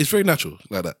 It's very natural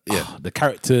like that. Yeah, the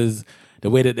characters, the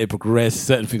way that they progress,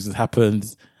 certain things that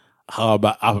happens.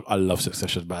 But I love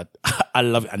Succession, man. I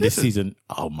love it. And this season,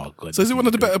 oh my God. So is it one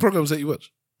of the better programs that you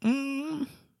watch?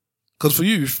 Because for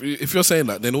you, if you're saying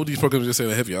that, then all these programs you're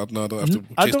saying are heavy. I don't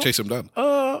have to chase them down.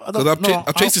 Because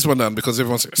I've chased this one down because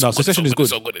everyone's saying, Succession is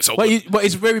good. It's so good. But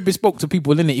it's very bespoke to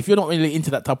people, isn't it? If you're not really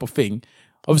into that type of thing,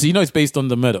 obviously, you know it's based on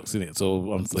the Murdochs, isn't it?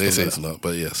 So they say it's not,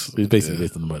 but yes. It's basically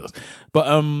based on the Murdochs.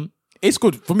 But it's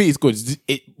good. For me, it's good.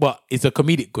 But it's a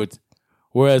comedic good.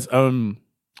 Whereas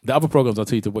the other programs I'll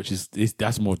tell you to watch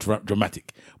that's more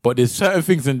dramatic. But there's certain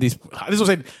things in this. This was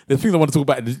saying the things I want to talk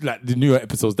about in like the newer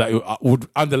episodes that would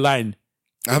underline.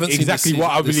 I haven't exactly seen what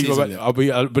I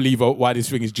believe. I believe why this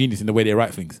thing is genius in the way they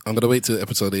write things. I'm gonna wait till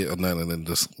episode 8 or 9 and then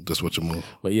just watch them more.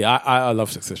 But yeah, I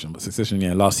love Succession. But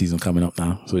Succession, last season coming up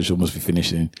now, so it should almost be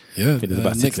finishing. Yeah,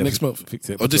 about next month. This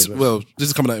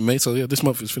is coming out in May, so yeah, this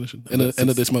month is finishing. End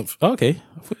of this month. Oh, okay,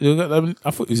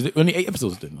 I thought it was only 8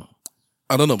 episodes then.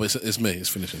 I don't know, but it's May. It's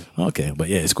finishing. Okay, but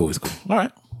yeah, it's cool. All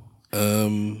right.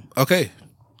 Okay.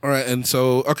 All right, and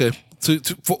so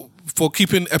for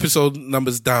keeping episode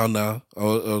numbers down now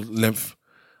or length,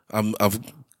 I've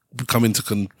come into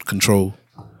control,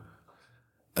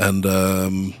 and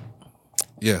so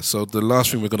the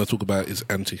last thing we're going to talk about is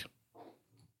Anti.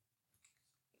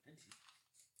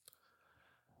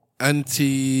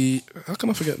 How can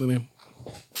I forget the name?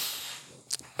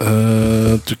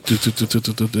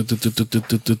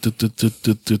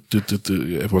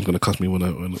 Everyone's gonna cuss me when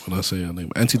I say her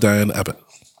name. Auntie Diane Abbott.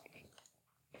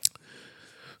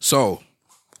 So,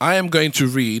 I am going to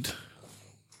read.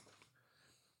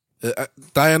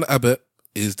 Diane Abbott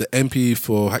is the MP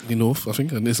for Hackney North, I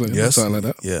think, and it's like something like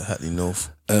that. Yeah, Hackney North.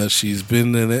 She's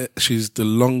been in it. She's the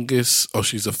longest,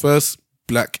 she's the first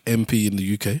black MP in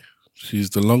the UK. She's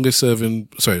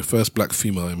the first black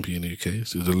female MP in the UK.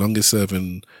 She's the longest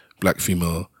serving black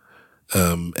female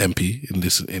MP in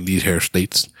these here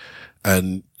states,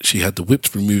 and she had the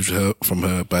whip removed from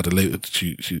her by the Labour.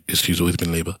 She's always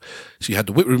been Labour. She had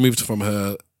the whip removed from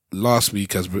her last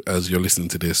week, as you're listening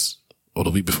to this, or the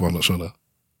week before. I'm not sure now.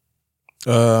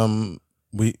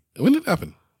 When did it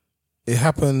happen? It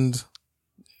happened.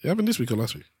 It happened this week or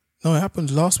last week? No, it happened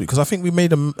last week because I think we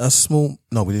made a small.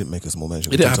 No, we didn't make a small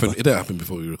mention. It didn't happen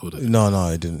before we recorded. No,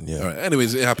 it didn't. Yeah. All right.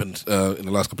 Anyways, it happened in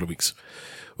the last couple of weeks,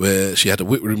 where she had a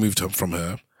whip removed from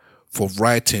her for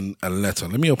writing a letter.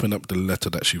 Let me open up the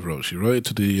letter that she wrote. She wrote it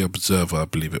to the Observer, I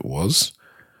believe it was,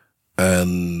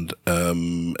 and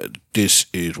this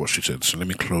is what she said. So let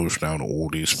me close down all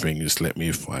these things. Let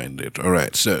me find it. All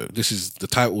right. So the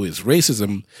title is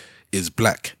 "Racism is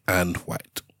Black and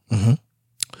White." Mm-hmm.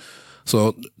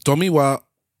 So Tomiwa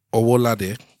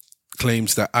Owolade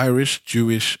claims that Irish,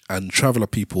 Jewish, and traveller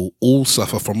people all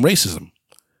suffer from racism.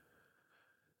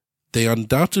 They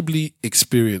undoubtedly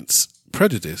experience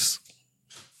prejudice.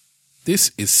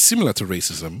 This is similar to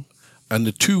racism, and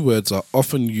the two words are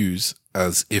often used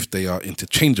as if they are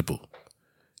interchangeable.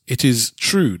 It is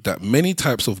true that many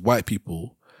types of white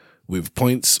people with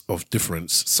points of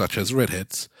difference, such as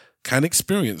redheads, can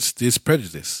experience this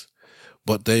prejudice,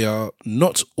 but they are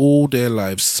not all their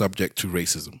lives subject to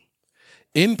racism.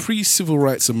 In pre-civil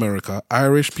rights America,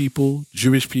 Irish people,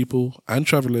 Jewish people, and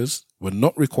travellers were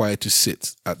not required to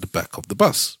sit at the back of the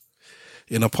bus.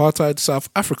 In apartheid South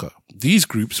Africa, these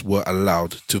groups were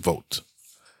allowed to vote.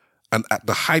 And at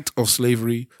the height of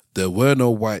slavery, there were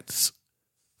no whites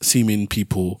seeming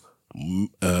people, I'm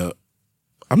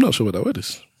not sure what that word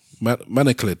is,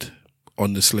 manacled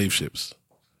on the slave ships.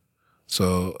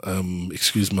 So,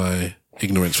 excuse my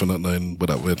ignorance for not knowing what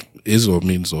that word is or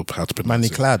means or how to pronounce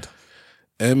it. Maniclad.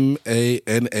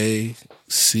 MANACLED.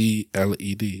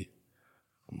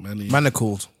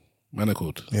 Manacled.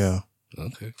 Manacled. Yeah.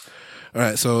 Okay. All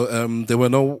right. So there were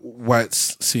no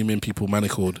whites seeming people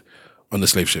manacled on the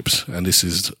slave ships, and this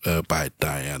is by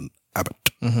Diane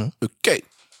Abbott. Mm-hmm. Okay.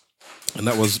 And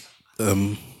that was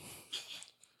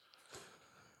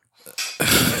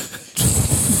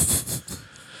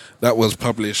that was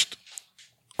published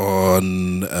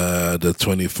on the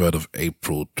 23rd of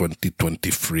April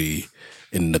 2023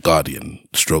 in The Guardian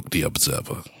 / The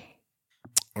Observer.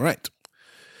 All right.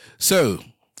 So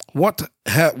what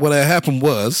happened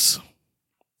was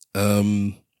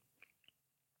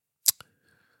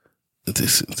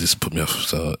this put me off.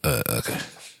 So okay.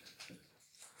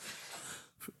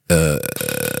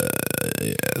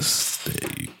 Yes, there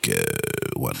you go.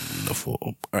 Wonderful.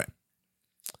 All right.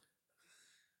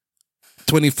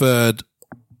 23rd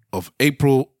of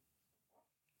April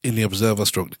in The Observer /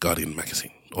 The Guardian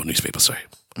magazine or newspaper, sorry.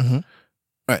 Mm-hmm.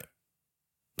 Right.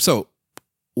 So,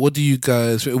 what do you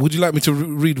guys? Would you like me to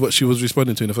read what she was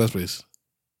responding to in the first place?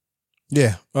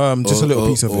 Yeah, just a little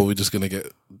piece of it. Or we're just gonna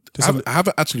get. I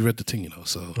haven't actually read the thing,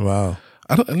 So wow.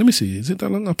 Let me see. Is it that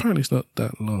long? Apparently, it's not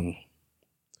that long.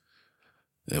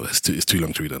 Yeah, well, it's too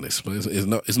long to read on this, but it's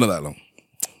not that long.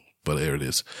 But here it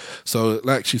is. So,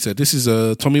 like she said, this is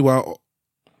Tomiwa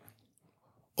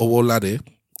Owolade,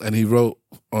 and he wrote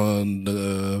on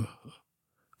the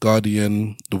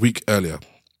Guardian the week earlier,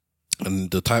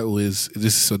 and the title is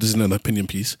this is an opinion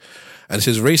piece, and it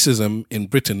says racism in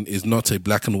Britain is not a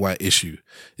black and white issue;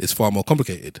 it's far more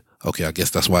complicated. Okay, I guess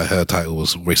that's why her title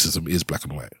was "Racism is Black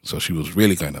and White." So she was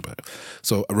really going about it.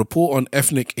 So a report on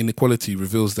ethnic inequality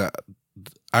reveals that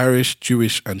Irish,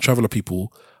 Jewish, and traveller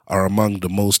people are among the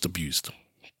most abused.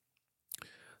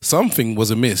 Something was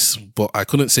amiss, but I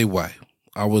couldn't say why.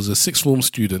 I was a sixth form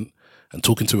student and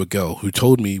talking to a girl who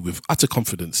told me with utter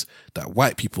confidence that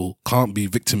white people can't be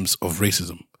victims of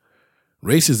racism.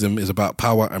 Racism is about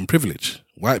power and privilege.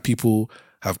 White people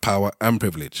have power and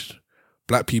privilege.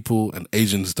 Black people and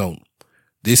Asians don't.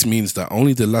 This means that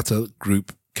only the latter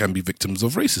group can be victims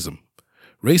of racism.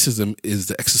 Racism is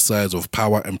the exercise of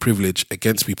power and privilege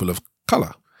against people of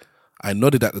colour. I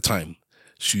nodded at the time.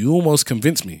 She almost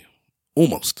convinced me.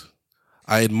 Almost.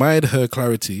 I admired her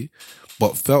clarity,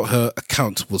 but felt her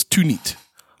account was too neat.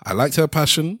 I liked her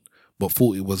passion, but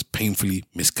thought it was painfully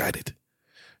misguided.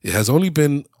 It has only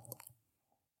been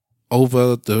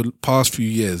over the past few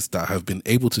years that I have been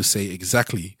able to say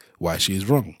exactly why she is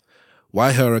wrong.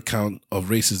 Why her account of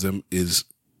racism is...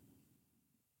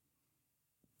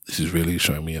 This is really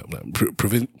showing me up now.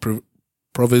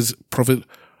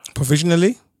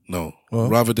 Provisionally? No,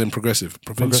 rather than progressive.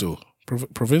 Provincial.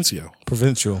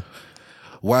 Provincial.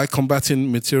 Why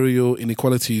combating material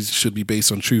inequalities should be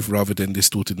based on truth rather than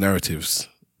distorted narratives.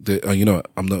 You know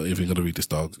what? I'm not even going to read this,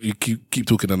 dog. You keep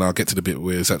talking, and I'll get to the bit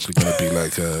where it's actually going to be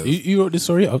like. You wrote this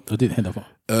story? I didn't hear that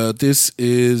one. This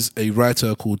is a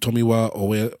writer called Tomiwa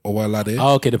Owalade.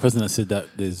 Oh, okay, the person that said that.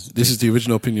 This is the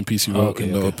original opinion piece he wrote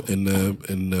in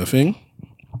the thing,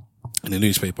 in the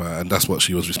newspaper, and that's what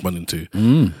she was responding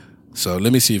to. So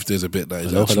let me see if there's a bit that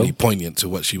is actually poignant to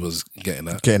what she was getting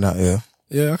at.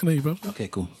 Yeah, I can hear you, bro. Okay,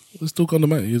 cool. Let's talk on the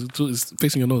mic. It's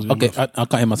facing your nose. Okay, I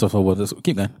can't hear myself over.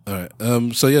 Keep going. All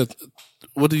right. So yeah,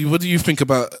 what do you think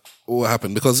about what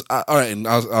happened? Because all right, and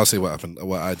I'll say what happened.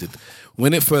 What I did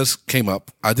when it first came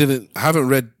up, I haven't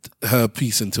read her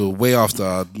piece until way after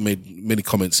I made many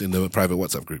comments in the private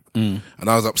WhatsApp group, and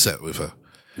I was upset with her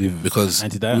because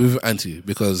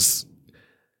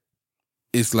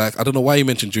it's like, I don't know why you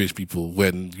mentioned Jewish people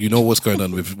when you know what's going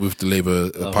on with the Labour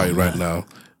Party right now.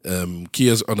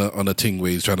 Kia's on a thing where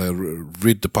he's trying to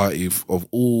rid the party of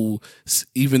all,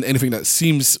 even anything that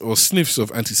seems or sniffs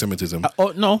of anti-Semitism.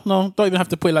 No, don't even have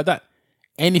to put it like that.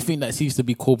 Anything that seems to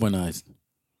be Corbynized.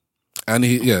 And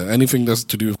anything that's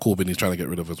to do with Corbyn, he's trying to get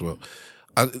rid of as well.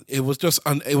 It was just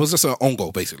an on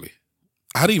goal, basically.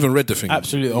 I hadn't even read the thing.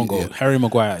 Absolutely on goal. Yeah. Harry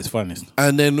Maguire is finest.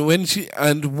 And then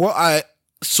what I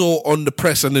saw on the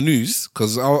press and the news,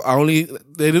 because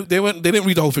they didn't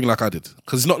read the whole thing like I did,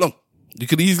 because it's not long. You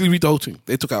could easily read the whole thing.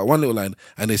 They took out one little line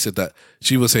and they said that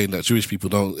she was saying that Jewish people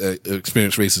don't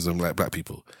experience racism like black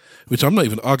people, which I'm not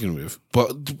even arguing with.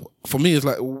 But for me, it's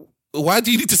like, why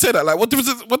do you need to say that? Like, what difference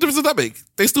does that make?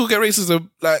 They still get racism.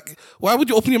 Like, why would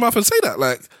you open your mouth and say that?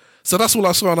 Like, so that's all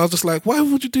I saw, and I was just like, why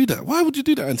would you do that? Why would you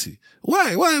do that, Auntie?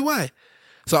 Why?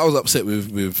 So I was upset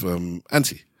with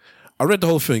Auntie. I read the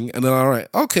whole thing, and then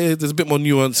there's a bit more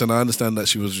nuance, and I understand that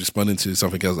she was responding to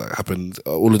something else that happened.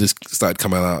 All of this started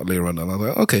coming out later on, and I was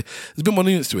like, okay, there's a bit more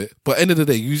nuance to it. But at the end of the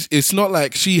day, it's not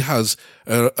like she has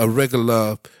a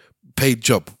regular paid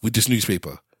job with this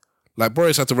newspaper. Like,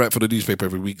 Boris had to write for the newspaper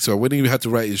every week, so when he had to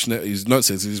write his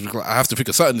nonsense, he's like, I have to think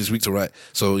of something this week to write.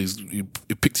 So he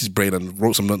picked his brain and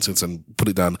wrote some nonsense and put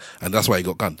it down, and that's why he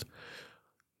got gunned.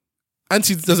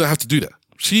 Auntie doesn't have to do that.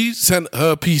 She sent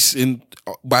her piece in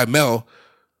by mail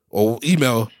or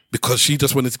email because she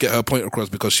just wanted to get her point across,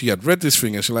 because she had read this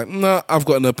thing and she's like, nah, I've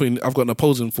got an opinion, I've got an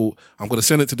opposing thought, I'm going to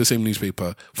send it to the same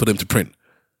newspaper for them to print.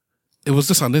 It was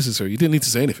just unnecessary. You didn't need to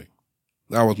say anything.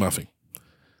 That was my thing.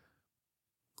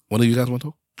 One of you guys want to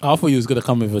talk? I thought you was going to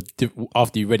come with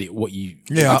after you read it, what you...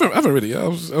 Yeah, I haven't read it. Yeah,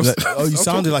 you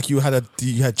sounded like you had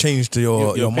changed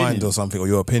your mind or something, or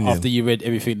your opinion. After you read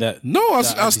everything that... No,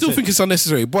 I still think it's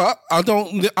unnecessary, but I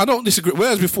don't disagree.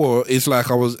 Whereas before, it's like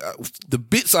I was... the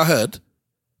bits I heard,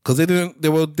 because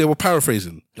they were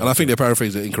paraphrasing, and I think they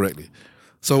paraphrased it incorrectly.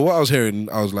 So what I was hearing,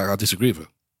 I was like, I disagree with her.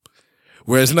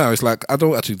 Whereas now, it's like, I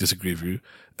don't actually disagree with you.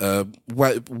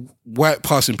 White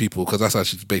passing people, because that's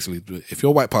actually basically, if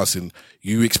you're white passing,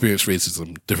 you experience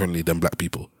racism differently than black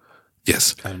people.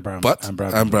 Yes, and brown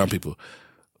people.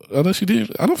 I don't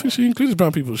think she included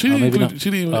brown people. She didn't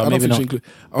include.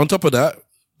 On top of that,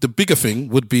 the bigger thing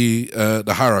would be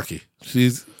the hierarchy,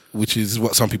 which is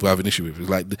what some people have an issue with. It's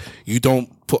like, you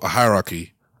don't put a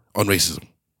hierarchy on racism.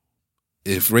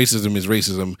 If racism is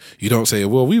racism, you don't say,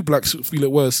 well, we blacks feel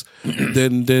it worse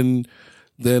than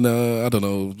I don't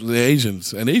know, the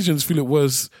Asians. And Asians feel it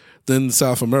worse than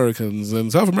South Americans.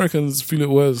 And South Americans feel it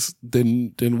worse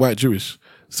than white Jewish.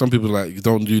 Some people are like, you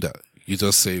don't do that. You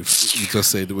just say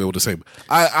that we're all the same.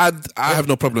 I have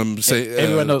no problem saying...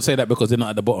 Everyone don't say that because they're not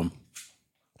at the bottom.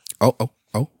 Oh.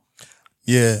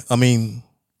 Yeah, I mean...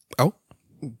 Oh?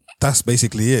 That's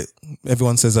basically it.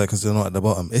 Everyone says that because they're not at the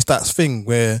bottom. It's that thing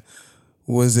where...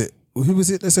 Who was it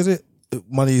that said it?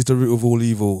 Money is the root of all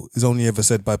evil is only ever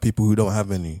said by people who don't have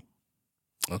any.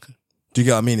 Okay. Do you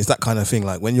get what I mean? It's that kind of thing.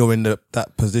 Like, when you're in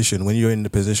that position, when you're in the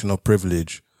position of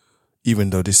privilege, even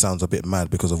though this sounds a bit mad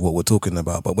because of what we're talking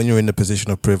about, but when you're in the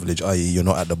position of privilege, i.e. you're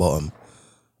not at the bottom,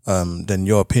 then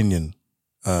your opinion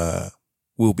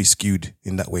will be skewed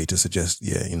in that way to suggest,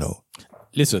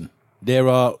 Listen, there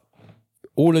are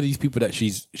all of these people that she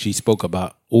spoke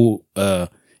about all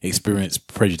experience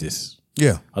prejudice.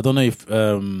 Yeah. I don't know if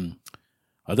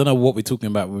I don't know what we're talking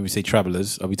about when we say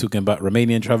travellers. Are we talking about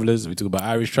Romanian travellers? Are we talking about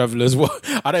Irish travellers?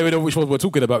 I don't even know which one we're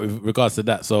talking about with regards to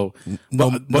that. So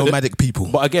nomadic people.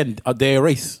 But again, are they a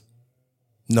race?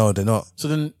 No, they're not. So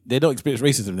then they don't experience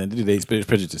racism then, do they? Experience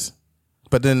prejudice.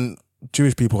 But then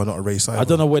Jewish people are not a race either. I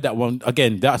don't know where that one...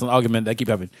 Again, that's an argument that I keep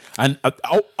having. And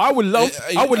I would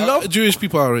love... Jewish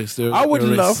people are a race. I would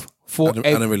love for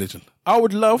and a religion. I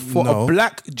would love for a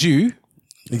black Jew...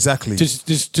 Exactly.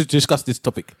 To discuss this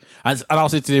topic. And I'll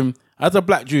say to him, as a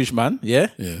black Jewish man, yeah?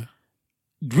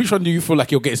 Which one do you feel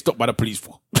like you're getting stopped by the police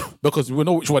for? Because we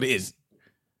know which one it is.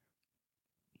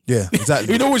 Yeah,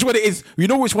 exactly. You know which one it is. You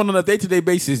know which one on a day-to-day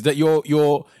basis that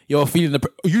you're feeling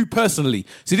you personally.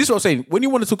 See, this is what I'm saying. When you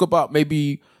want to talk about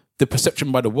maybe the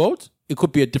perception by the world, it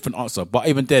could be a different answer. But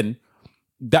even then,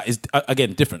 that is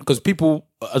again different because people,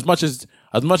 as much as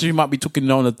you might be talking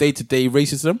on a day-to-day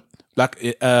racism, like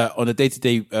on a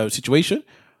day-to-day situation,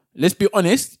 let's be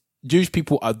honest, Jewish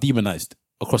people are demonized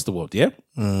across the world,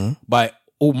 by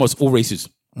almost all races.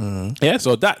 Yeah,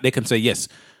 so that they can say yes.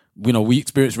 You know, we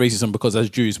experience racism because as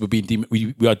Jews we're being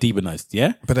we are demonized.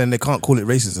 Yeah, but then they can't call it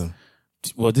racism.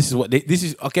 Well, this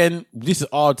is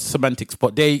odd semantics,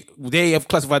 but they have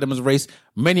classified them as a race.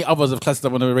 Many others have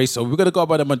classified them as a race. So we're gonna go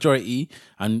by the majority,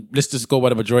 and let's just go by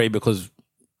the majority because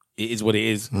it is what it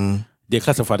is. They're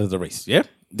classified as a race. Yeah,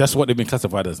 that's what they've been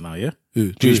classified as now. Yeah,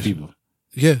 Jewish people.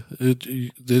 Yeah,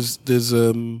 there's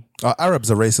Are Arabs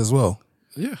a race as well?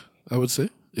 Yeah, I would say.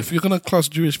 If you're going to class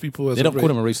Jewish people as they don't call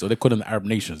them a race, though. They call them the Arab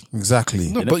nations.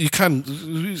 Exactly. No, but you can.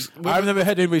 I've never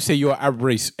heard anybody say you're a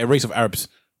race of Arabs.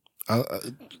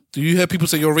 Do you hear people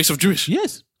say you're a race of Jewish?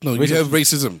 Yes. No, you hear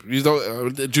racism. You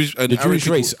don't. The Jewish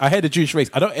race. I heard the Jewish race.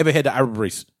 I don't ever hear the Arab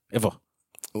race ever.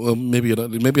 Well, maybe you're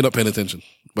not paying attention,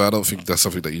 but I don't think that's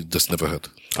something that you just never heard.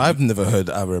 I've never heard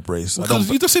the Arab race. Because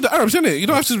you just say the Arabs, innit? You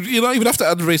don't have to. You don't even have to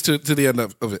add the race to the end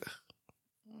of it.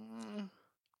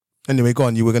 Anyway, go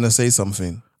on. You were going to say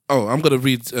something. Oh, I'm going to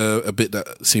read a bit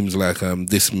that seems like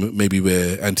this maybe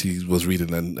where Auntie was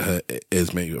reading and her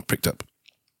ears may have pricked up.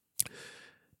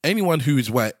 Anyone who is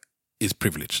white is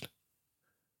privileged.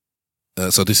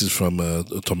 So this is from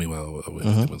Tommy Wow.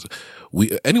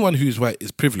 Anyone who is white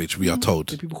is privileged, we are told.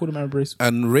 People call them Arab race.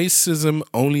 And racism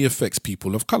only affects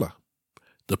people of colour.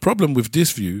 The problem with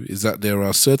this view is that there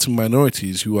are certain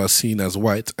minorities who are seen as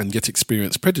white and yet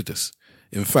experience prejudice.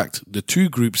 In fact, the two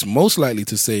groups most likely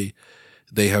to say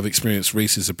they have experienced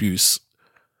racist abuse,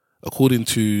 according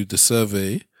to the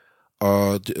survey,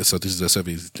 so this is a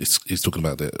survey he's talking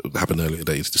about that happened earlier,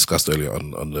 that he's discussed earlier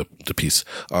on the piece,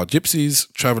 are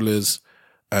gypsies, travellers,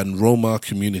 and Roma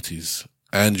communities,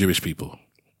 and Jewish people.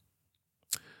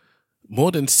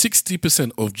 More than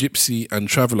 60% of gypsy and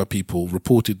traveller people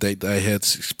reported that they had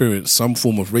experienced some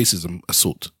form of racist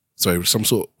assault.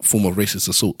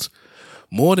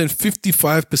 More than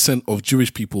 55% of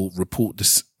Jewish people report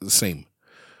the same.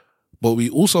 But we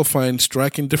also find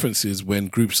striking differences when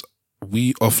groups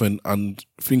we often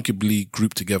unthinkably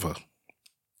group together.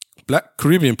 Black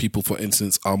Caribbean people, for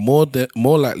instance, are more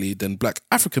likely than Black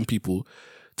African people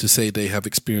to say they have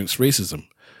experienced racism.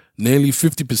 Nearly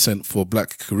 50% for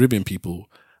Black Caribbean people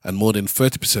and more than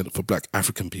 30% for Black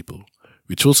African people,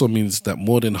 which also means that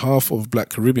more than half of Black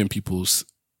Caribbean peoples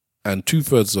and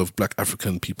 2/3 of Black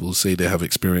African people say they have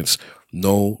experienced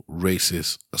no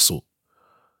racist assault.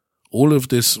 All of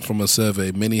this from a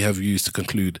survey many have used to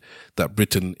conclude that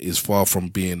Britain is far from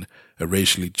being a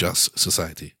racially just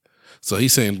society. So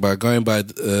he's saying by going by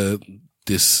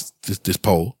this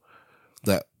poll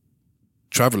that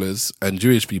travellers and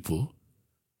Jewish people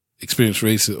experience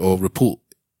report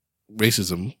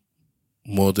racism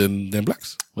more than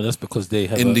blacks. Well, that's because they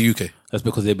have in the UK. That's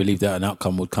because they believe that an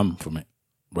outcome would come from it,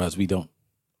 whereas we don't.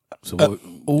 So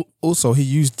also, he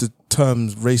used the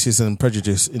terms racism and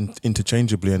prejudice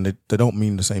interchangeably, and they don't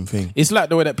mean the same thing. It's like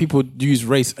the way that people use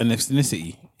race and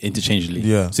ethnicity interchangeably.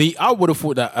 Yeah. See, I would have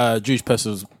thought that Jewish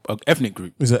person was an ethnic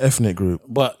group. It's an ethnic group.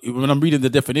 But when I'm reading the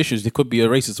definitions, it could be a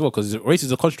race as well, because race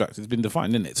is a construct. It's been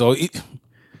defined, isn't it? So it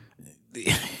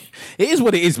is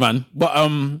what it is, man. But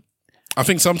I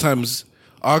think sometimes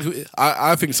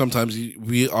I think sometimes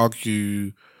we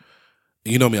argue.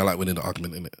 You know me, I like winning the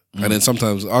argument, innit? And then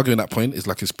sometimes arguing that point is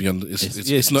like it's beyond.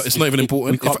 It's not even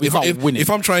important. If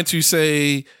I'm trying to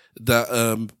say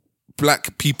that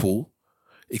black people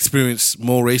experience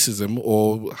more racism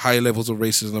or higher levels of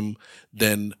racism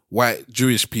than white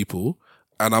Jewish people,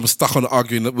 and I'm stuck on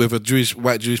arguing that whether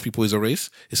white Jewish people is a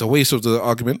race, it's a waste of the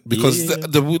argument because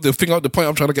the point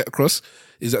I'm trying to get across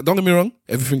is that, don't get me wrong,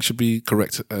 everything should be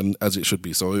correct and as it should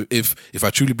be. So if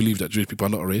I truly believe that Jewish people are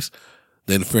not a race,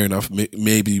 then fair enough,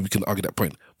 maybe we can argue that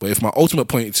point. But if my ultimate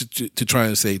point is to try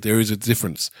and say there is a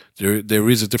difference, there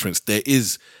is a difference, there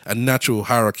is a natural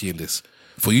hierarchy in this.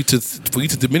 For you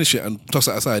to diminish it and toss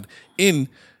it aside in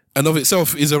and of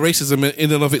itself is a racism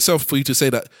in and of itself. For you to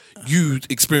say that you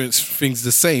experience things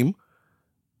the same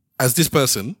as this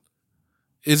person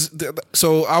is that's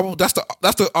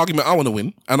the argument I want to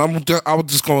win, and I would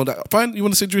just go on that. Fine, you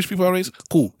want to say Jewish people are race?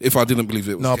 Cool. If I didn't believe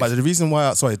it was no, but the reason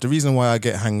why I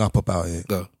get hung up about it.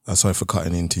 No. Sorry for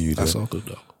cutting into you. That's all good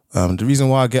though. The reason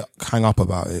why I get hung up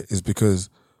about it is because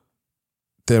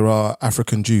there are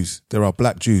African Jews, there are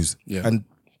black Jews, and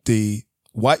the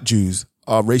white Jews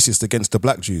are racist against the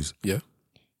black Jews. Yeah.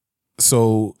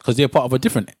 So because they're part of a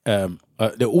different.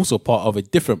 They're also part of a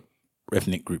different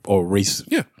ethnic group or race.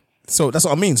 Yeah. So that's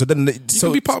what I mean. So then, You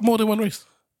can be part of more than one race.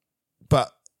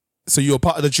 But so you're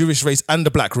part of the Jewish race and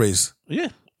the black race. Yeah.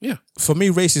 Yeah. For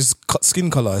me, race is skin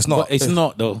color. It's not. But it's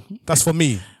not though. That's for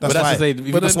me. That's But why. that's the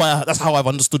thing, That's why. That's how I've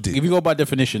understood it. If you go by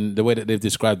definition, the way that they've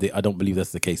described it, I don't believe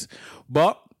that's the case.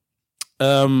 But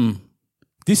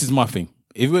this is my thing.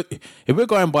 If we're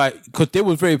going by, because they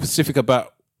were very specific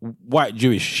about white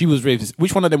Jewish. She was very.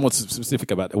 Which one of them was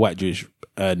specific about the white Jewish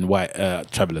and white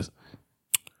travelers?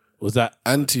 Was that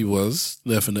Auntie was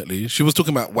definitely. She was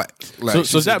talking about white. Like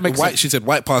so that makes white. sense. She said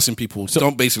white passing people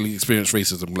don't basically experience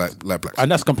racism like blacks.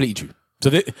 And that's completely true. So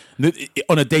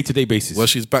on a day-to-day basis. Well,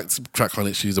 she's backtracked on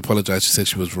it. She's apologized. She said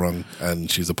she was wrong,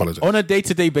 and she's apologized. On a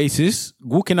day-to-day basis,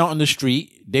 walking out on the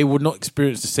street, they would not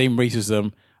experience the same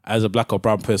racism as a black or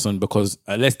brown person, because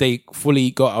unless they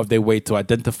fully go out of their way to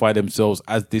identify themselves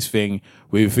as this thing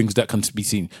with things that can be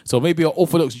seen. So maybe an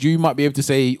Orthodox Jew might be able to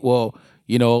say, well,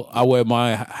 you know, I wear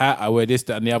my hat, I wear this,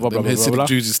 that, and the other, blah, blah, blah, blah.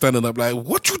 Jews is standing up like,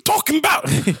 what you talking about?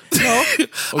 I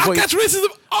catch racism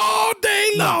all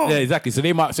day long. Yeah, exactly. So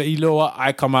they might say, you know what,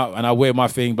 I come out and I wear my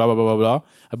thing, blah, blah, blah, blah, blah.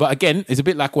 But again, it's a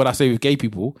bit like what I say with gay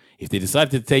people. If they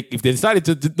decided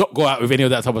to not go out with any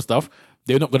of that type of stuff,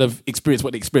 they're not going to experience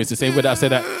what they experience. The same way that I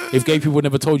said that if gay people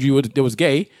never told you they was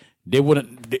gay, they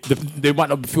might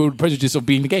not feel the prejudice of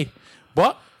being gay.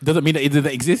 But doesn't mean that it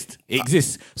doesn't exist. It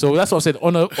exists. So that's what I said.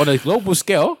 On a global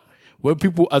scale, when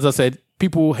people, as I said,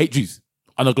 people hate Jews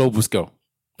on a global scale.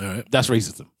 All right. That's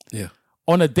racism. Yeah.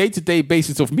 On a day-to-day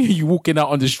basis of me and you walking out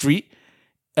on the street,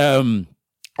 and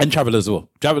travelers as well.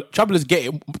 Travelers get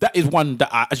it. That is one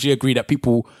that I actually agree that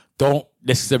people don't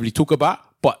necessarily talk about,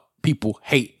 but people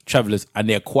hate travelers and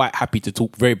they're quite happy to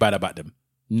talk very bad about them.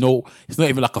 No, it's not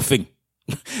even like a thing.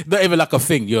 Not even like a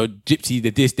thing. You're gypsy,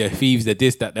 they're this, they're thieves, they're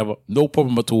this, that, never. No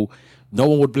problem at all. No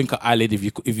one would blink an eyelid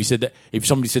if you said that. If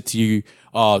somebody said to you,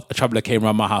 a traveller came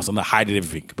around my house and I hiding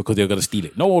everything because they were going to steal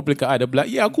it. No one would blink an eye. They'd be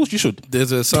like, yeah, of course you should.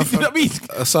 There's a South, You know what I mean?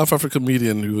 a South African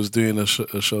comedian who was doing a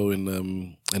show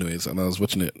in, anyways, and I was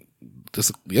watching it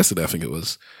just yesterday, I think it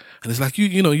was. And it's like,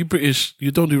 you know, you British,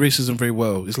 you don't do racism very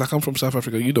well. It's like, I'm from South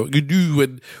Africa. You know, you do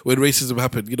when racism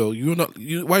happened. You know,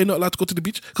 why are you not allowed to go to the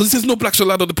beach? Because it says no blacks are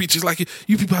allowed on the beach. It's like,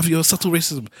 you people have your subtle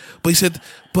racism. But he said,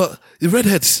 but the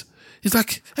redheads, it's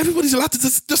like, everybody's allowed to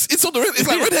just it's on the red. It's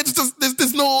like redheads,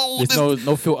 there's no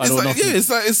filter. It's like, yeah, it's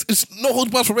like, it's no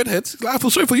hold back for redheads. It's like, I feel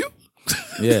sorry for you.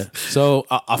 Yeah. So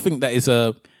I think that is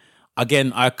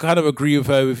again, I kind of agree with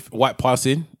her with white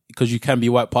passing, because you can be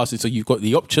white passing. So you've got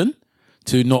the option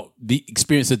to not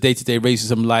experience the day-to-day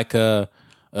racism, like you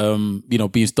know,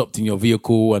 being stopped in your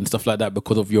vehicle and stuff like that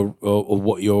because of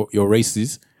what your race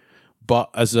is. But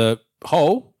as a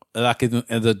whole, like in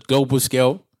the global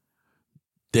scale,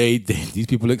 these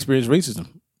people experience racism,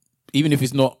 even if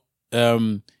it's not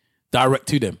direct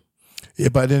to them. Yeah,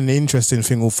 but then the interesting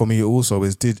thing for me also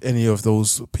is, did any of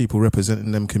those people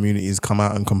representing them communities come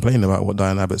out and complain about what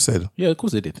Diane Abbott said? Yeah, of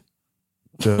course they did.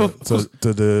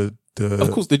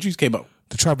 Of course the Jews came out.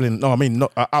 The traveling, no, I mean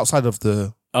not outside of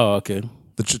the. Oh, okay.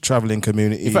 The traveling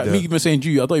community. In fact, me even saying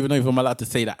Jew, I don't even know if I'm allowed to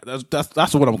say that.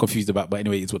 That's what I'm confused about. But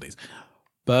anyway, it's what it is.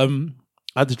 But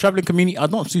at the traveling community,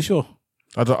 I'm not too sure.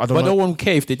 I don't. But no one would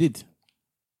care if they did.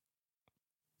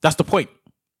 That's the point.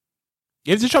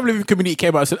 If the traveling community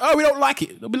came out and said, "Oh, we don't like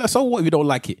it," they'll be like, "So what if you don't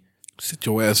like it?" Sit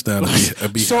your ass down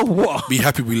and be so what? Be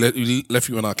happy we left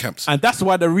you in our camps. And that's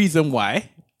why the reason why.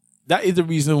 That is the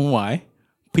reason why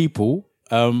people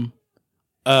talk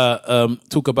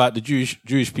about the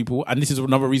Jewish people, and this is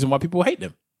another reason why people hate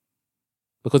them,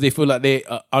 because they feel like they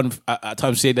at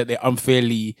times say that they're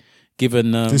unfairly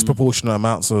given disproportionate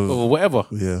amounts of or whatever.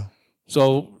 Yeah.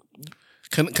 So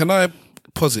can I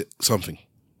posit something?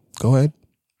 Go ahead.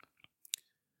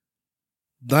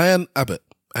 Diane Abbott,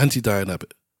 Diane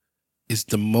Abbott, is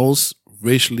the most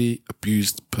racially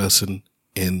abused person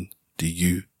in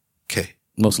the UK.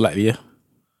 Most likely, yeah.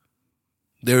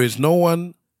 There is no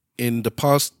one in the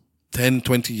past 10,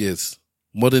 20 years,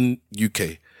 modern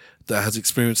UK, that has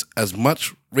experienced as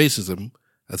much racism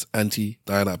as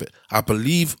Diane Abbott. I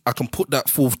believe I can put that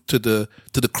forth to the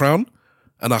Crown,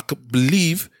 and I could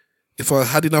believe if I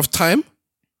had enough time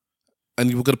and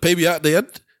you were going to pay me out at the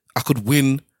end, I could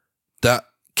win that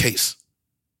case.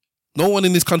 No one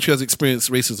in this country has experienced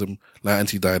racism like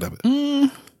Diane Abbott.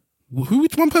 Who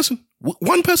is one person?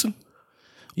 One person.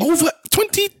 Over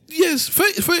 20 years,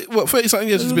 30 something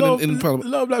years she's been in Parliament. A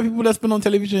lot of black people that's been on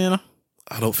television, you know.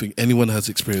 I don't think anyone has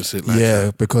experienced it like that.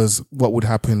 Yeah, because what would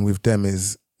happen with them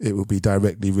is it would be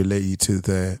directly related to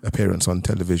their appearance on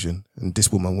television. And this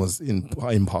woman was in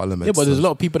Parliament. Yeah, but there's a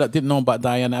lot of people that didn't know about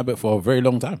Diane Abbott for a very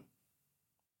long time.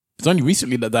 It's only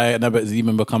recently that Diana Abbott has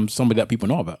even become somebody that people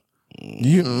know about.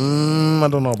 I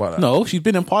don't know about that. No, she's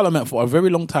been in Parliament for a very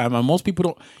long time, and most people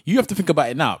don't. You have to think about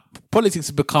it now. Politics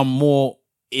has become more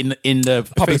in the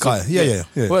Public eye. Yeah.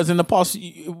 Whereas in the past,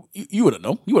 you wouldn't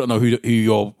know. You wouldn't know who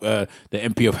your the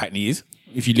MP of Hackney is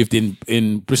if you lived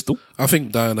in Bristol. I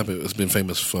think Diana Abbott has been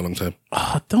famous for a long time.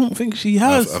 I don't think she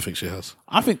has. I think she has.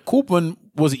 I think Corbyn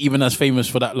wasn't even as famous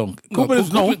for that long.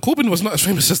 Corbyn was not as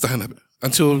famous as Diana Abbott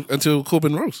until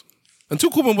Corbyn rose. Until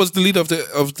Corbyn was the leader of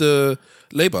the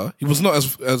Labour, he was not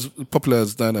as popular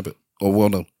as Diana Abbott or well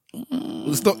known.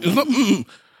 It's not.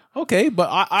 Okay, but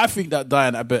I think that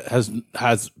Diana Abbott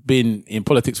has been in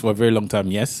politics for a very long time.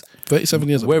 Yes, 37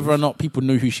 years. Whether or not people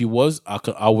knew who she was,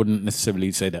 I wouldn't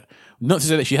necessarily say that. Not to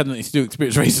say that she hadn't still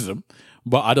experienced racism,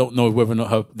 but I don't know whether or not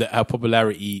her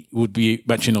popularity would be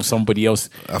matching of somebody else.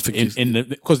 I think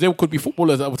because there could be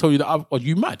footballers that will tell you that are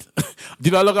you mad? Do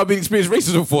you know how long I've been experiencing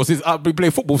racism for? Since I've been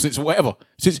playing football since whatever.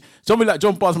 Since somebody like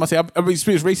John Barnes might say I've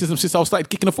experienced racism since I started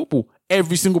kicking a football.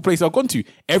 Every single place I've gone to,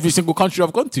 every single country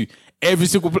I've gone to, every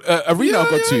single arena I've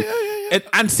gone to,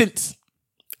 and since.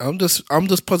 I'm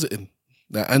just positing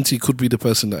that Auntie could be the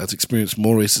person that has experienced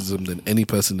more racism than any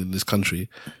person in this country.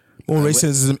 More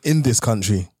racism in this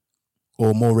country,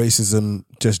 or more racism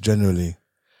just generally?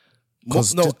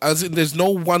 As in, there's no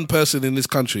one person in this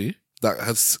country that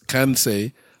can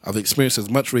say I've experienced as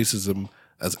much racism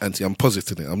as Auntie. I'm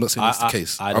positing it. I'm not saying that's the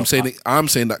case. I'm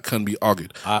saying that can be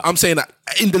argued. I'm saying that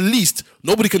in the least,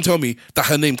 nobody can tell me that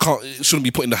her name shouldn't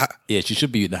be put in the hat. Yeah, she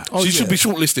should be in that. She should be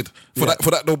shortlisted for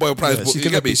that Nobel Prize.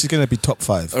 Yeah, she's gonna be top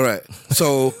 5. All right,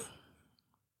 so.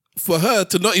 For her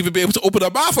to not even be able to open her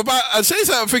mouth about and say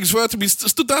certain things, for her to be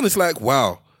stood down, it's like,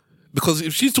 wow. Because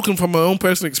if she's talking from her own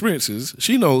personal experiences,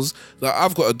 she knows that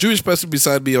I've got a Jewish person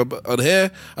beside me on here,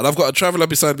 and I've got a traveller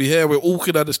beside me here. We're all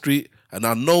walking down the street, and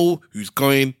I know who's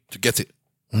going to get it.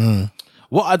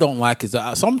 What I don't like is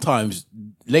that sometimes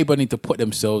Labour need to put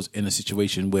themselves in a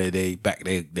situation where they back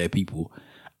their people.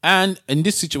 And in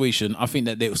this situation, I think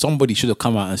that somebody should have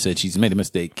come out and said she's made a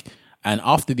mistake. And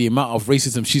after the amount of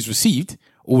racism she's received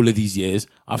all of these years,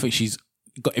 I think she's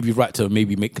got every right to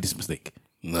maybe make this mistake.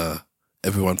 Nah,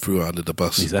 everyone threw her under the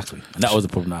bus. Exactly. And that was the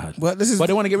problem I had. Well, but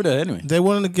they want to get rid of her anyway. They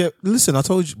wanted to listen, I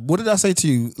told you, what did I say to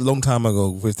you a long time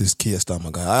ago with this Keir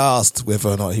Starmer guy? I asked whether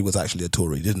or not he was actually a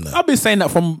Tory, didn't I? I've been saying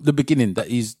that from the beginning, that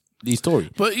he's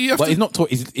Tory. But he's not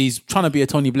Tory. He's trying to be a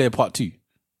Tony Blair part 2.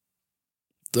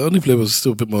 The only play was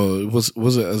still a bit more. Was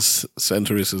it as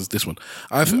centrist as this one?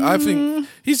 I think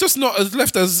he's just not as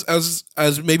left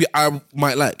as maybe I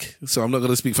might like. So I'm not going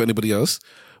to speak for anybody else.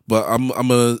 But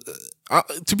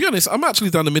to be honest, I'm actually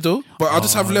down the middle. But I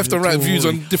just have left and right views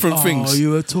on different things. Are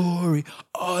you a Tory?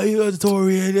 Are you a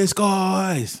Tory in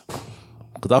disguise?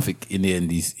 Because I think in the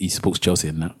end he supports Chelsea,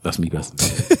 and that's me personally.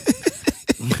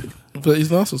 But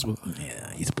he's an Arsenal.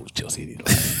 Yeah, he supports Chelsea.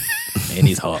 In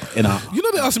his heart. You know,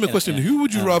 they asked him a question. Who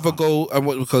would you rather go and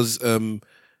what? Because Keir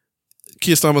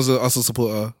Starmer's an Arsenal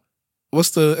supporter. What's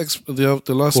the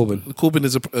last? Corbyn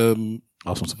is a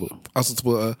Arsenal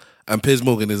supporter, and Piers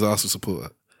Morgan is an Arsenal supporter.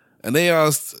 And they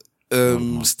asked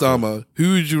Starmer,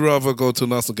 who would you rather go to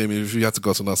an Arsenal game if you had to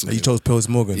go to an Arsenal game? He chose Piers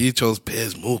Morgan. He chose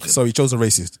Piers Morgan. So he chose a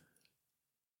racist.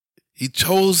 He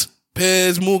chose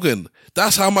Piers Morgan.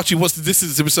 That's how much he wants to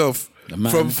distance himself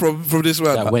from this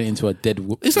man. That went into a dead.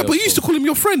 It's like, but you used to call him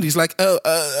your friend. He's like,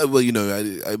 well, you know,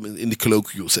 I'm in the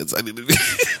colloquial sense. I didn't.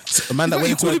 A man that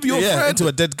went into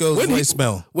a dead girl's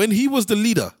voicemail. When he was the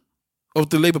leader of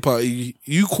the Labour Party,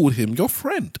 you called him your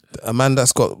friend. A man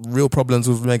that's got real problems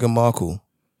with Meghan Markle.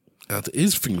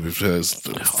 His thing with her is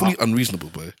fully unreasonable,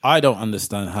 boy. I don't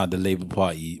understand how the Labour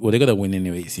Party. Well, they're gonna win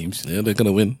anyway. It seems. Yeah, they're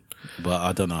gonna win, but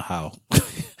I don't know how.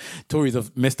 Tories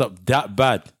have messed up that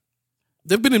bad.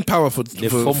 They've been in power for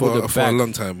a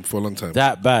long time.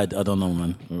 That bad, I don't know,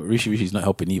 man. Rishi's not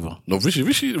helping either. No,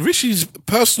 Rishi's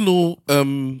personal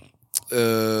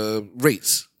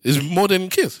rates is more than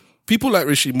Keir's. People like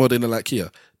Rishi more than they like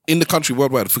Keir. In the country,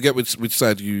 worldwide, forget which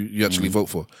side you actually vote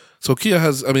for. So Keir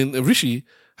Rishi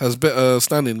has better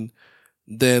standing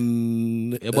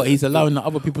than... Yeah, but he's allowing the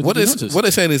other people to do notice. What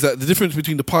they're saying is that the difference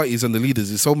between the parties and the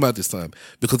leaders is so mad this time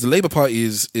because the Labour Party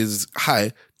is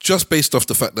high just based off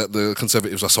the fact that the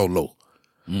Conservatives are so low.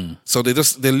 So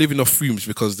they're living off fumes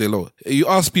because they're low. You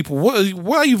ask people,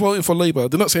 why are you voting for Labour?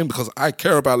 They're not saying because I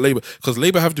care about Labour, because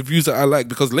Labour have the views that I like,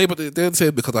 because Labour, they're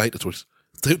saying because I hate the Tories.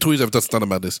 Tories have just done a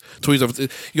madness.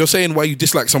 You're saying why you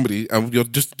dislike somebody and you're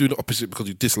just doing the opposite because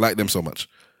you dislike them so much.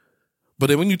 But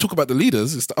then when you talk about the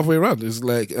leaders, it's the other way around. It's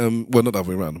like, well, not the other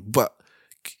way around, but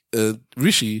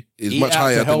Rishi is much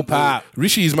higher.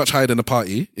 Rishi is much higher than the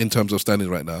party in terms of standing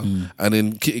right now. And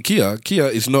in Kia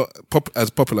is not as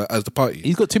popular as the party.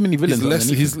 He's got too many villains.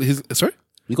 Sorry,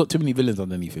 he's got too many villains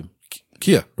underneath him.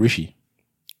 Kia, Rishi.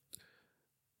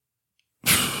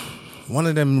 One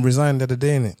of them resigned the other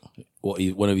day, innit? What?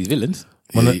 One of his villains?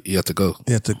 He had to go.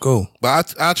 He had to go.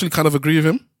 But I actually kind of agree with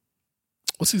him.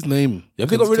 What's his name? Have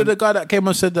they got rid of the guy that came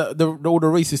and said that all the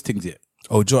racist things yet?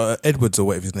 Oh, Edwards or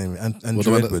whatever his name is.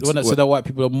 Andrew Edwards. The one that said that white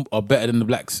people are better than the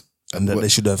blacks. And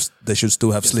that they should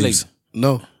still have sleeves.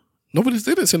 No. They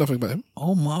didn't say nothing about him.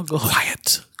 Oh my God.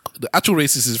 Quiet. The actual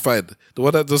racist is fine. The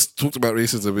one that just talked about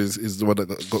racism is the one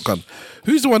that got gone.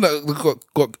 Who's the one that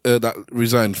got that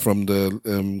resigned from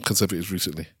the Conservatives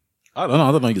recently? I don't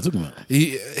know what you're talking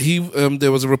about.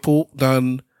 There was a report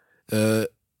done,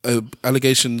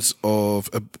 allegations of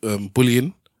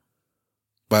bullying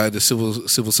by the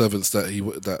civil servants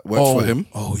that worked for him.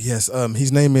 Oh yes,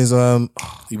 his name is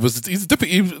he's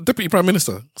deputy prime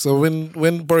minister. So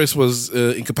when Boris was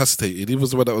incapacitated, he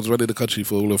was the one that was running the country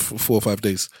for all of 4 or 5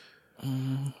 days.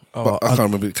 But I can't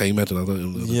remember. Can you imagine? I don't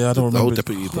remember. Yeah, I don't remember. The whole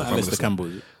deputy prime minister.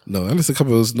 Campbell. No, Alistair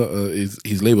Campbell is not.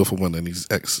 He's Labour for one, and he's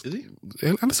ex. Is he?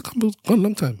 Alistair Campbell's gone a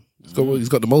long time. He's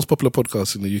got the most popular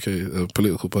podcast in the UK,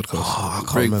 political podcast. I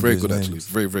can't remember very his good name. actually.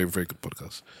 Very, very, very good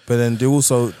podcast. But then they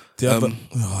also the other.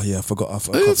 Oh yeah, I forgot.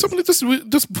 Somebody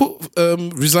just put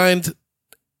resigned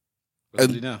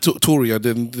and Tory, and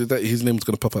then his name's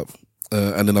going to pop up,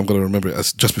 and then I'm going to remember it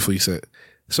as just before you say it.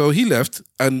 So he left,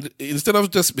 and instead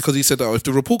of just because he said that if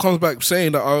the report comes back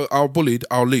saying that I bullied,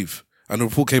 I'll leave, and the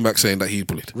report came back saying that he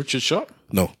bullied. Richard Sharp?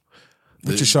 No,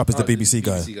 Richard Sharp is the BBC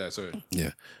guy. BBC guy, sorry.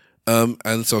 Yeah.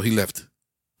 And so he left.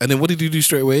 And then what did he do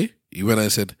straight away? He went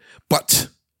and said, but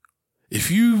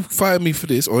if you fire me for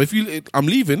this, or I'm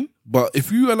leaving, but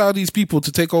if you allow these people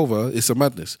to take over, it's a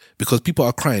madness. Because people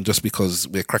are crying just because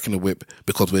we're cracking the whip,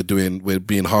 because we're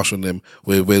being harsh on them.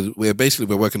 We're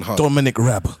working hard. Dominic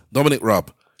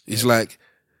Raab. It's like,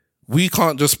 we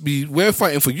can't just we're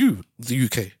fighting for you, the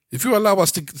UK. If you allow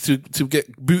us to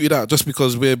get booted out just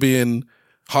because we're being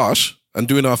harsh and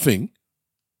doing our thing,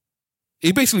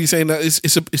 he basically saying that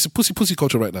it's a pussy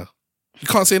culture right now. You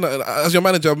can't say that as your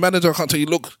manager. Manager can't tell you,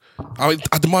 look, I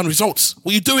demand results.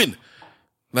 What are you doing?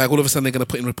 Like all of a sudden they're gonna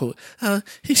put in a report.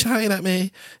 He's shouting at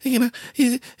me. You know,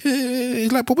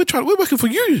 he's like, but we're working for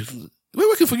you. We're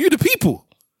working for you, the people.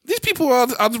 These people are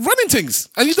running things,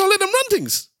 and you don't let them run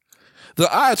things.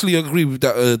 I actually agree with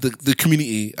that. The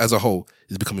community as a whole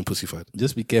is becoming pussified.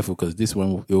 Just be careful, because this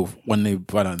one, when they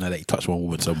find out that he touched one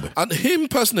woman somewhere. And him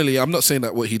personally, I'm not saying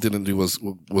that what he didn't do was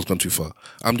gone too far.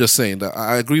 I'm just saying that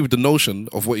I agree with the notion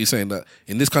of what you're saying, that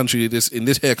in this country, in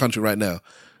this hair country right now,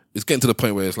 it's getting to the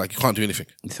point where it's like you can't do anything.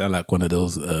 You sound like one of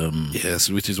those. Yes,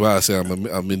 which is why I say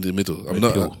I'm in the middle. I'm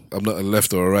not a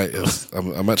left or a right.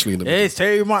 I'm actually in the middle. It's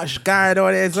too much going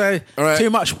on. It's right. Too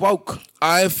much woke.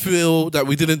 I feel that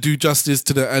we didn't do justice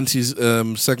to the antis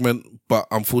segment, but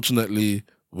unfortunately,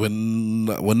 when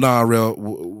Nara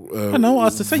I know what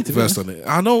else to say to versed on it.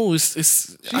 I know it's.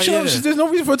 There's no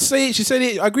reason for her to say it. She said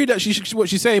it. I agree that what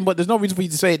she's saying, but there's no reason for you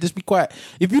to say it. Just be quiet.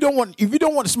 If you don't want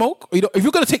smoke, or if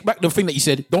you're gonna take back the thing that you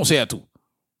said, don't say it at all.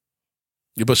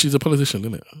 Yeah, but she's a politician,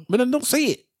 isn't it? But then don't say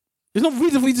it. There's no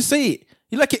reason for you to say it.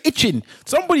 You're like you're itching.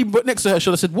 Somebody next to her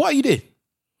should have said, "What are you doing?"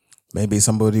 Maybe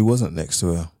somebody wasn't next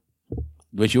to her.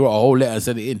 When she wrote a whole letter and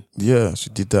sent it in. Yeah, she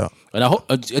did that. And I hope,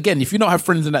 again, if you don't have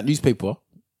friends in that newspaper,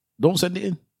 don't send it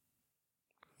in.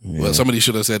 Yeah. Well, somebody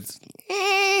should have said,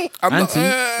 I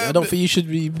don't think you should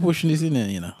be pushing this in there,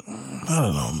 you know. I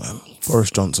don't know, man.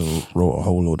 Boris Johnson wrote a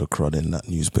whole load of crud in that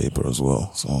newspaper as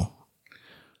well, so.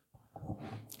 All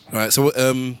right, so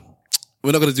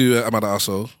we're not going to do Amada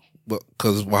Aso, but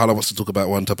because Wahala wants to talk about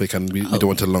one topic and we don't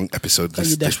want a long episode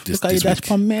this week.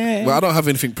 Well, I don't have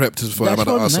anything prepped for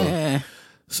Amada Aso.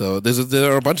 So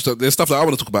there are a bunch of stuff. There's stuff that I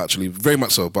want to talk about, actually, very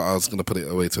much so, but I was going to put it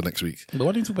away till next week. But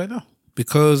why do you talk about it now?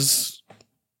 Because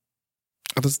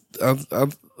okay,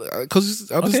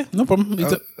 no problem.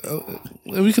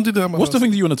 We can do that. What's the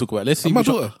thing that you want to talk about? Let's see. My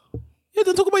daughter. Yeah,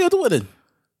 then talk about your daughter then.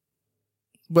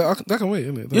 But that can wait,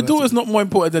 innit? Your daughter's not more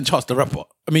important than Chance the Rapper.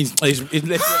 I mean, it's less.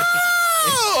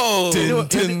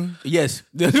 Yes,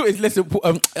 it's less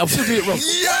important. I'm still doing it wrong.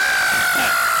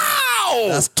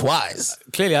 That's twice.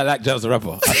 Clearly, I like Chance the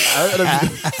Rapper.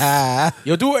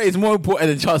 Your daughter is more important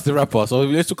than Chance the Rapper, so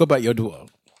let's talk about your daughter.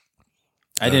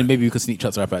 And then maybe we could sneak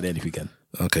Chance the Rapper at the end if we can.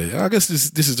 Okay, I guess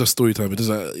this is just story time. It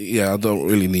doesn't. Yeah, I don't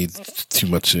really need too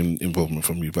much involvement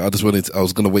from you, but I just wanted. I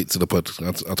was gonna wait to the pod.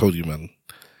 I told you, man.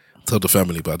 I told the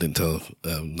family, but I didn't tell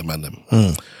the man them.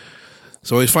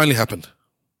 So it finally happened,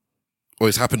 or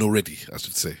it's happened already, I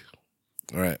should say.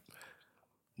 All right.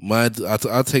 I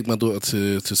take my daughter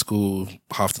to school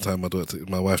half the time.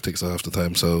 My wife takes her half the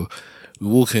time. So we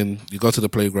walk in, you go to the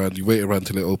playground, you wait around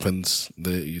till it opens,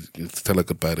 you tell her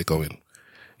goodbye, they go in.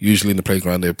 Usually in the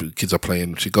playground, the kids are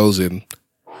playing. She goes in,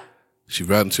 she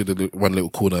ran to the one little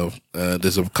corner.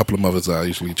 There's a couple of mothers that I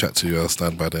usually chat to. I'll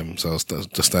stand by them. So I was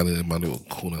just standing in my little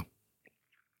corner.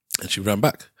 And she ran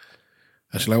back.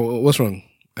 And she's like, what's wrong?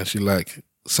 And she like,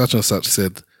 such and such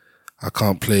said, I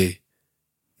can't play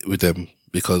with them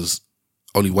because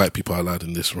only white people are allowed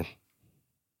in this room.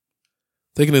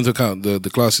 Taking into account the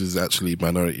class is actually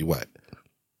minority white.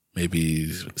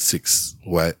 Maybe 6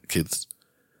 white kids,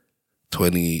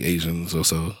 20 Asians or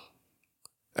so.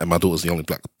 And my daughter's the only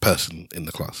black person in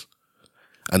the class.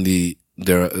 And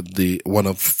they're one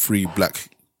of 3 black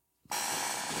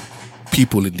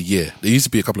people in the year. There used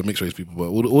to be a couple of mixed race people, but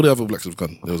all the other blacks have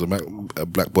gone. There was a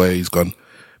black boy, he's gone.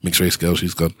 Mixed race girl,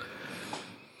 she's gone.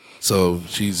 So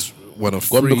she's one of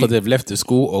 3. Gone because they've left the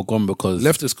school, or gone because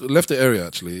left the area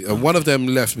actually. And one of them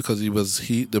left because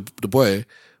the boy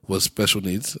was special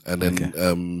needs, and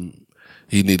then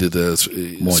he needed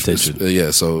more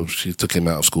attention. So she took him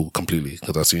out of school completely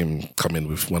because I see him come in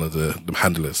with one of the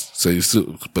handlers. So he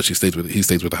stays with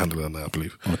the handler now, I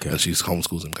believe. Okay. And she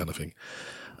homeschools him, kind of thing.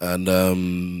 And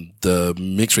the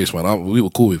mixed race one, we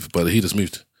were cool with, but he just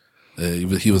moved.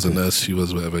 He was a nurse, she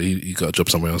was whatever. He got a job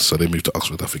somewhere else, so they moved to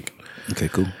Oxford, I think. Okay,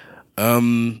 cool.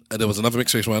 And there was another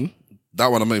mixed race one. That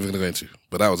one I'm not even going to go into,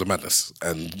 but that was a madness,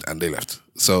 and they left.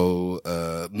 So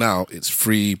now it's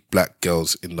 3 black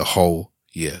girls in the whole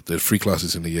year. There's 3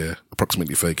 classes in the year,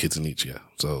 approximately 30 kids in each year.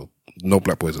 So no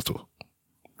black boys at all.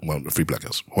 3 black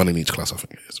girls, 1 in each class, I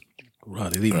think it is.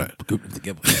 Right, they leave group them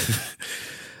together.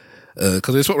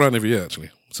 Because they swap around every year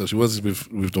actually. So she was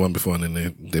with the one before, and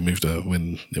then they moved her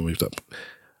when they moved up.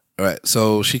 All right,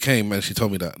 so she came and she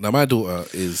told me that. Now my daughter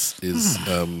is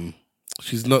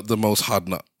she's not the most hard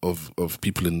nut of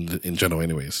people in general,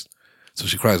 anyways. So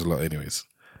she cries a lot, anyways.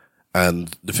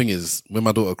 And the thing is, when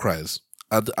my daughter cries,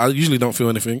 I usually don't feel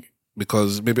anything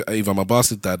because maybe either I'm a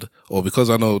bastard dad or because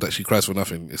I know that she cries for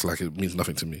nothing. It's like it means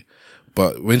nothing to me.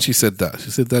 But when she said that,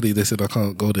 she said, "Daddy," they said I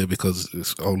can't go there because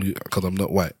it's only because I'm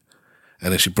not white.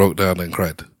 And then she broke down and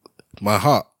cried. My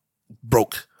heart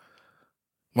broke.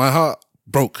 And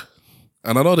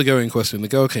I know the girl in question. The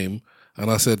girl came and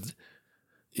I said,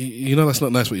 you know, that's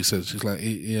not nice what you said. She's like,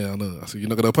 yeah, I know. I said, you're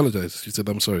not going to apologize? She said,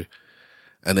 I'm sorry.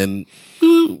 And then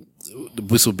the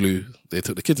whistle blew. They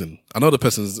took the kids in. I know the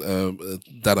person's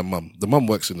dad and mum. The mum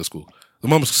works in the school. The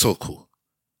mum is so cool.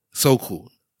 So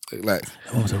cool. Like,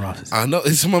 the mum's a racist. I know,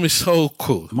 his mum is so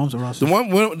cool. The mum's a racist. The one,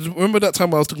 remember that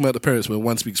time I was talking about the parents where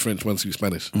one speaks French, one speaks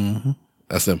Spanish? Mm-hmm.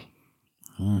 That's them.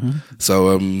 Mm-hmm.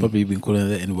 So, probably been calling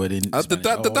it in word in the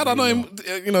dad, I know him,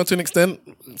 you know, to an extent,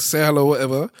 say hello,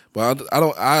 whatever, but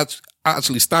I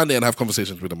actually stand there and have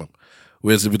conversations with the mum.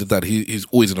 Whereas with the dad, he's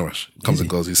always in a rush. Comes and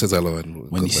goes, he says hello.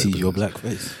 And when he sees your black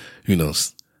face. Who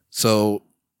knows? So,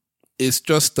 it's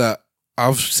just that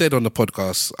I've said on the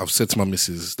podcast, I've said to my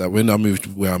missus that when I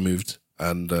moved where I moved,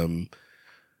 and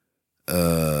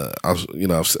I've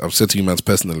said to you, man,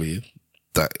 personally,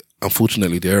 that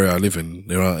unfortunately the area I live in,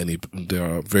 there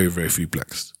are very, very few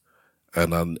blacks,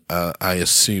 and I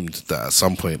assumed that at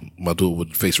some point my daughter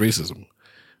would face racism,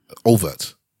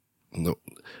 overt,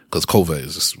 because covert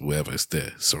is just wherever it's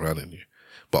there surrounding you,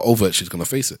 but overt she's gonna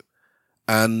face it,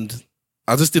 and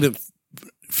I just didn't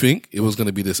think it was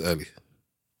gonna be this early.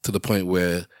 To the point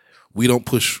where we don't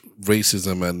push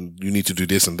racism and you need to do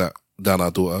this and that down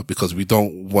our daughter because we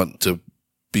don't want to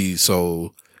be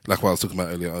so, like what I was talking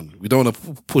about earlier on. We don't want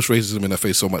to push racism in her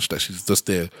face so much that she's just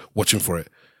there watching for it,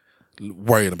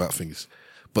 worrying about things.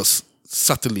 But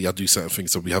subtly, I do certain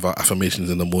things. So we have our affirmations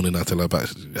in the morning. I tell her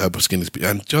about her skin is,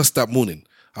 and just that morning,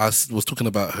 I was talking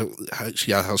about how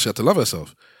she had to love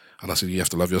herself. And I said, you have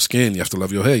to love your skin, you have to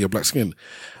love your hair, your black skin.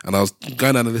 And I was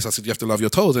going down the list, I said, you have to love your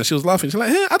toes. And she was laughing. She's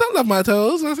like, hey, I don't love my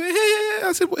toes. I said,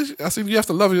 hey. I said, you have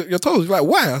to love your toes. She's like,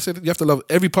 why? I said, you have to love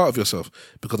every part of yourself.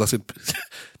 Because I said,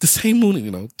 the same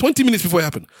morning, 20 minutes before it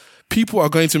happened, people are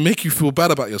going to make you feel bad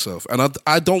about yourself. And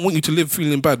I don't want you to live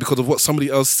feeling bad because of what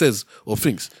somebody else says or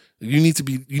thinks. You need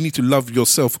to love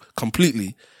yourself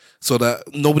completely so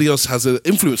that nobody else has an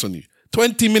influence on you.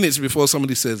 20 minutes before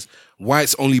somebody says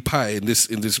white's only pie in this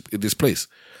place.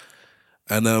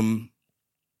 And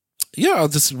I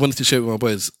just wanted to share it with my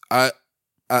boys.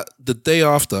 The day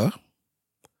after,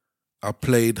 I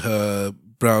played her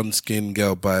Brown Skin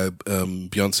Girl by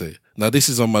Beyonce. Now this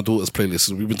is on my daughter's playlist.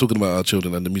 So we've been talking about our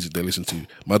children and the music they listen to.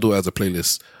 My daughter has a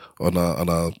playlist on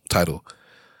our Tidal.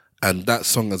 And that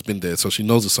song has been there, so she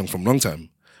knows the song from a long time.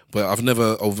 But I've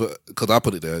never because I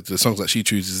put it there. The songs that she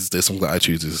chooses, the songs that I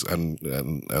chooses, and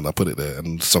I put it there.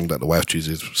 And the song that the wife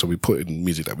chooses, so we put in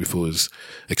music that we feel is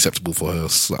acceptable for her,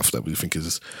 stuff that we think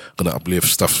is gonna uplift,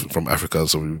 stuff from Africa.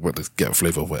 So we want to get a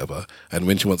flavor of whatever. And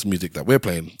when she wants music that we're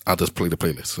playing, I just play the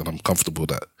playlist, and I'm comfortable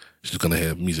that she's gonna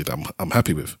hear music that I'm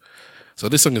happy with. So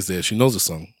this song is there. She knows the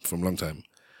song from a long time,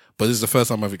 but this is the first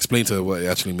time I've explained to her what it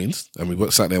actually means. And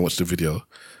we sat there and watched the video,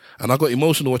 and I got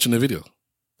emotional watching the video.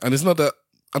 And it's not that.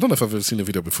 I don't know if I've ever seen the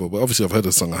video before, but obviously I've heard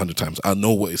the song 100 times. I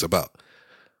know what it's about.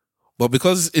 But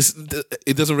because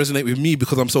it doesn't resonate with me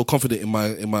because I'm so confident in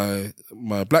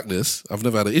my blackness, I've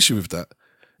never had an issue with that.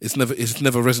 It's never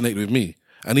resonated with me.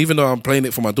 And even though I'm playing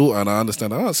it for my daughter and I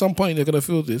understand, at some point you're going to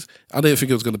feel this, I didn't think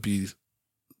it was going to be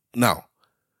now.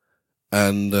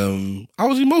 And I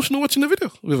was emotional watching the video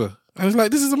with her. I was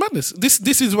like, this is a madness.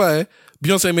 This is why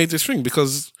Beyonce made this thing,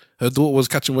 because her daughter was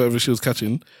catching whatever she was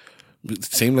catching.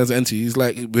 Same as Auntie. It's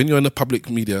like when you're in the public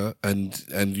media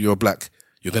and you're black,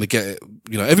 you're going to get it.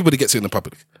 You know, everybody gets it in the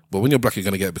public. But when you're black, you're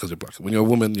going to get it because you're black. When you're a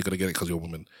woman, you're going to get it because you're a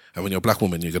woman. And when you're a black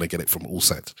woman, you're going to get it from all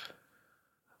sides.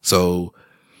 So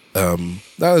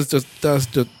that's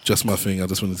just my thing. I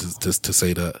just wanted to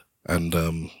say that. And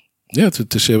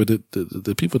to share with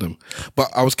the people them. But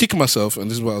I was kicking myself, and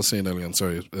this is what I was saying earlier, I'm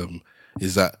sorry,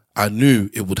 is that I knew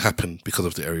it would happen because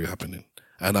of the area happening.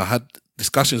 And I had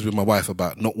discussions with my wife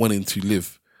about not wanting to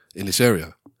live in this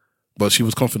area, but she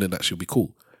was confident that she'll be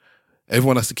cool.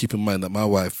 Everyone has to keep in mind that my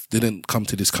wife didn't come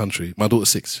to this country. My daughter's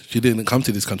 6. She didn't come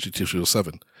to this country till she was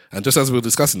 7. And just as we were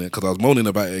discussing it, because I was moaning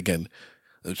about it again,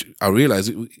 I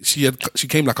realized she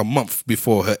came like a month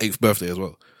before her 8th birthday as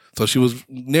well. So she was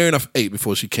near enough 8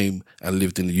 before she came and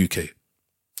lived in the UK.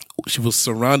 She was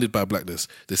surrounded by blackness.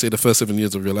 They say the first 7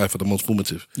 years of your life are the most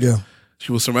formative. Yeah.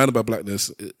 She was surrounded by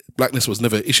blackness. Blackness was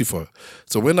never an issue for her.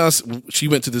 So when she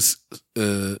went to this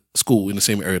school in the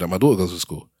same area that my daughter goes to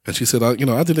school, and she said, I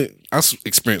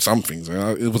experienced some things.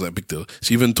 It wasn't a big deal.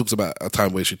 She even talks about a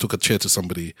time where she took a chair to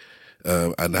somebody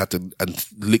and had to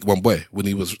lick one boy when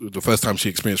he was the first time she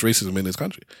experienced racism in this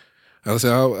country. And I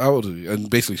said, how old are you? And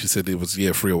basically she said it was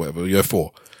year 3 or whatever, year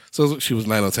 4. So she was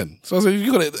 9 or 10. So I said,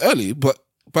 you got it early, but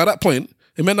by that point,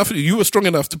 it meant nothing. You were strong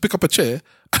enough to pick up a chair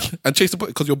and chase the boy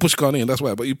because you're Bush Ghanaian, that's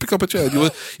why. But you pick up a chair and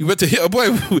you went to hit a boy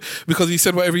because he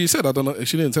said whatever he said. I don't know.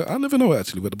 She didn't tell. I never know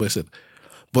actually what the boy said.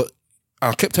 But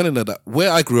I kept telling her that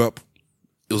where I grew up,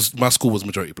 my school was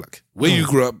majority black. Where you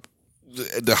grew up,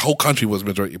 the whole country was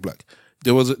majority black.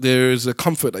 There is a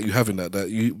comfort that you have in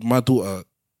that my daughter,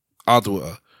 our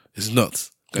daughter, is not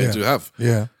going to have.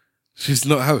 Yeah. She's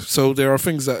not have. So there are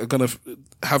things that are going to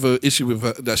have an issue with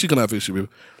her, that she's going to have an issue with,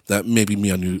 that maybe me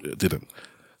and you didn't.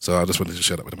 So I just wanted to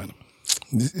share that with the man.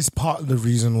 It's part of the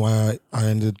reason why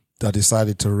I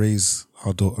decided to raise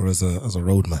our daughter as a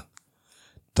roadman.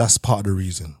 That's part of the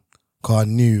reason. Because I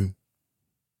knew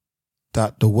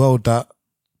that the world that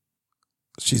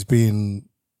she's being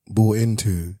brought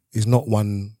into is not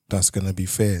one that's going to be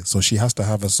fair. So she has to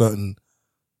have a certain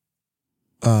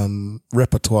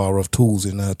repertoire of tools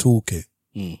in her toolkit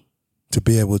to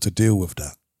be able to deal with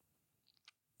that.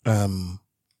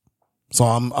 So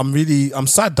I'm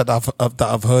sad that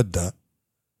I've heard that.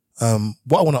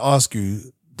 What I want to ask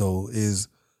you though is,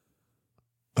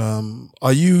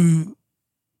 are you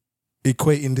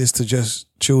equating this to just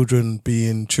children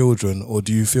being children, or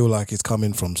do you feel like it's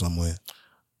coming from somewhere?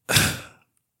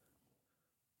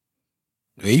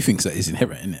 He thinks that is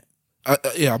inherent, isn't it?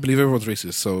 I believe everyone's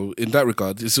racist. So in that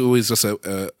regard, it's always just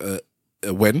a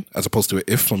when as opposed to an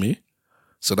if for me.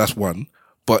 So that's one.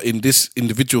 But in this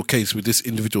individual case with this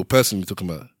individual person you're talking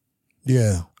about,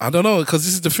 yeah, I don't know, because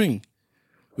this is the thing.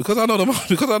 Because I know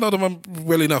them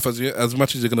well enough, as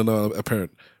much as you're gonna know a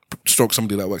parent, stroke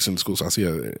somebody that works in the school. So I see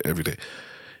her every day.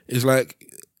 It's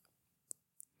like,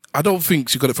 I don't think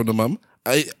she got it from the mum.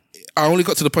 I only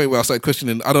got to the point where I started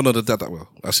questioning. I don't know the dad that well.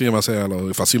 I see him, I say hello.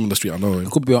 If I see him on the street, I know him.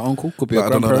 It could be an uncle, could be a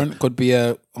grandparent, could be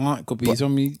a aunt, could be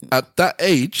somebody. At that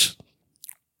age,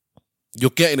 you're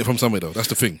getting it from somewhere though. That's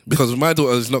the thing. Because my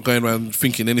daughter is not going around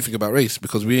thinking anything about race,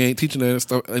 because we ain't teaching her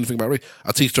anything about race.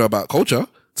 I teach her about culture,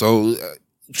 so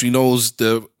she knows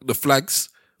the flags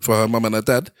for her mum and her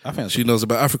dad. She knows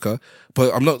about Africa,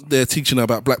 but I'm not there teaching her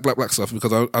about black stuff,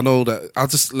 because I know that I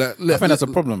just I think that's a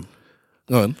problem.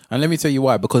 Go on. And let me tell you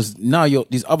why. Because now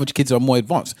these other kids are more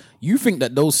advanced. You think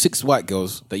that those 6 white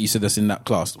girls that you said that's in that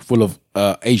class, full of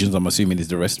Asians, I'm assuming is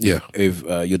the rest. Yeah. Of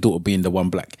your daughter being the one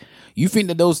black. Do you think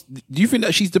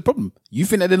that she's the problem? You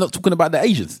think that they're not talking about the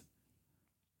Asians?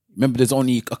 Remember, there's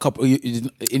only a couple. Who's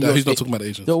not talking about the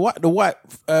Asians? The white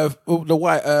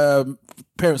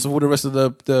parents of all the rest of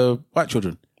the white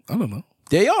children. I don't know.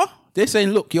 They are. they're saying,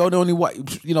 look, you're the only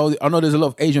white, you know, I know there's a lot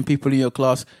of Asian people in your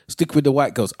class, stick with the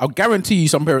white girls. I'll guarantee you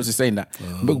some parents are saying that.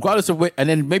 But regardless of what, and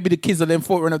then maybe the kids are then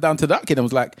filtering down to that kid and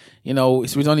was like, you know,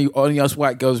 it's only us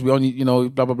white girls, we only, you know,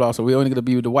 blah, blah, blah. So we're only going to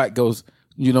be with the white girls,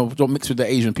 you know, don't mix with the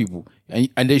Asian people. And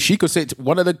then she could say,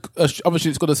 one of the other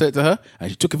students could have said it to her, and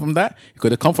she took it from that. It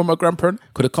could have come from her grandparent,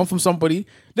 could have come from somebody.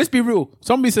 Let's be real.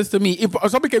 Somebody says to me, if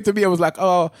somebody came to me and was like,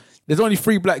 oh, there's only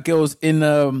 3 black girls in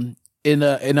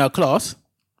our class.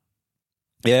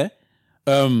 Yeah.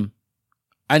 And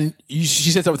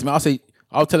she said something to me.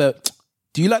 I'll tell her,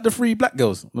 do you like the 3 black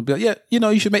girls? I'll be like, yeah, you know,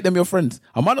 you should make them your friends.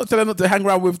 I might not tell her not to hang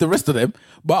around with the rest of them,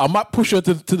 but I might push her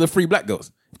to the 3 black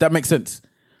girls, if that makes sense.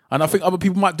 And I think other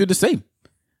people might do the same.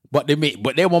 But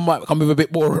their one might come with a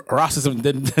bit more racism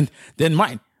than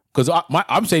mine. Because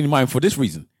I'm saying mine for this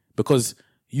reason. Because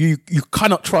you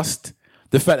cannot trust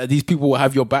the fact that these people will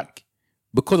have your back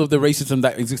because of the racism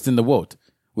that exists in the world.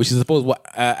 Which is, I suppose, what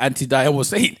Auntie Diane was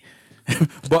saying.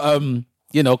 But,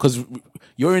 you know, because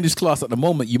you're in this class at the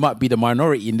moment, you might be the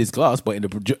minority in this class, but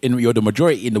you're the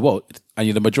majority in the world. And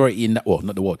you're the majority in that, well,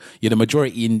 not the world. You're the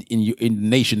majority in the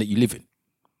nation that you live in.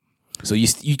 So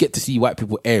you get to see white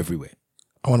people everywhere.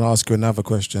 I want to ask you another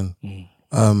question.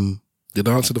 Did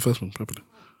I answer the first one properly?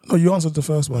 No, you answered the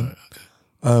first one. Right,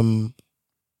 okay.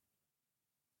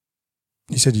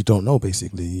 You said you don't know,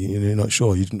 basically. You're not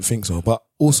sure. You didn't think so. But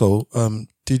also,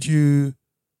 did you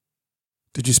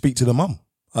speak to the mum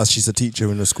as she's a teacher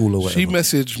in the school or whatever? She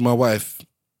messaged my wife,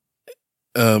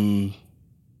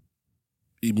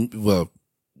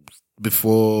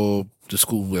 before the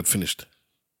school had finished.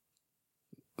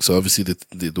 So obviously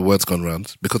the word's gone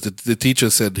round because the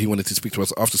teacher said he wanted to speak to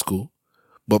us after school,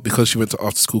 but because she went to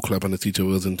after school club and the teacher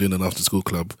wasn't doing an after school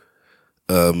club,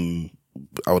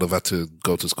 I would have had to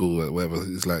go to school or whatever.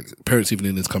 It's like parents'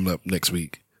 evening is coming up next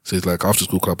week. So it's like after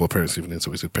school club or parents' evening. So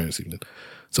we said parents' evening.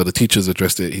 So the teachers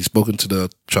addressed it. He's spoken to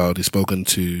the child. He's spoken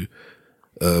to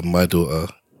my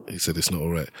daughter. He said it's not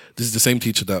all right. This is the same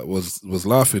teacher that was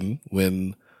laughing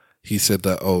when he said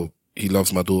that, oh, he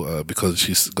loves my daughter because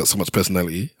she's got so much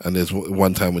personality. And there's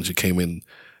one time when she came in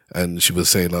and she was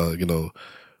saying, you know,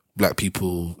 white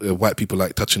people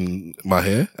like touching my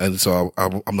hair. And so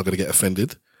I'm not going to get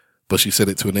offended. But she said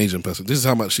it to an Asian person. This is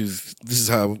how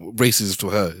racist to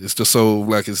her. It's just so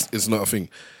like, it's not a thing.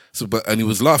 So, and he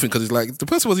was laughing because he's like, the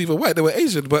person was even white, they were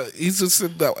Asian, but he just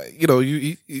said that, you know,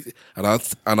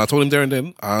 and I told him there and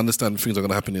then, I understand things are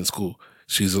going to happen in school.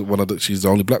 She's the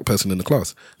only black person in the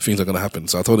class. Things are going to happen.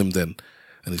 So I told him then,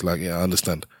 and he's like, yeah, I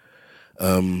understand.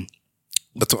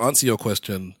 But to answer your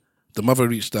question, the mother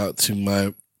reached out to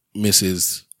my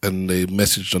missus and they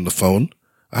messaged on the phone.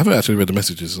 I haven't actually read the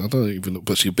messages. I don't even know,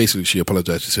 but she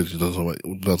apologized. She said she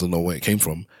doesn't know where it came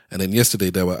from. And then yesterday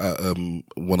they were at,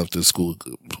 one of the school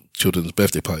children's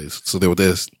birthday parties. So they were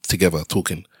there together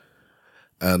talking.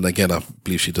 And again, I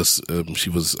believe she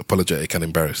was apologetic and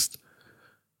embarrassed.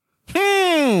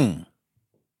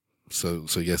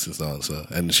 So yes is the answer.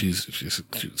 And she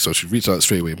reached out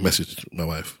straight away, messaged my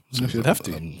wife. So she'd have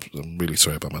to. I'm really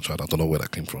sorry about my child. I don't know where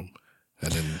that came from.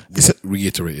 And then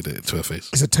reiterated it to her face.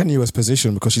 It's a tenuous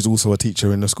position because she's also a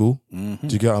teacher in the school. Mm-hmm.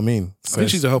 Do you get what I mean? So I think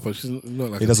she's a helper. She's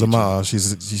not like it doesn't matter.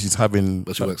 She's having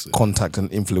contact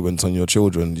and influence on your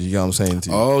children. Do you get what I'm saying to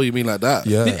you? Oh, you mean like that?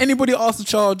 Yeah. Did anybody ask the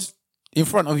child in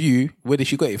front of you where did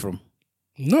she get it from?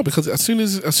 No, because as soon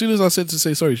as I said to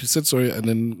say sorry, she said sorry, and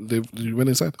then they went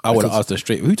inside. I would have asked her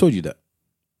straight. Who told you that?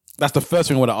 That's the first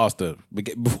thing I would have asked her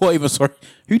before even sorry.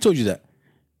 Who told you that?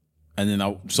 And then I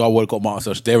would have got my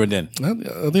answer there and then. I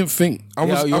didn't think. I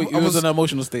was in an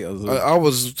emotional state. I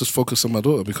was just focused on my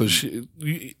daughter because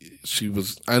she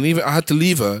was, and even I had to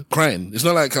leave her crying. It's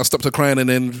not like I stopped her crying and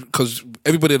then because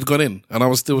everybody had gone in and I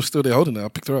was still there holding her. I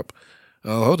picked her up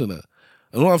and I was holding her.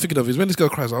 And all I'm thinking of is when this girl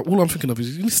cries, all I'm thinking of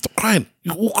is you need to stop crying.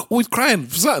 You're always crying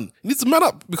for something. You need to man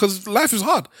up because life is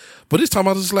hard. But this time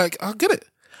I was just like, I get it.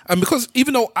 And because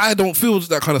even though I don't feel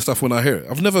that kind of stuff when I hear it,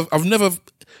 I've never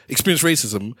experienced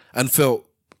racism and felt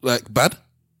like bad.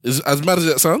 As mad as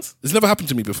that sounds, it's never happened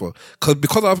to me before.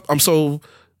 Because I'm so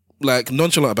like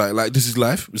nonchalant about it. Like this is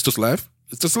life. It's just life.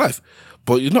 It's just life.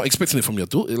 But you're not expecting it from your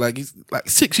daughter. Like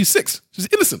six. She's 6. She's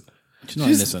innocent. She's not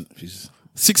innocent. She's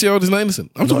 6-year-old is not innocent.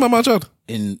 I'm talking about my child.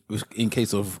 In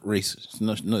case of race, she's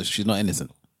not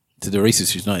innocent. To the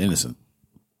racist, she's not innocent.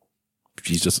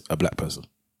 She's just a black person.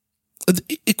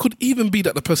 It could even be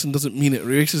that the person doesn't mean it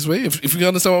racist way. If you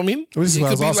understand what I mean, this is what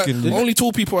I was asking. Like, only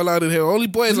tall people are allowed in here. Only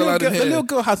boys are allowed in here. The little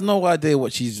girl has no idea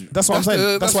what she's. That's what I'm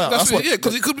saying. That's what. Yeah,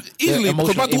 because it could easily.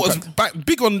 Because my daughter's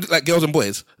big on like girls and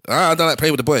boys. I don't like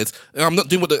playing with the boys. I'm not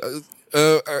doing what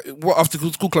what after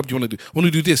school club do you want to do? I want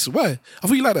to do this. Why? I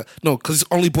thought you like that. No, because it's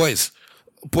only boys.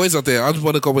 boys are there. I just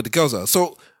want to go where the girls are.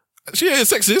 So she ain't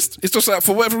sexist. It's just like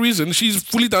for whatever reason, she's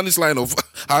fully down this line of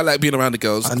I like being around the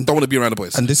girls and don't want to be around the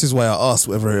boys. And this is why I asked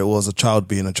whether it was a child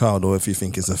being a child or if you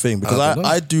think it's a thing. Because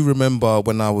I do remember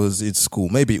when I was in school,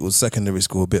 maybe it was secondary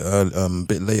school, a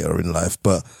bit later in life,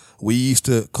 but we used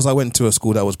to, because I went to a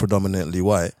school that was predominantly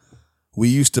white, we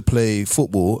used to play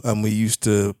football and we used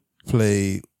to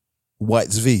play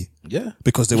whites V. Yeah.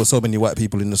 Because there were so many white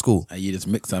people in the school. And you just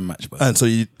mix and match. Bro. And so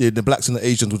the blacks and the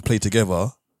Asians would play together.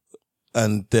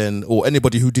 And then, or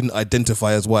anybody who didn't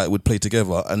identify as white would play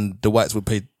together, and the whites would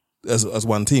play as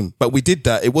one team. But we did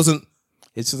that. It wasn't.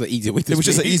 It's just an easy way to. It was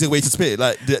just an easy way to split.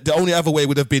 Like the only other way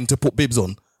would have been to put bibs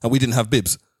on, and we didn't have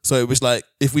bibs. So it was like,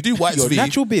 if we do whites V,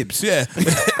 natural bibs. Yeah.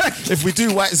 If we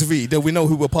do whites V, then we know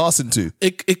who we're passing to.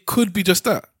 It could be just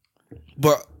that,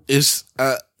 but it's.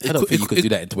 I don't think you could do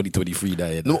that in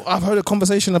 2023. No, I've heard a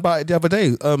conversation about it the other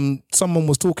day. Someone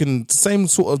was talking same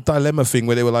sort of dilemma thing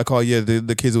where they were like, "Oh yeah,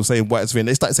 the kids were saying whites V," and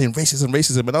they started saying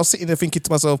racism, and I was sitting there thinking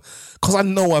to myself, because I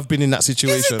know I've been in that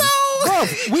situation. Bro,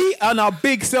 we are our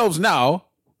big selves now.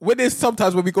 When there's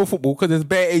sometimes when we go football, because there's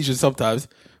bare Asians sometimes,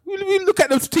 we look at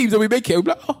those teams and we make it. We're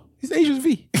like, oh, it's Asian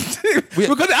V.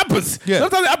 Because it happens. Yeah.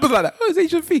 Sometimes it happens like that. Oh, it's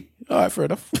Asian V. All right, fair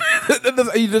enough.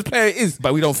 You just play it is.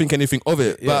 But we don't think anything of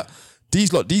it. Yeah. But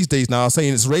these days now are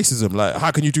saying it's racism. Like,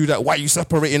 how can you do that? Why are you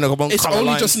separating among It's colour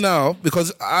only lines? just now,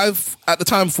 because I've at the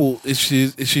time thought if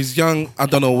she's young, I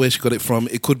don't know where she got it from.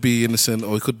 It could be innocent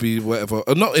or it could be whatever.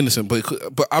 Or not innocent, but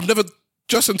but I've never,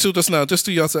 just until just now, just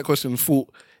to you ask that question,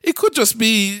 thought it could just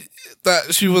be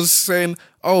that she was saying,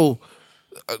 oh,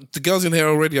 the girls in here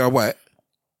already are white,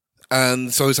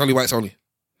 and so it's only whites only.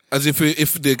 As if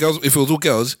it was all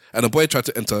girls and a boy tried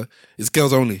to enter, it's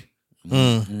girls only.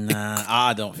 Nah,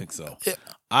 I don't think so. Yeah.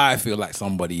 I feel like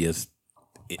somebody is.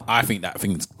 I think that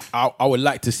things. I would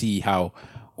like to see how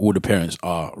all the parents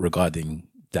are regarding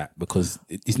that, because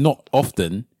it's not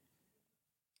often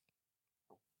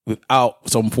without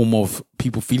some form of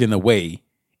people feeling a way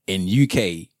in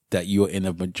UK that you're in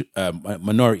a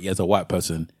minority as a white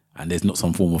person and there's not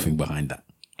some form of thing behind that.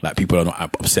 Like, people are not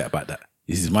upset about that.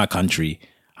 This is my country.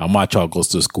 How my child goes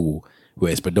to school where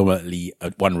it's predominantly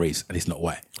one race and it's not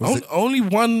white. Only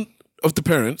one of the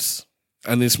parents,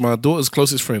 and it's my daughter's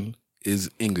closest friend,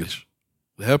 is English.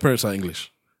 Her parents are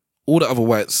English. All the other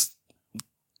whites,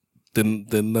 then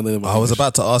none of them are I was English.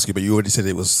 about to ask you, but you already said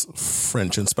it was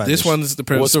French and Spanish. This one's the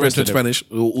parents French and Spanish.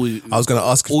 I was going to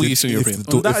ask all Eastern European.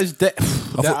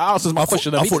 That answers my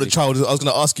question. I thought the child. I was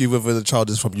going to ask you whether the child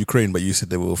is from Ukraine, but you said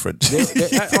they were all French.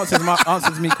 That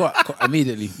answers me quite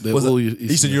immediately. They're all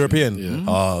Eastern European? Yeah.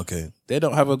 Oh, okay. They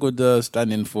don't have a good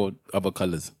standing for other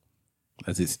colours,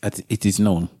 as it is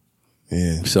known.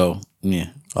 Yeah. So, yeah.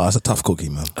 Oh, it's a tough cookie,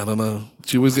 man. I don't know.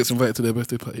 She always gets invited to their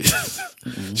birthday party.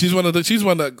 She's one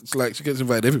that like she gets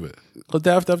invited everywhere. Because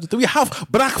they have to. Do we have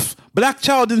black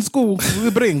child in school? We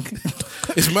bring.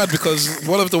 It's mad because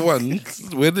one of the ones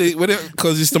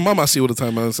because it's the mum I see all the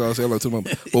time, and so I say hello to the mum.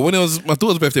 But when it was my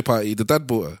daughter's birthday party, the dad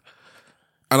brought her,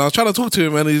 and I was trying to talk to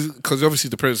him, and because obviously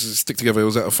the parents stick together. It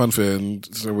was at a fun fair, and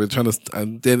so we're trying to.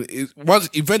 And then once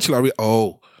eventually,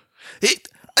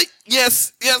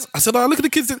 yes. I said, "Oh, look at the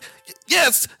kids."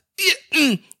 Yes.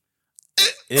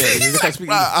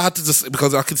 I had to just,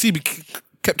 because I could see he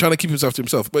kept trying to keep himself to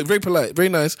himself, but very polite, very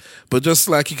nice. But just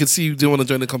like you could see, he didn't want to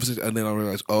join the conversation. And then I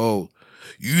realized, oh,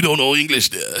 you don't know English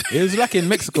there. It was like in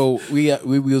Mexico. We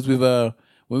was with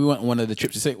when we went on one of the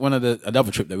trips.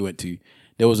 Another trip that we went to.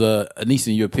 There was an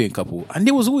Eastern European couple, and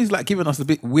they was always like giving us a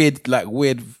bit weird,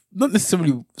 not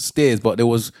necessarily stares, but there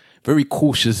was very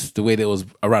cautious the way they was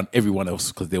around everyone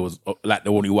else, because there was like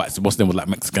the only whites. Most of them were like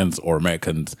Mexicans or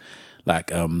Americans. Like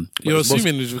you're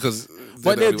assuming it's because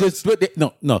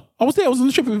no. I was there. I was on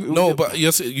the trip. No, but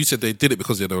you said they did it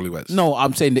because they're the only whites. No,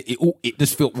 I'm saying that it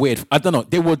just felt weird. I don't know.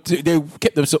 They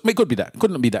kept themselves. It could be that. It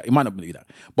couldn't be that. It might not be that.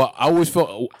 But I always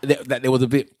felt that there was a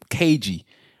bit cagey.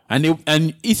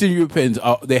 And Eastern Europeans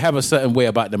they have a certain way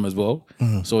about them as well.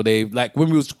 Mm-hmm. So they, like, when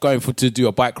we was going to do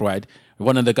a bike ride,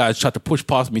 one of the guys tried to push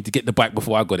past me to get the bike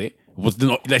before I got it.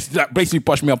 That basically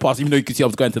pushed me on past, even though you could see I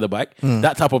was going to the bike.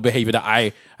 That type of behavior that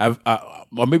I have,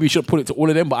 or maybe you shouldn't put it to all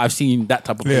of them, but I've seen that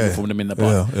type of behavior from them in the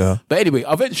past. Yeah. But anyway,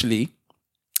 eventually,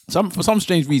 for some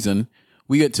strange reason,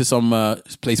 we went to some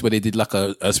place where they did like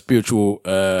a spiritual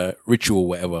ritual,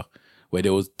 whatever, where they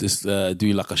was this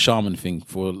doing like a shaman thing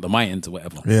for the Mayans or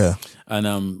whatever. Yeah.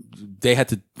 And they had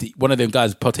to, one of them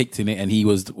guys partaked in it, and he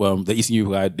was the Eastern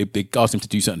Europe guy. They asked him to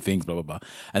do certain things, blah blah blah.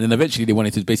 And then eventually they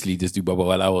wanted to basically just do blah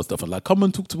blah blah stuff, and like, come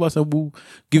and talk to us, and we'll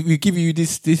give you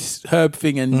this herb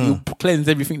thing, and you'll cleanse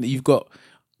everything that you've got.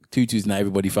 tutus now.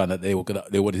 Everybody found that they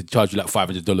wanted to charge you like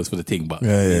 $500 for the thing, but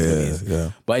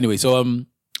Yeah. But anyway, so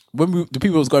when the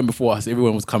people was going before us,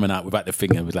 everyone was coming out without the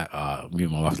thing and was like, me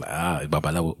and my wife was like,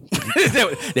 babalawo.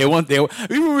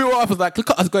 Even we were off was like, look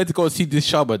at us going to go see this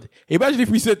shaman. Imagine if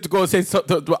we said to go and say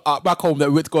back home that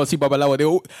we went to go and see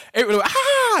babalawo. Everyone was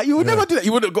like, you would never do that.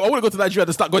 You wouldn't go. I want to go to Nigeria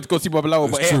and start going to go see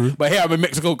babalawo, but here I'm in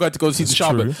Mexico going to go see the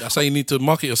shaman. That's how you need to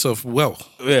market yourself well.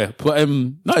 Yeah, but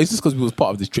no, it's just because we was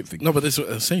part of this trip thing. No, but it's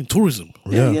what I'm saying, tourism.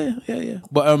 Yeah.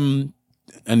 But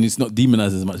and it's not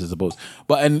demonized as much, I suppose.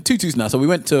 But and tutus now. So we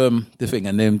went to the thing,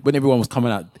 and then when everyone was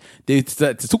coming out, they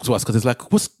started to talk to us because it's like,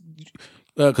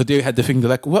 because they had the thing. They're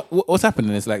like, what's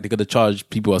happening? It's like they're gonna charge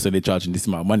people. So they're charging this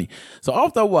amount of money. So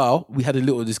after a while, we had a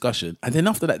little discussion, and then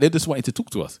after that, they just wanted to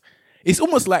talk to us. It's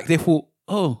almost like they thought,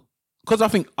 because I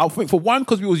think for one,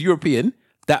 because we was European,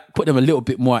 that put them a little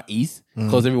bit more at ease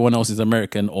because everyone else is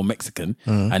American or Mexican,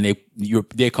 and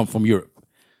they come from Europe.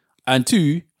 And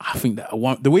two, I think that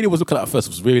the way they was looking at first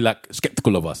was really like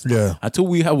skeptical of us. Yeah. Until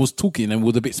we was talking and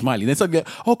was a bit smiley. Then suddenly,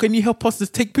 can you help us to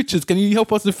take pictures? Can you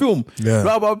help us to film? Yeah.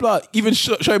 Blah blah blah. Even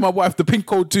showing my wife the pin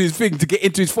code to his thing to get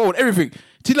into his phone. Everything.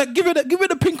 She's like, give it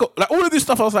the pin code. Like all of this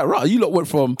stuff. I was like, right, you lot went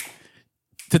from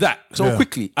to that so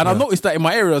quickly. And I noticed that in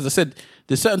my area, as I said,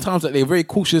 there's certain times that they're very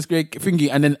cautious, very thingy,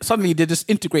 and then suddenly they're just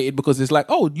integrated because it's like,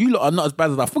 you lot are not as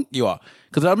bad as I think you are.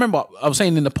 Because I remember I was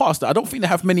saying in the past that I don't think they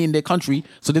have many in their country,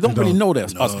 so they don't really know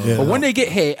us. But when they get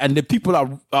here and the people are,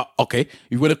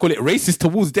 you want to call it racist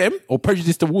towards them or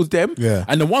prejudice towards them,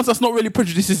 and the ones that's not really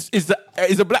prejudiced is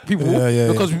the black people,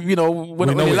 because we're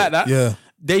not really like that. Yeah.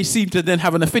 They seem to then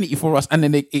have an affinity for us, and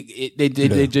then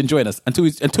they enjoy us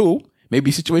until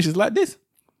maybe situations like this.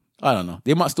 I don't know.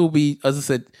 They might still be, as I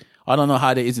said, I don't know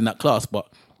how they is in that class, but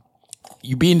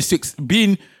you being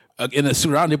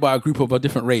surrounded by a group of a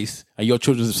different race, and your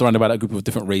children are surrounded by that group of a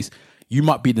different race, you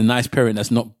might be the nice parent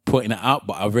that's not putting it out,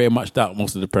 but I very much doubt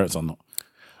most of the parents are not.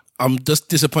 I'm just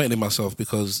disappointed in myself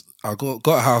because I got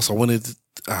a house. I wanted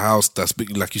a house that's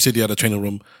big. Like you said, you had a training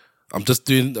room. I'm just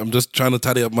trying to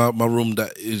tidy up my room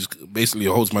that is basically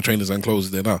holds my trainers and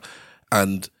clothes there now.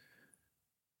 And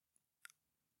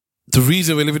the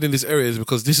reason we're living in this area is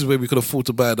because this is where we could afford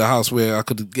to buy the house where I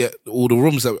could get all the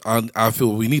rooms that I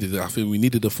feel we needed. I feel we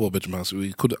needed a 4-bedroom house.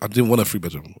 I didn't want a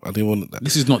 3-bedroom. I didn't want that.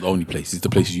 This is not the only place. It's the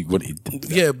place you wanted.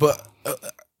 Yeah, but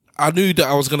I knew that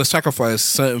I was going to sacrifice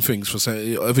certain things for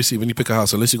certain. Obviously, when you pick a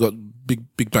house, unless you got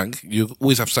big bank, you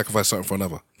always have to sacrifice something for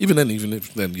another. Even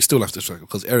if you still have to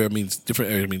sacrifice because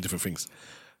different areas mean different things.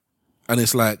 And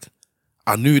it's like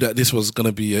I knew that this was going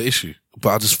to be an issue,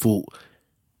 but I just thought,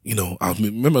 I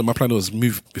remember my plan was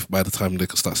move by the time they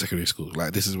could start secondary school.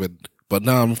 Like this is when, but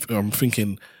now I'm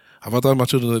thinking, have I done my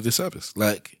children a disservice?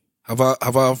 Like, have I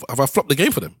flopped the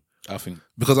game for them? I think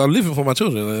because I'm living for my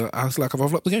children, and I was like, have I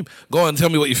flopped the game? Go on, and tell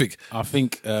me what you think. I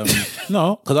think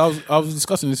no, because I was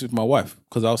discussing this with my wife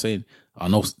because I was saying I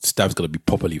know Stav's gonna be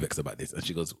properly vexed about this, and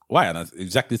she goes, "Why?" And that's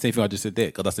exactly the same thing I just said there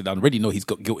because I said I already know he's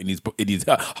got guilt in his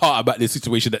heart about this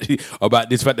situation about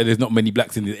this fact that there's not many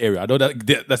blacks in this area. I know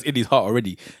that's in his heart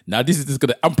already. Now this is just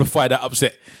gonna amplify that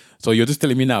upset. So you're just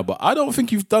telling me now, but I don't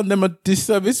think you've done them a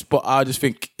disservice. But I just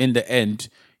think in the end,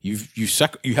 you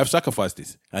have sacrificed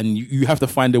this, and you have to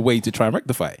find a way to try and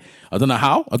rectify it. I don't know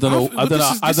how. I don't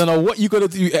know what you're gonna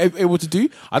do. Able to do.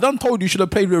 I done told you should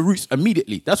have played with Roots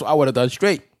immediately. That's what I would have done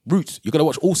straight. Roots. You're gonna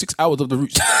watch all 6 hours of the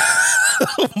Roots.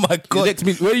 Oh my God!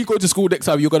 When you go to school next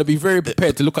time, you're gonna be very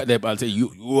prepared to look at them and say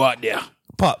you are there.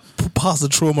 Pass the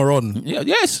trauma on. Yeah,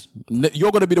 yes.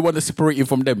 You're gonna be the one that's separating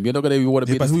from them. You're not gonna want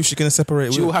to be. But who's she gonna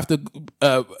separate? She'll have to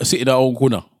sit in her own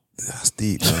corner. That's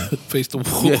deep, man. Face the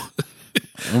wall. Yeah.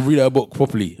 And read her book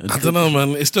properly. I don't know, man.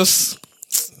 It's just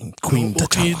Queen. What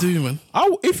can you do, man?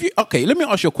 Let me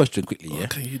ask you a question quickly. Yeah, what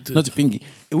can you do? Not a thingy.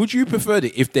 Would you prefer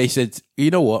it if they said,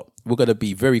 you know what, we're gonna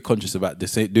be very conscious about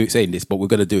this, saying this, but we're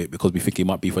gonna do it because we think it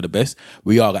might be for the best.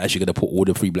 We are actually gonna put all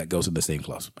the 3 black girls in the same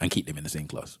class and keep them in the same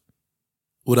class.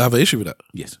 Would I have an issue with that?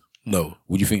 Yes. No.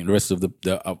 Would you think the rest of do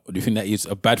you think that is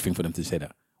a bad thing for them to say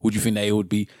that? Would you think that it would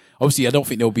be? Obviously, I don't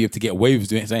think they'll be able to get away with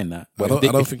saying that. I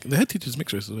don't think the head teacher's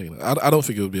mixed race. I don't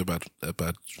think it would be a bad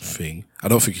thing. I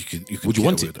don't think you could. Would you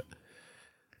want it?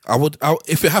 I would.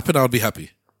 If it happened, I would be happy.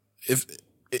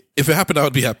 If it happened, I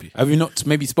would be happy. Have you not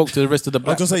maybe spoke to the rest of the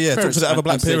black? I was gonna say talk to the other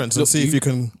black parents and see if you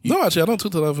can. No, actually, I don't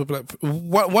talk to the other black.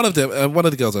 One of them, one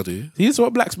of the girls I do. These are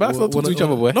what blacks, but I don't talk to each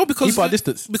other. Boy. No, because keep our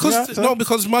distance.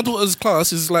 Because my daughter's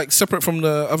class is like separate from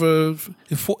the other.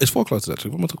 It's 4 classes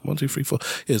actually. 1, 2, 3, 4.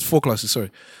 Yeah, it's 4 classes.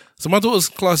 Sorry. So my daughter's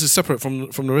class is separate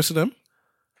from the rest of them.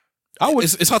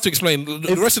 It's hard to explain.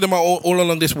 The rest of them are all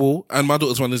along this wall, and my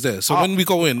daughter's one is there. So when we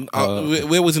go in,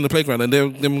 we're always in the playground, and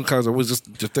them guys are always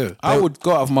just there. I would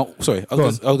go out of my. Sorry, I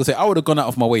was gonna say I would have gone out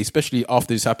of my way, especially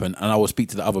after this happened, and I would speak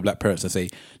to the other black parents and say,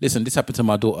 "Listen, this happened to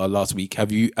my daughter last week.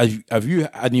 Have you any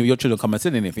of your children come and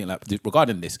said anything like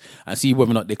regarding this, and see whether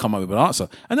or not they come up with an answer?"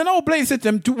 And then I would blatantly say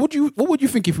to them, "What would you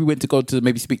think if we went to go to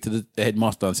maybe speak to the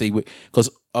headmaster and say because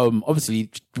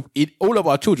obviously all of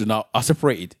our children are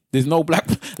separated. There's no black,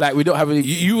 like we don't have any."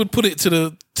 You would put it to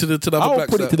the other blacks. I would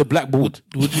put it to the blackboard.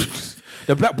 Would you?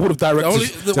 The blackboard of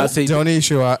directors. The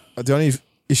only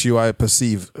issue I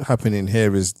perceive happening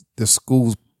here is the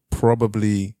school's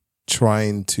probably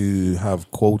trying to have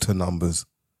quota numbers.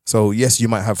 So yes, you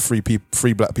might have three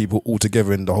black people all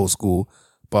together in the whole school,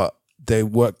 but they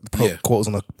work quotas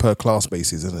on a per class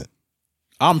basis, isn't it?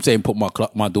 I'm saying put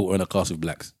my daughter in a class with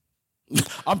blacks.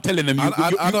 I'm telling them.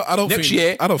 I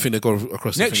don't think they go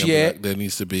across next year. There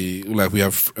needs to be like we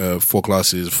have 4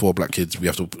 classes, 4 black kids. We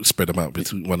have to spread them out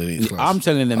between one in each class. I'm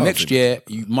telling them next year,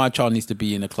 my child needs to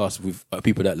be in a class with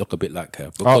people that look a bit like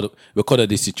her because of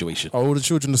this situation. Are all the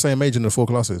children the same age in the 4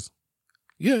 classes?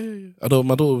 Yeah. Although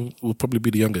my daughter will probably be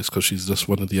the youngest because she's just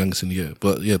one of the youngest in the year.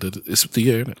 But yeah, it's the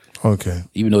year, isn't it? Okay.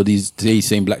 Even though these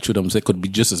same black children, they could be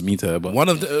just as mean to her. But one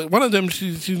of them,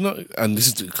 she's not, and this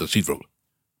is because she's wrong.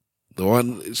 The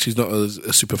one she's not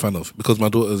a super fan of because my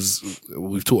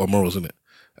we've taught her morals in it,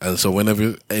 and so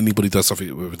whenever anybody does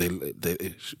something, whether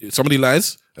if somebody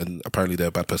lies, and apparently they're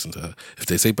a bad person to her. If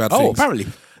they say bad things, apparently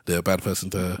they're a bad person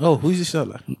to her. Oh, who's this shot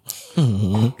like?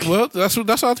 Well,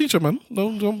 that's our teacher, man.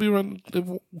 Don't be around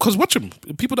because watch them.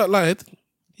 People that lied.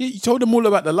 You told them all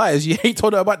about the liars. You ain't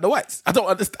told them about the whites. I don't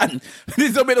understand.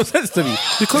 This don't make no sense to me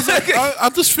because I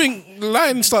just think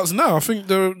lying starts now. I think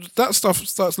that stuff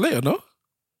starts later. No.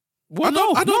 Well,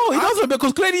 no, it doesn't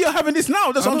because clearly you're having this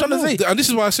now. That's what I'm trying to say. And this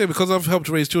is why I say because I've helped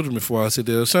raise children before. I said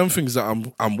there are some things that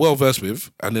I'm well versed with,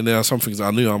 and then there are some things that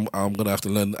I knew I'm gonna have to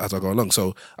learn as I go along.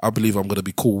 So I believe I'm gonna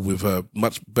be cool with her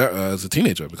much better as a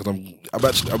teenager because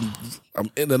I'm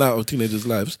in and out of teenagers'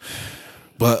 lives.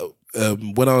 But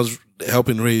when I was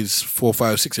helping raise 4,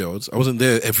 5, 6-year-olds, I wasn't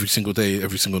there every single day,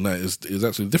 every single night. It's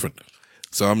actually different.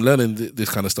 So I'm learning this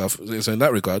kind of stuff. So in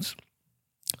that regards,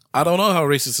 I don't know how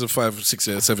racist a 5, 6,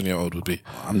 7-year-old would be.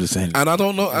 I'm just saying. And I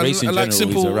don't know. And like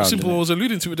Simple was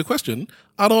alluding to with the question,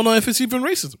 I don't know if it's even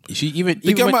racism.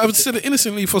 The girl might have said it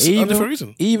innocently for a different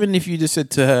reason. Even if you just said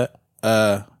to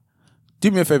her,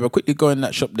 do me a favor, quickly go in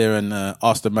that shop there and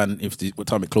ask the man what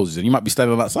time it closes. And you might be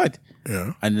standing outside.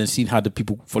 Yeah. And then seeing how the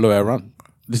people follow her around.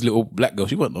 This little black girl,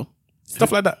 she won't know.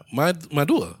 Stuff like that. My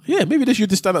daughter? Yeah, maybe they should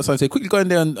just stand outside and say, quickly go in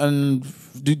there and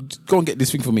go and get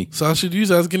this thing for me. So I should use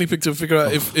her as a guinea pig to figure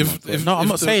out if No, I'm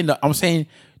not saying that. I'm saying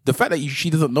the fact that she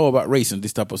doesn't know about race and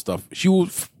this type of stuff, she will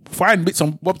find bits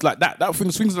and bobs like that.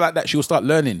 Things like that, she will start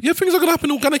learning. Yeah, things are going to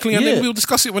happen organically and then we'll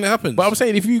discuss it when it happens. But I'm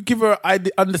saying if you give her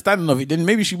understanding of it, then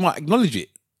maybe she might acknowledge it.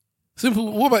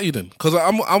 Simple. What about you then? Because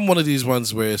I'm one of these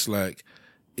ones where it's like,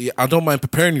 I don't mind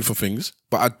preparing you for things,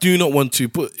 but I do not want to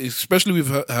put, especially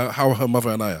with how her mother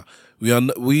and I are.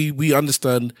 We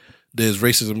understand there's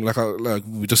racism, like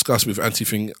we discussed with Auntie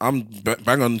thing. I'm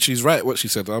bang on. She's right. What she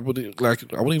said, I wouldn't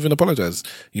even apologize.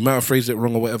 You might have phrased it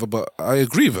wrong or whatever, but I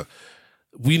agree with her.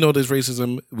 We know there's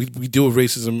racism. We deal with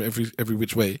racism every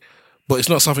which way, but it's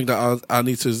not something that I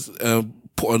need to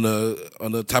put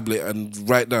on a tablet and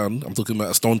write down. I'm talking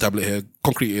about a stone tablet here,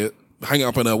 concrete here, hang it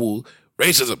up on our wall.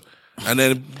 Racism. And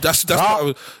then that's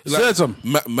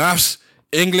like, maths,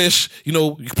 English,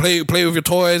 you play with your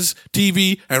toys,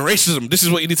 TV, and racism. This is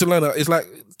what you need to learn. It's like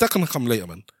that can come later,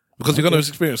 man, because you're gonna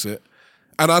experience it.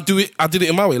 And I did it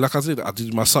in my way. Like I said, I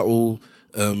did my subtle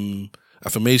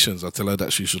affirmations. I tell her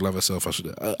that she should love herself.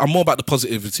 I'm more about the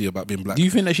positivity about being black. Do you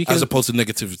think that she cares, as opposed to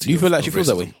negativity? Do you feel like she feels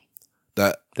that way?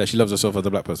 That she loves herself as a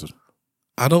black person?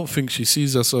 I don't think she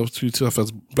sees herself too tough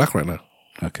as black right now.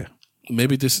 Okay.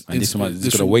 Maybe this is going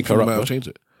to wake her up. Might have changed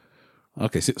it.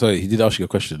 Okay, sorry, he did ask you a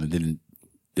question and didn't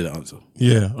answer.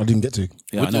 Yeah, I didn't get to.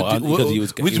 Yeah, I know.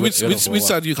 Which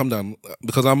side do you come down?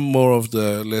 Because I'm more of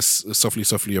the less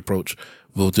softly approach.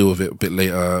 We'll deal with it a bit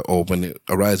later or when it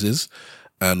arises.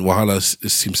 And Wahala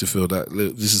seems to feel that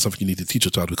this is something you need to teach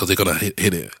a child because they're going to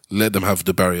hit it. Let them have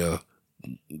the barrier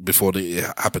before it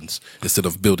happens instead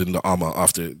of building the armor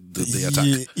after the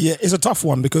attack. Yeah, it's a tough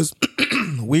one because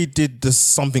we did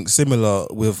something similar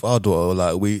with our daughter.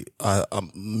 Like me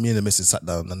and the missus sat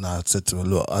down and I said to her,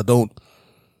 look, I don't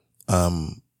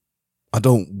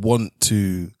want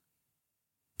to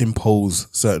impose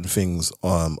certain things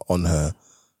on her.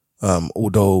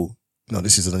 Although,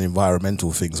 this is an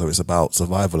environmental thing, so it's about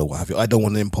survival or what have you. I don't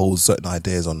want to impose certain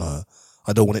ideas on her.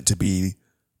 I don't want it to be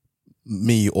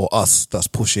me or us that's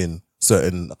pushing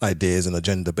certain ideas and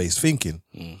agenda-based thinking.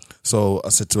 So I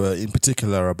said to her, in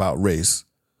particular about race,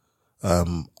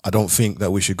 I don't think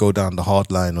that we should go down the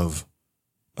hard line of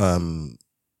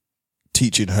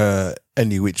teaching her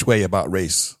any which way about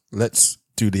race. Let's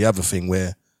do the other thing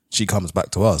where she comes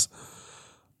back to us.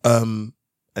 And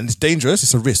it's dangerous.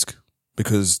 It's a risk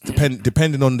because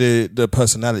depending on the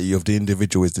personality of the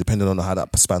individual is depending on how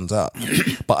that spans out.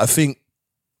 But I think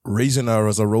raising her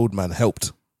as a roadman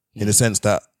helped in the sense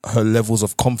that her levels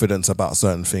of confidence about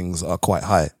certain things are quite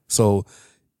high. So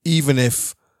even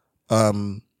if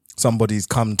somebody's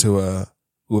come to her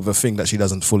with a thing that she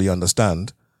doesn't fully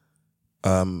understand,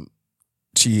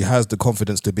 she has the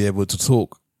confidence to be able to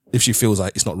talk. If she feels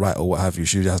like it's not right or what have you,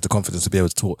 she has the confidence to be able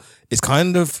to talk. It's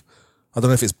kind of, I don't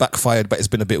know if it's backfired, but it's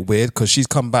been a bit weird because she's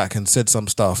come back and said some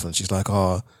stuff and she's like,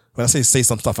 when I say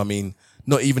some stuff, I mean,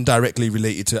 not even directly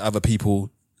related to other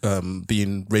people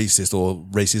being racist or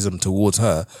racism towards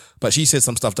her. But she said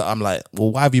some stuff that I'm like,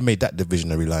 well, why have you made that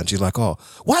divisionary line? She's like,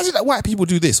 why is it that white people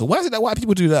do this? Or why is it that white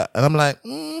people do that? And I'm like,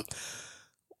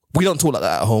 we don't talk like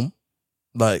that at home.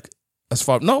 Like,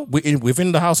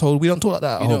 within the household, we don't talk like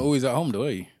that at home. You're not always at home though, are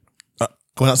you?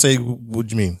 When I say, what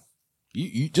do you mean?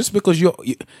 You just because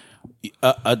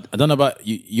I don't know about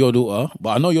your daughter, but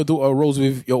I know your daughter rolls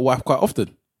with your wife quite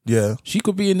often. Yeah. She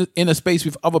could be in a space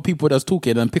with other people that's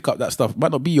talking and pick up that stuff. It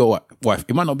might not be your wife.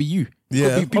 It might not be you.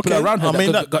 Yeah. Could be people around her.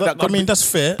 I mean, that's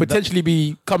fair. Potentially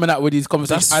be coming out with these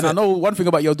conversations. That's and fair. I know one thing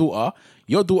about your daughter.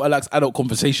 Your daughter likes adult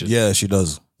conversation. Yeah, she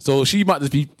does. So she might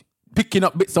just be picking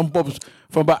up bits and bobs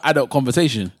from about adult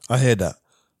conversation. I hear that.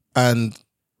 And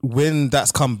when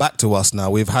that's come back to us now,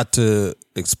 we've had to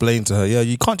explain to her,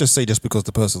 you can't just say just because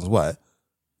the person's white.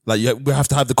 Like, we have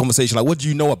to have the conversation. Like, what do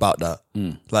you know about that?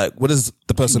 Like, what does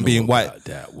the person being white?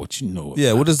 What you know?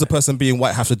 Yeah, what does the person being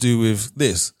white have to do with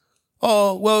this?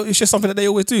 Oh, well, it's just something that they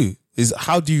always do.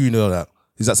 How do you know that?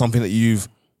 Is that something that you've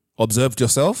observed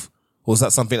yourself, or is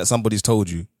that something that somebody's told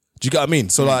you? Do you get what I mean?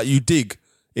 So, like, you dig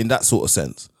in that sort of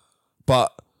sense,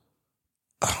 but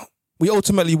we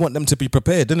ultimately want them to be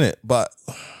prepared, isn't it? But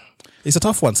it's a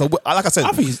tough one. So, like I said,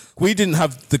 we didn't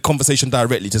have the conversation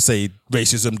directly to say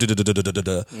racism.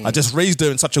 I just raised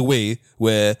her in such a way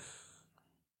where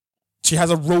she has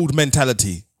a road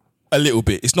mentality a little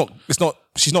bit.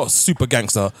 She's not super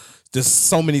gangster. There's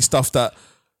so many stuff that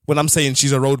when I'm saying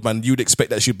she's a roadman, you'd expect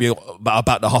that she'd be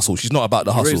about the hustle. She's not about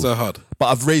the hustle. Raised her hard. But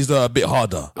I've raised her a bit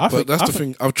harder. But that's the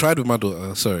thing. I've tried with my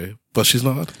daughter, sorry, but she's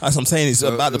not hard. That's what I'm saying. It's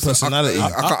about the personality.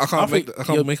 I can't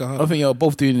make her hard. I think you're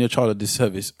both doing your child a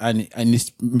disservice. And in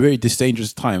this very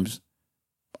dangerous times,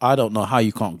 I don't know how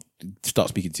you can't start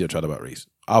speaking to your child about race.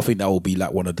 I think that will be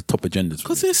like one of the top agendas.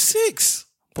 Because they're 6.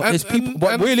 But there's people.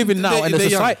 But we're living now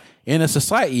in a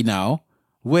society now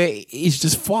where it's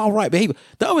just far right behavior.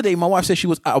 The other day, my wife said she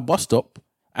was at a bus stop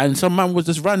and some man was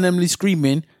just randomly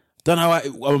screaming. Don't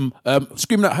know,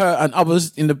 screaming at her and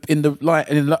others in the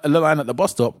line at the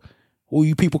bus stop. All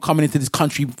you people coming into this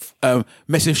country,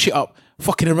 messing shit up,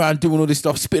 fucking around, doing all this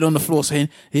stuff, spitting on the floor, saying,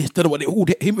 don't know what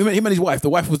him and his wife. The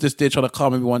wife was just there trying to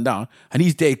calm everyone down, and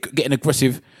he's there getting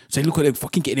aggressive, saying, "Look at them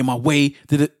fucking getting in my way."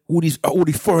 All these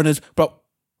foreigners, bro.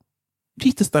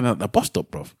 He's just standing at the bus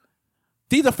stop, bro.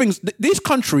 These are things. This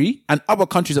country and other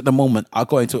countries at the moment are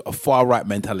going to a far right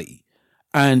mentality.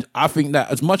 And I think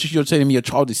that as much as you're telling me your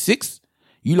child is 6,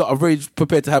 you lot are very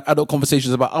prepared to have adult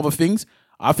conversations about other things.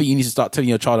 I think you need to start telling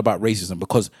your child about racism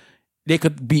because they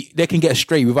can get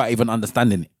astray without even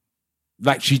understanding it.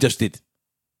 Like she just did.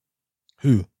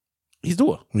 Who? His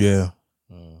daughter. Yeah.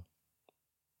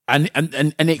 And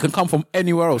it can come from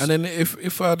anywhere else. And then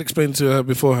if I had explained to her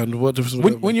beforehand, what difference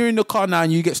when you're in the car now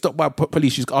and you get stopped by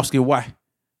police, she's asking why.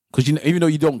 Because even though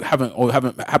you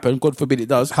haven't happened, God forbid it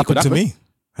does. Happened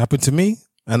to me.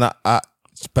 And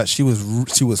but she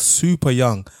was super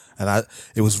young, and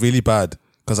it was really bad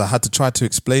because I had to try to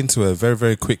explain to her very,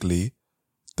 very quickly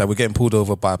that we're getting pulled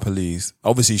over by police.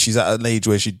 Obviously, she's at an age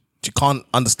where she can't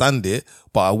understand it,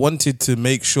 but I wanted to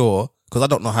make sure, because I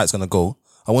don't know how it's going to go,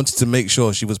 I wanted to make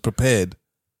sure she was prepared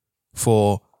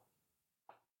for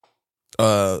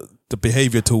the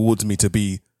behavior towards me to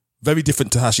be very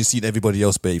different to how she's seen everybody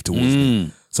else behave towards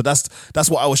me. So that's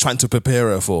what I was trying to prepare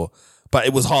her for. But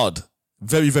it was hard.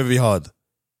 Very, very hard.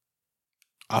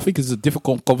 I think it's a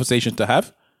difficult conversation to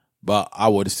have, but I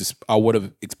would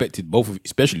have expected both of,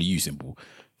 especially you, Simple,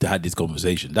 to have this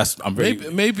conversation.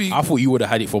 Maybe I thought you would have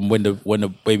had it from when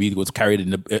the baby was carried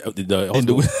in the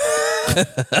hospital.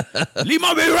 Leave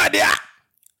my baby right there.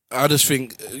 I just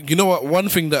think, you know what? One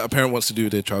thing that a parent wants to do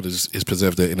with their child is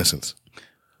preserve their innocence.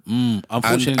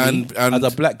 Unfortunately, and as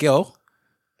a black girl,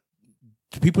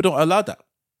 people don't allow that.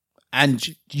 and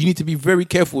you need to be very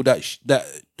careful that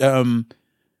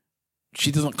she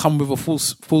doesn't come with a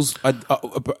false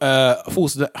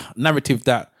narrative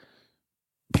that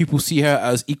people see her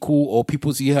as equal or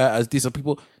people see her as this or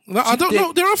people. No, I don't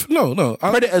know. There are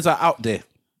predators are out there.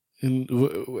 In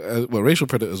racial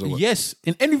predators or what? Yes,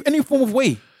 in any form of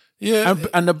way. Yeah,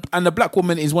 and the black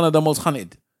woman is one of the most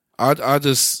hunted. I'll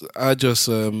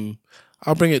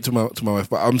bring it to my wife,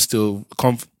 but I'm still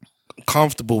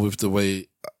comfortable with the way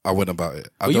I went about it.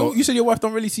 You said your wife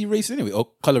don't really see race anyway, or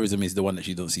colorism is the one that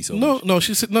she don't see so much. No,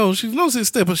 she said no. She knows it's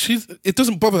there, but it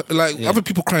doesn't bother. Like other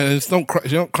people crying, she's not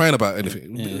crying about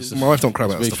anything. My wife don't cry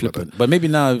about stuff like that. But maybe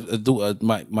now a daughter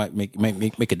might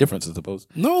make a difference, I suppose.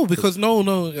 No, because no.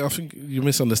 I think you're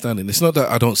misunderstanding. It's not that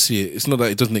I don't see it. It's not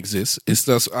that it doesn't exist. It's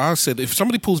just I said if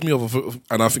somebody pulls me over,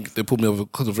 and I think they pulled me over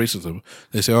because of racism,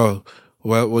 they say, "Oh,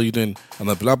 well, what are you doing?" And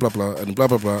I blah blah blah and blah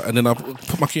blah blah, and then I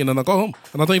put my key in and I go home,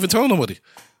 and I don't even tell nobody.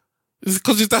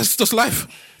 Because that's just life.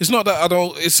 It's not that I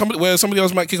don't. It's somebody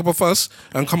else might kick up a fuss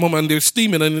and come home and they're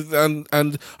steaming and no,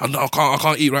 I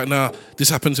can't eat right now. This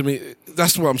happened to me.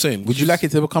 That's what I'm saying. Would you like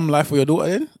it to become life for your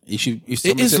daughter? Then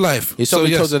it is life. If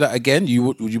somebody tells her that again,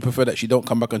 would you prefer that she don't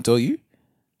come back and tell you?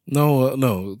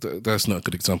 No, that's not a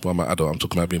good example. I'm an adult. I'm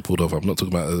talking about being pulled over. I'm not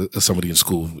talking about somebody in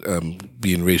school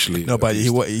being racially. No, but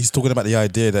he's talking about the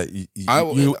idea that I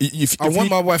want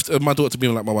my daughter to be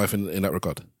like my wife in that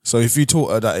regard. So if you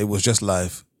taught her that it was just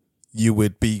life, you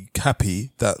would be happy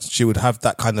that she would have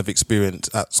that kind of experience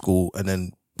at school and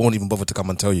then won't even bother to come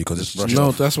and tell you because it's brush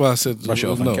off. That's why I said brush it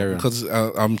off and carry on. Because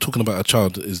I'm talking about a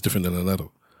child is different than an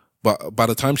adult. But by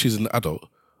the time she's an adult,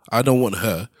 I don't want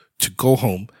her to go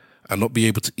home and not be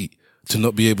able to eat, to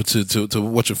not be able to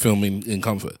watch a film in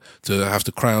comfort, to have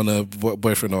to cry on her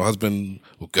boyfriend or husband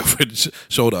or girlfriend's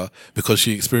shoulder because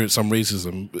she experienced some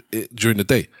racism during the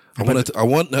day. I want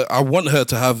her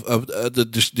to have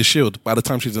the shield by the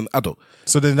time she's an adult.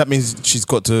 So then that means she's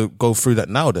got to go through that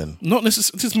now. Then not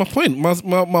necessarily. This is my point.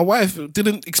 My wife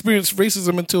didn't experience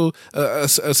racism until a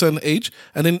certain age,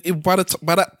 and then by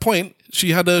that point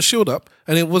she had a shield up,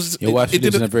 and it was your wife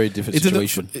lives in a very different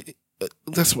situation.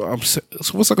 That's what I'm saying.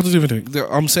 So what's that got to do with anything?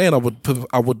 I'm saying I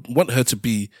would want her to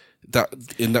be that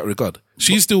in that regard.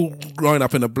 She's still growing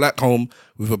up in a black home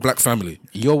with a black family.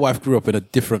 Your wife grew up in a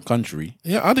different country.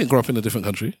 Yeah, I didn't grow up in a different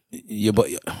country. Yeah, but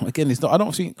again, it's not. I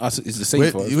don't think it's the same.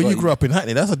 When you grew up in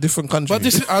Hackney, that's a different country. But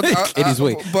this is it is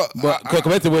way. But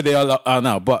compared to where they are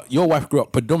now. But your wife grew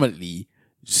up predominantly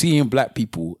seeing black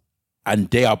people,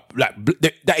 and they are black.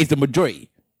 That is the majority.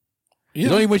 Yeah.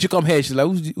 It's only when she come here, she's like,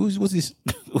 what's this?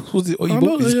 What's it? I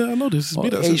know this. It's me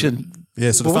that's Asian.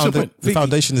 Yeah, so the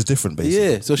foundation is different,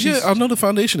 basically. Yeah, so I know the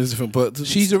foundation is different, but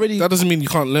she's already. That doesn't mean you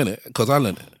can't learn it because I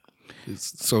learned it.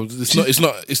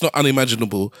 It's not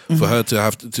unimaginable for her to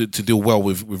have to deal well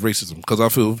with racism because I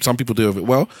feel some people deal with it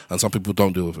well and some people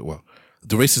don't deal with it well.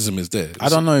 The racism is there. I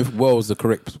don't know if well is the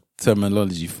correct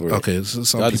terminology for it. Okay, so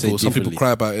some people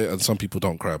cry about it and some people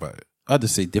don't cry about it. I'd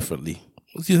just say differently.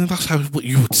 Yeah, that's what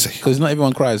you would say. Because not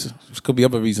everyone cries. It could be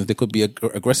other reasons. They could be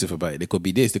aggressive about it. They could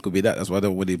be this. They could be that. That's why I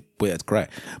don't want to put it as cry.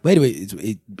 But anyway,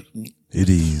 it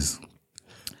is.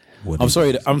 I'm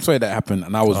sorry that happened,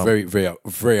 and I was very, very,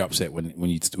 very upset when you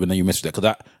messaged that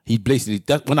because he basically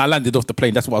when I landed off the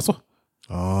plane, that's what I saw.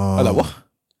 I was like, what?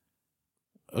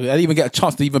 I didn't even get a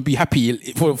chance to even be happy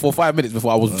for 5 minutes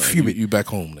before I was fuming. You back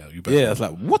home now? I was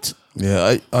like, what?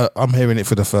 Yeah, I'm hearing it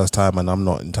for the first time, and I'm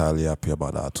not entirely happy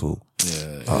about that at all.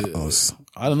 Yeah,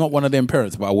 I'm not one of them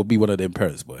parents, but I would be one of them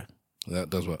parents, boy.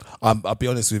 That does what? I'll be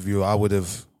honest with you. I would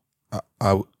have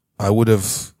been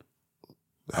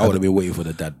waiting for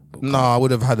the dad. No, I would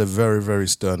have had a very, very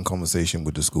stern conversation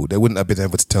with the school. They wouldn't have been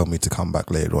able to tell me to come back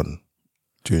later on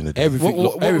during the day. Everything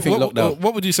locked down.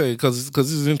 What would you say? Because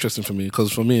this is interesting for me.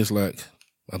 Because for me, it's like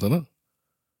I don't know.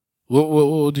 What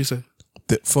would you say?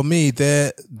 For me,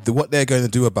 what they're going to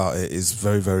do about it is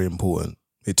very, very important.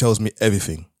 It tells me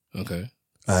everything. Okay.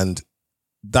 And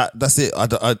that's it. I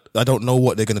don't know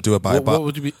what they're going to do about it. But, what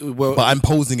would you be, but I'm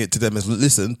posing it to them as,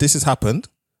 listen, this has happened.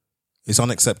 It's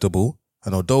unacceptable.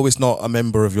 And although it's not a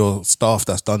member of your staff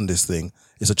that's done this thing,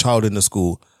 it's a child in the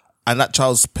school. And that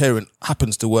child's parent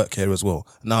happens to work here as well.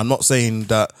 Now, I'm not saying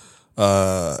that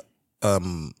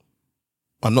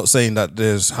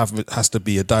has to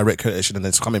be a direct connection and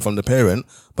it's coming from the parent,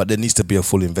 but there needs to be a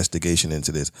full investigation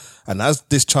into this. And as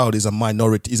this child is a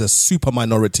minority, is a super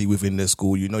minority within the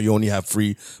school, you only have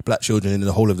 3 black children in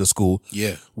the whole of the school.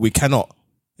 Yeah. We cannot,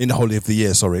 in the whole of the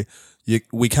year, sorry,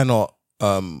 we cannot,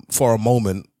 for a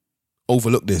moment,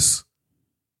 overlook this.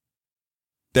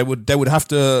 They would have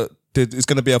to, it's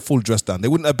going to be a full dress down. They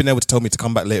wouldn't have been able to tell me to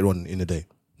come back later on in the day.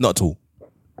 Not at all.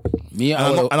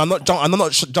 I'm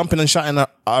not jumping and shouting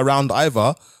around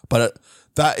either. But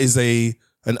that is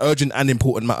an urgent and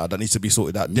important matter that needs to be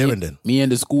sorted out there and then. Me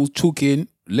and the school's talking.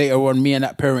 Later on, me and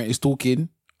that parent is talking,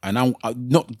 and I'm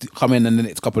not coming in the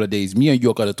next couple of days. Me and you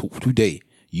are gonna talk today.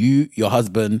 You, your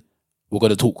husband, we're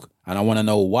gonna talk, and I want to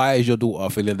know why is your daughter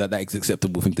feeling that is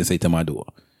acceptable thing to say to my daughter,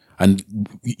 and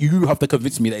you have to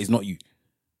convince me that it's not you.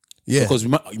 Yeah, because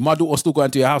my daughter's still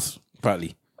going to your house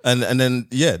apparently. And then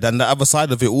the other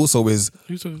side of it also is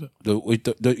who said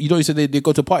that? You know, you said they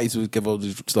go to parties to give all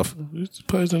this stuff.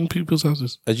 Parties in people's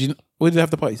houses. Where did they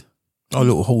have the parties? Oh,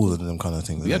 little holes in them kind of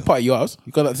things. You had a party at your house.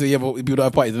 You can't say people don't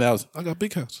have parties in the house. I got a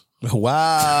big house.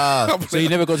 Wow. So you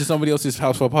never go to somebody else's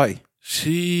house for a party?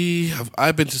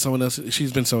 I've been to someone else.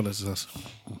 She's been to someone else's house.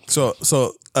 So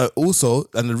also,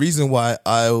 and the reason why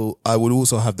I would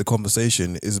also have the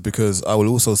conversation is because I will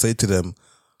also say to them,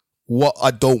 what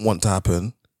I don't want to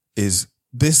happen is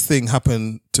this thing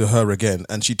happened to her again,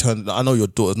 and I know your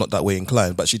daughter's not that way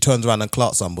inclined, but she turns around and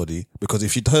clarks somebody, because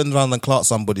if she turns around and clarks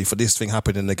somebody for this thing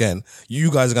happening again, you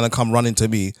guys are going to come running to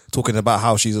me talking about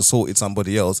how she's assaulted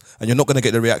somebody else, and you're not going to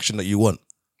get the reaction that you want.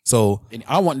 So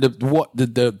I want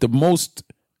the most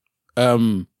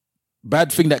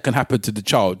bad thing that can happen to the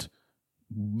child,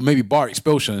 maybe bar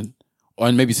expulsion or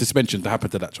maybe suspension, to happen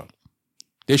to that child.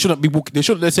 They shouldn't be they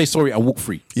shouldn't, let's say sorry and walk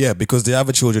free. Yeah, because the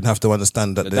other children have to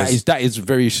understand that that is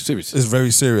very serious. It's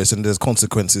very serious, and there's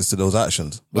consequences to those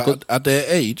actions. But at their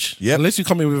age, unless you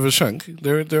come in with a shank,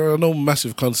 there are no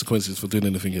massive consequences for doing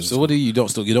anything. So what do you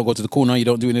don't go to the corner? You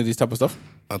don't do any of this type of stuff?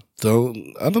 I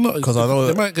don't know, because I know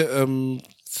they might get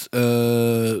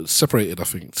separated, I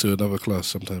think, to another class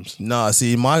sometimes. Nah,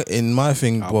 see, in my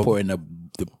thing, I'll put in the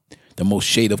most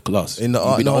shade of class.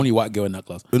 You'll be the only white girl in that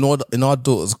class. In our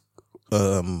daughter's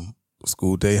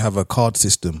school, they have a card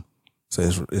system. So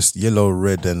it's yellow,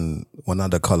 red, and one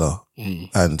other color,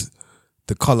 and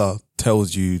the color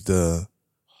tells you the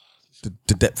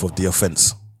depth of the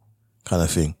offense, kind of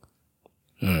thing.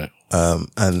 All right.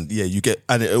 And yeah, you get,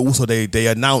 and it also they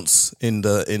announce in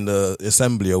the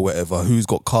assembly or whatever who's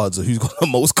got cards or who's got the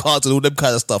most cards and all them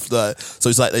kind of stuff. So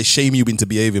it's like they shame you into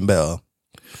behaving better.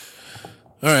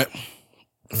 All right.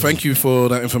 Thank you for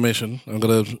that information. I'm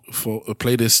gonna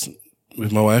play this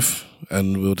with my wife,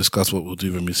 and we'll discuss what we'll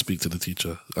do when we speak to the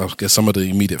teacher. I guess some of the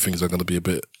immediate things are going to be a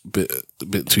bit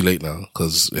too late now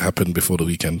because it happened before the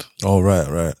weekend. Oh,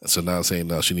 right. So now saying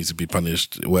that she needs to be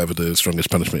punished, whatever the strongest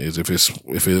punishment is. If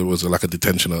it was like a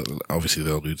detention, obviously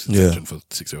they'll do detention for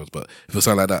 6-year-olds. But if it's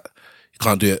something like that, you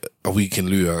can't do it a week in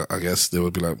lieu. I guess they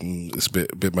would be like, it's a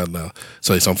bit mad now.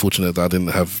 So it's unfortunate that I didn't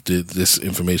have this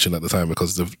information at the time,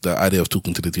 because the idea of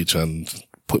talking to the teacher and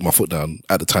putting my foot down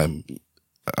at the time,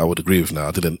 I would agree with. Now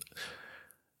I didn't,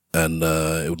 and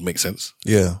it would make sense.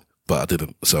 Yeah, but I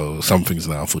didn't. So some things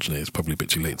now, unfortunately, it's probably a bit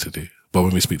too late to do. But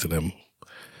when we speak to them,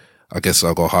 I guess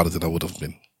I'll go harder than I would have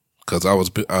been, because I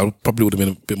probably would have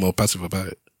been a bit more passive about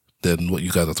it than what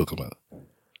you guys are talking about.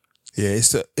 Yeah,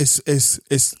 it's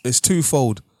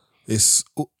twofold. It's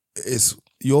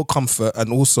your comfort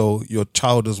and also your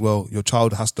child as well. Your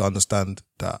child has to understand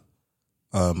that,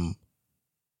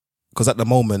 because at the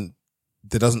moment,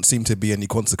 there doesn't seem to be any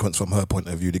consequence from her point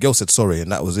of view. The girl said sorry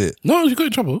and that was it. No, she got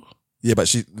in trouble. Yeah,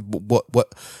 but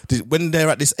when they're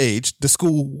at this age, the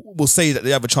school will say that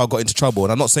the other child got into trouble,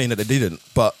 and I'm not saying that they didn't,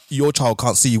 but your child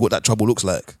can't see what that trouble looks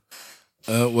like.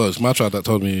 Well, it's my child that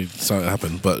told me something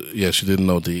happened, but yeah, she didn't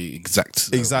know the exact.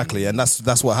 Exactly, and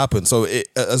that's what happened. So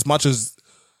as much as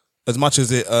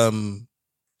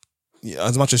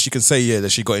she can say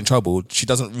that she got in trouble, she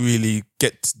doesn't really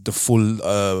get the full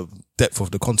depth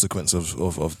of the consequence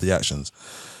of the actions.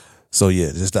 So yeah,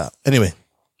 there's that. Anyway.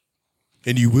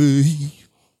 All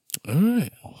right.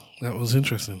 That was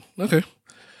interesting. Okay.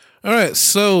 All right.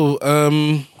 So,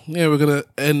 we're going to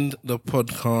end the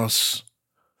podcast.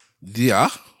 Yeah.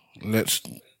 Let's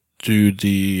do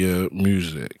the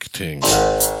music thing.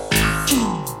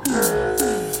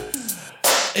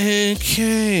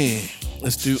 Okay.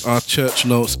 Let's do our church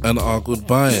notes and our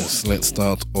goodbyes. Let's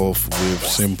start off with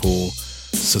simple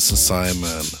Sister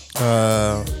Simon.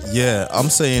 I'm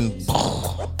saying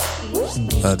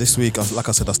this week, like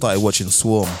I said, I started watching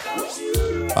Swarm.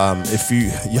 If you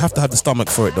have to have the stomach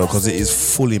for it though, because it is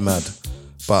fully mad.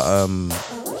 But I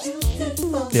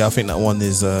think that one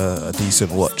is a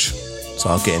decent watch. So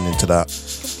I'll get into that.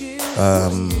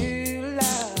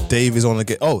 Dave is on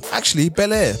again. Oh, actually,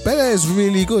 Bel-Air. Bel-Air is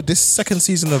really good. This second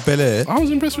season of Bel-Air. I was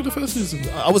impressed with the first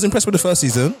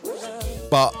season.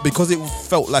 But because it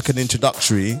felt like an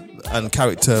introductory and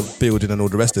character building and all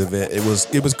the rest of it, it was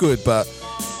good. But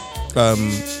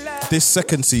this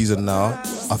second season now,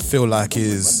 I feel like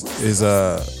is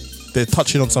they're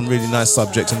touching on some really nice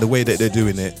subjects, and the way that they're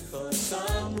doing it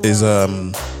is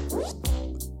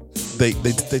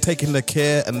they're taking the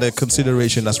care and the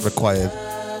consideration that's required,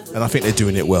 and I think they're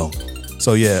doing it well.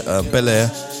 So yeah, Bel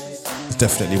Air is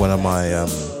definitely one of my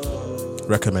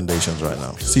recommendations right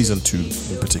now. Season 2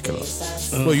 in particular.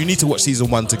 Well, you need to watch season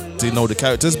 1 to know the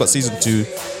characters, but season 2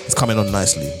 is coming on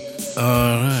nicely.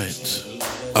 Alright.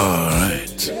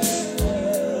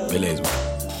 Bel Air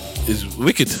is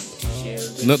wicked.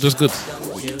 Not just good.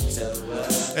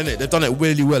 Innit? They've done it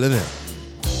really well, innit?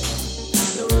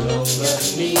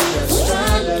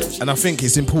 And I think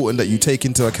it's important that you take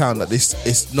into account that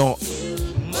it's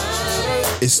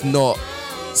not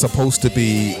supposed to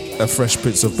be a Fresh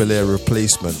Prince of Bel Air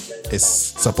replacement. It's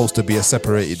supposed to be a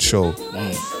separated show.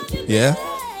 Yeah?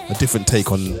 A different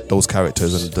take on those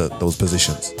characters and those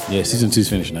positions. Yeah, season 2's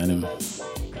finished now anyway.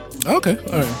 Okay,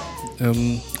 alright.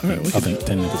 Alright, I think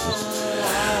 10 episodes.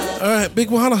 Alright, Big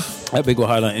Wahala. At Big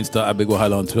Wahala on Insta, at Big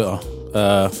Wahala on Twitter.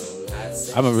 I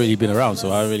haven't really been around,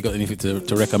 so I haven't really got anything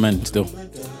to recommend still.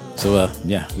 So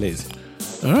yeah, Liz.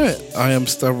 Alright, I am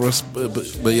Stavros,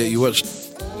 but yeah, you watched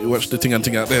the thing out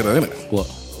there though, innit? What?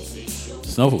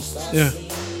 Snowfall? Yeah.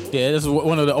 Yeah, that's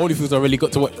one of the only things I really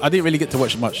got to watch. I didn't really get to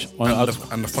watch much. And the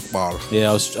football.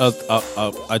 Yeah,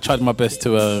 I tried my best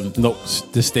to not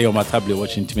to stay on my tablet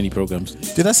watching too many programs.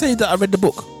 Did I say that I read the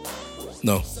book?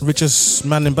 No. Richest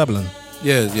Man in Babylon?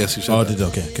 Yes, you said that. Oh, did you?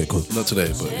 Okay, cool. Not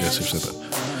today, but yes, you said that.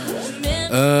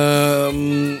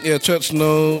 Yeah, church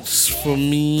notes for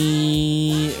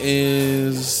me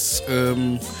is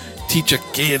teach your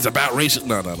kids about racism.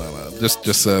 No.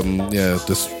 Just I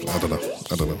don't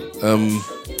know.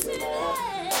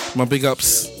 My big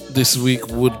ups this week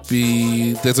would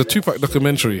be there's a 2-part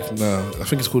documentary now. I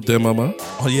think it's called Dear Mama.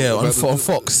 Oh yeah, on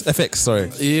Fox FX.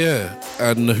 Sorry. Yeah,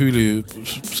 and Hulu.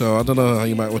 So I don't know how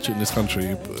you might watch it in this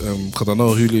country because I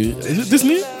know Hulu. Is it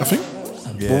Disney? I think.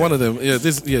 Yeah. Well, one of them. Yeah,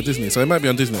 Disney. So it might be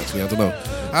on Disney actually. I don't know.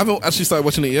 I haven't actually started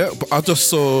watching it yet, but I just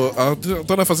saw. I don't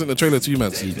know if I sent the trailer to you,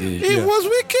 man. It was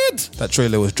wicked. That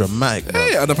trailer was dramatic.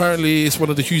 Hey, and apparently it's one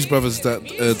of the Hughes brothers that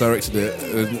directed it,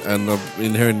 and I've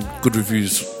been hearing good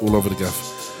reviews all over the gaff.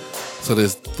 So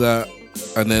there's that,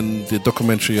 and then the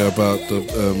documentary about the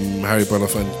Harry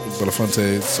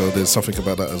Belafonte. So there's something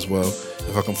about that as well.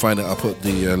 If I can find it, I'll put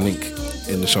the link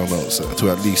in the show notes to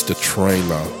at least the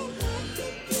trailer.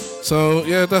 So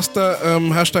yeah, that's that.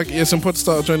 Hashtag ESN Pod.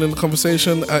 Start joining the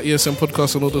conversation at ESN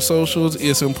Podcast on all the socials.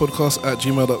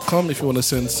 ESNpodcast@gmail.com if you want to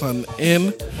send something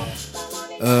in.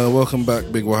 Welcome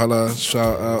back, Big Wahala.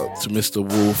 Shout out to Mr.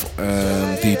 Wolf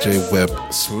and DJ Web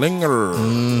Slinger.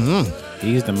 Mm-hmm.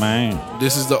 He's the man.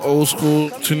 This is the old school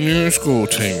to new school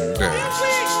thing there.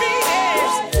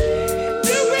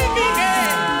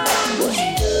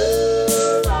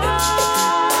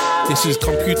 This is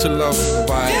Computer Love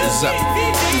by Zap.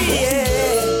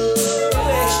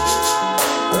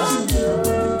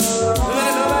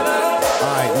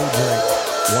 Alright, we drink.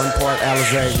 1 part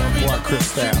Alizé, 1 part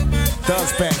Cristal.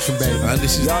 Thug's Passion, baby. And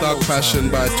this is Thug Passion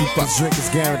by Tupac. This drink is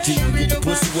guaranteed to get the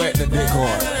pussy wet and the dick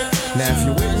hard. Now, if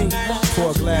you're with me,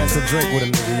 pour a glass and drink with a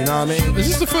nigga, you know what I mean? Is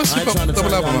this the first hip hop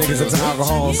double album? Niggas into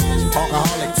alcoholics.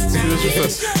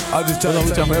 I'm just trying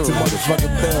to tell you to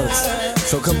motherfucking thugs.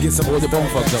 So come get some of the bone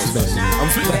fucks. I'm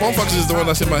thinking the bone fucks is the one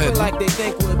that's in my head. Like they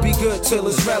think would be good till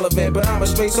it's relevant, but I'm a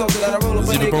straight soldier that I roll up a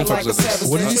nigga like a savage.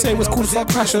 What did you say was called Thug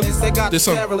Passion? This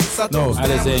song. No,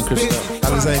 Alizé and Cristal.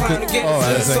 Alizé and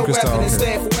Cristal.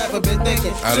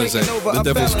 Alizé, the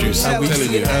devil's juice. I'm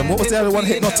telling you. What was the other one?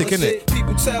 Hypnotic, innit?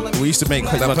 We used to make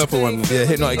that purple one. Yeah,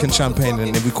 Hypnotic and Champagne,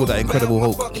 and then we called that Incredible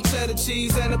Hulk. Why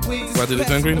did it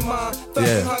turn green?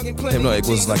 Yeah, Hypnotic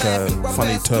was like a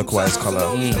funny turquoise colour,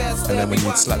 and then when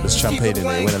you slap this champagne in it,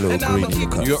 it went a little green in your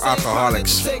cup. You're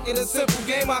alcoholics.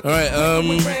 Alright,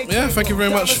 yeah, thank you very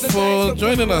much for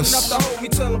joining us.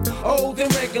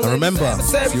 And remember,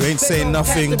 if you ain't saying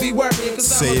nothing,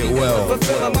 say it well.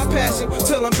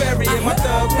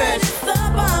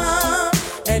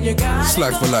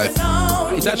 Slag for life.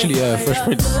 It's actually Fresh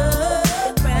Prince.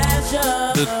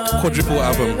 The quadruple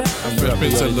album. Fresh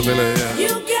Prince and the Villa,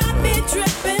 yeah.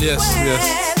 Yes.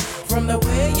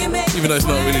 Even though it's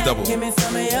not really double.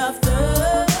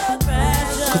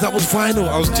 Because that was vinyl.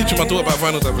 I was teaching my daughter about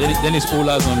vinyl. Then it's All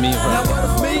Eyes on Me.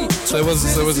 So it was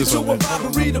this one.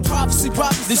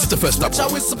 This is the first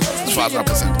double, as far as I'm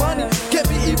concerned. Then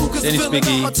it's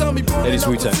Biggie. Then it's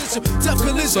Wu-Tang. So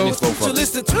it's both of them.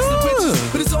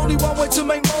 But it's only one way to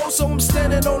make more, so I'm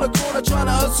standing on the corner trying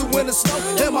to hustle in the snow.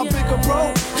 And my bigger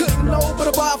bro couldn't know, but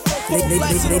about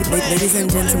Ladies and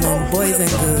gentlemen, boys and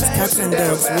girls, cats and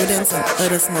dogs, rodents and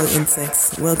other small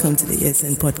insects, welcome to the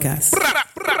ESN Podcast.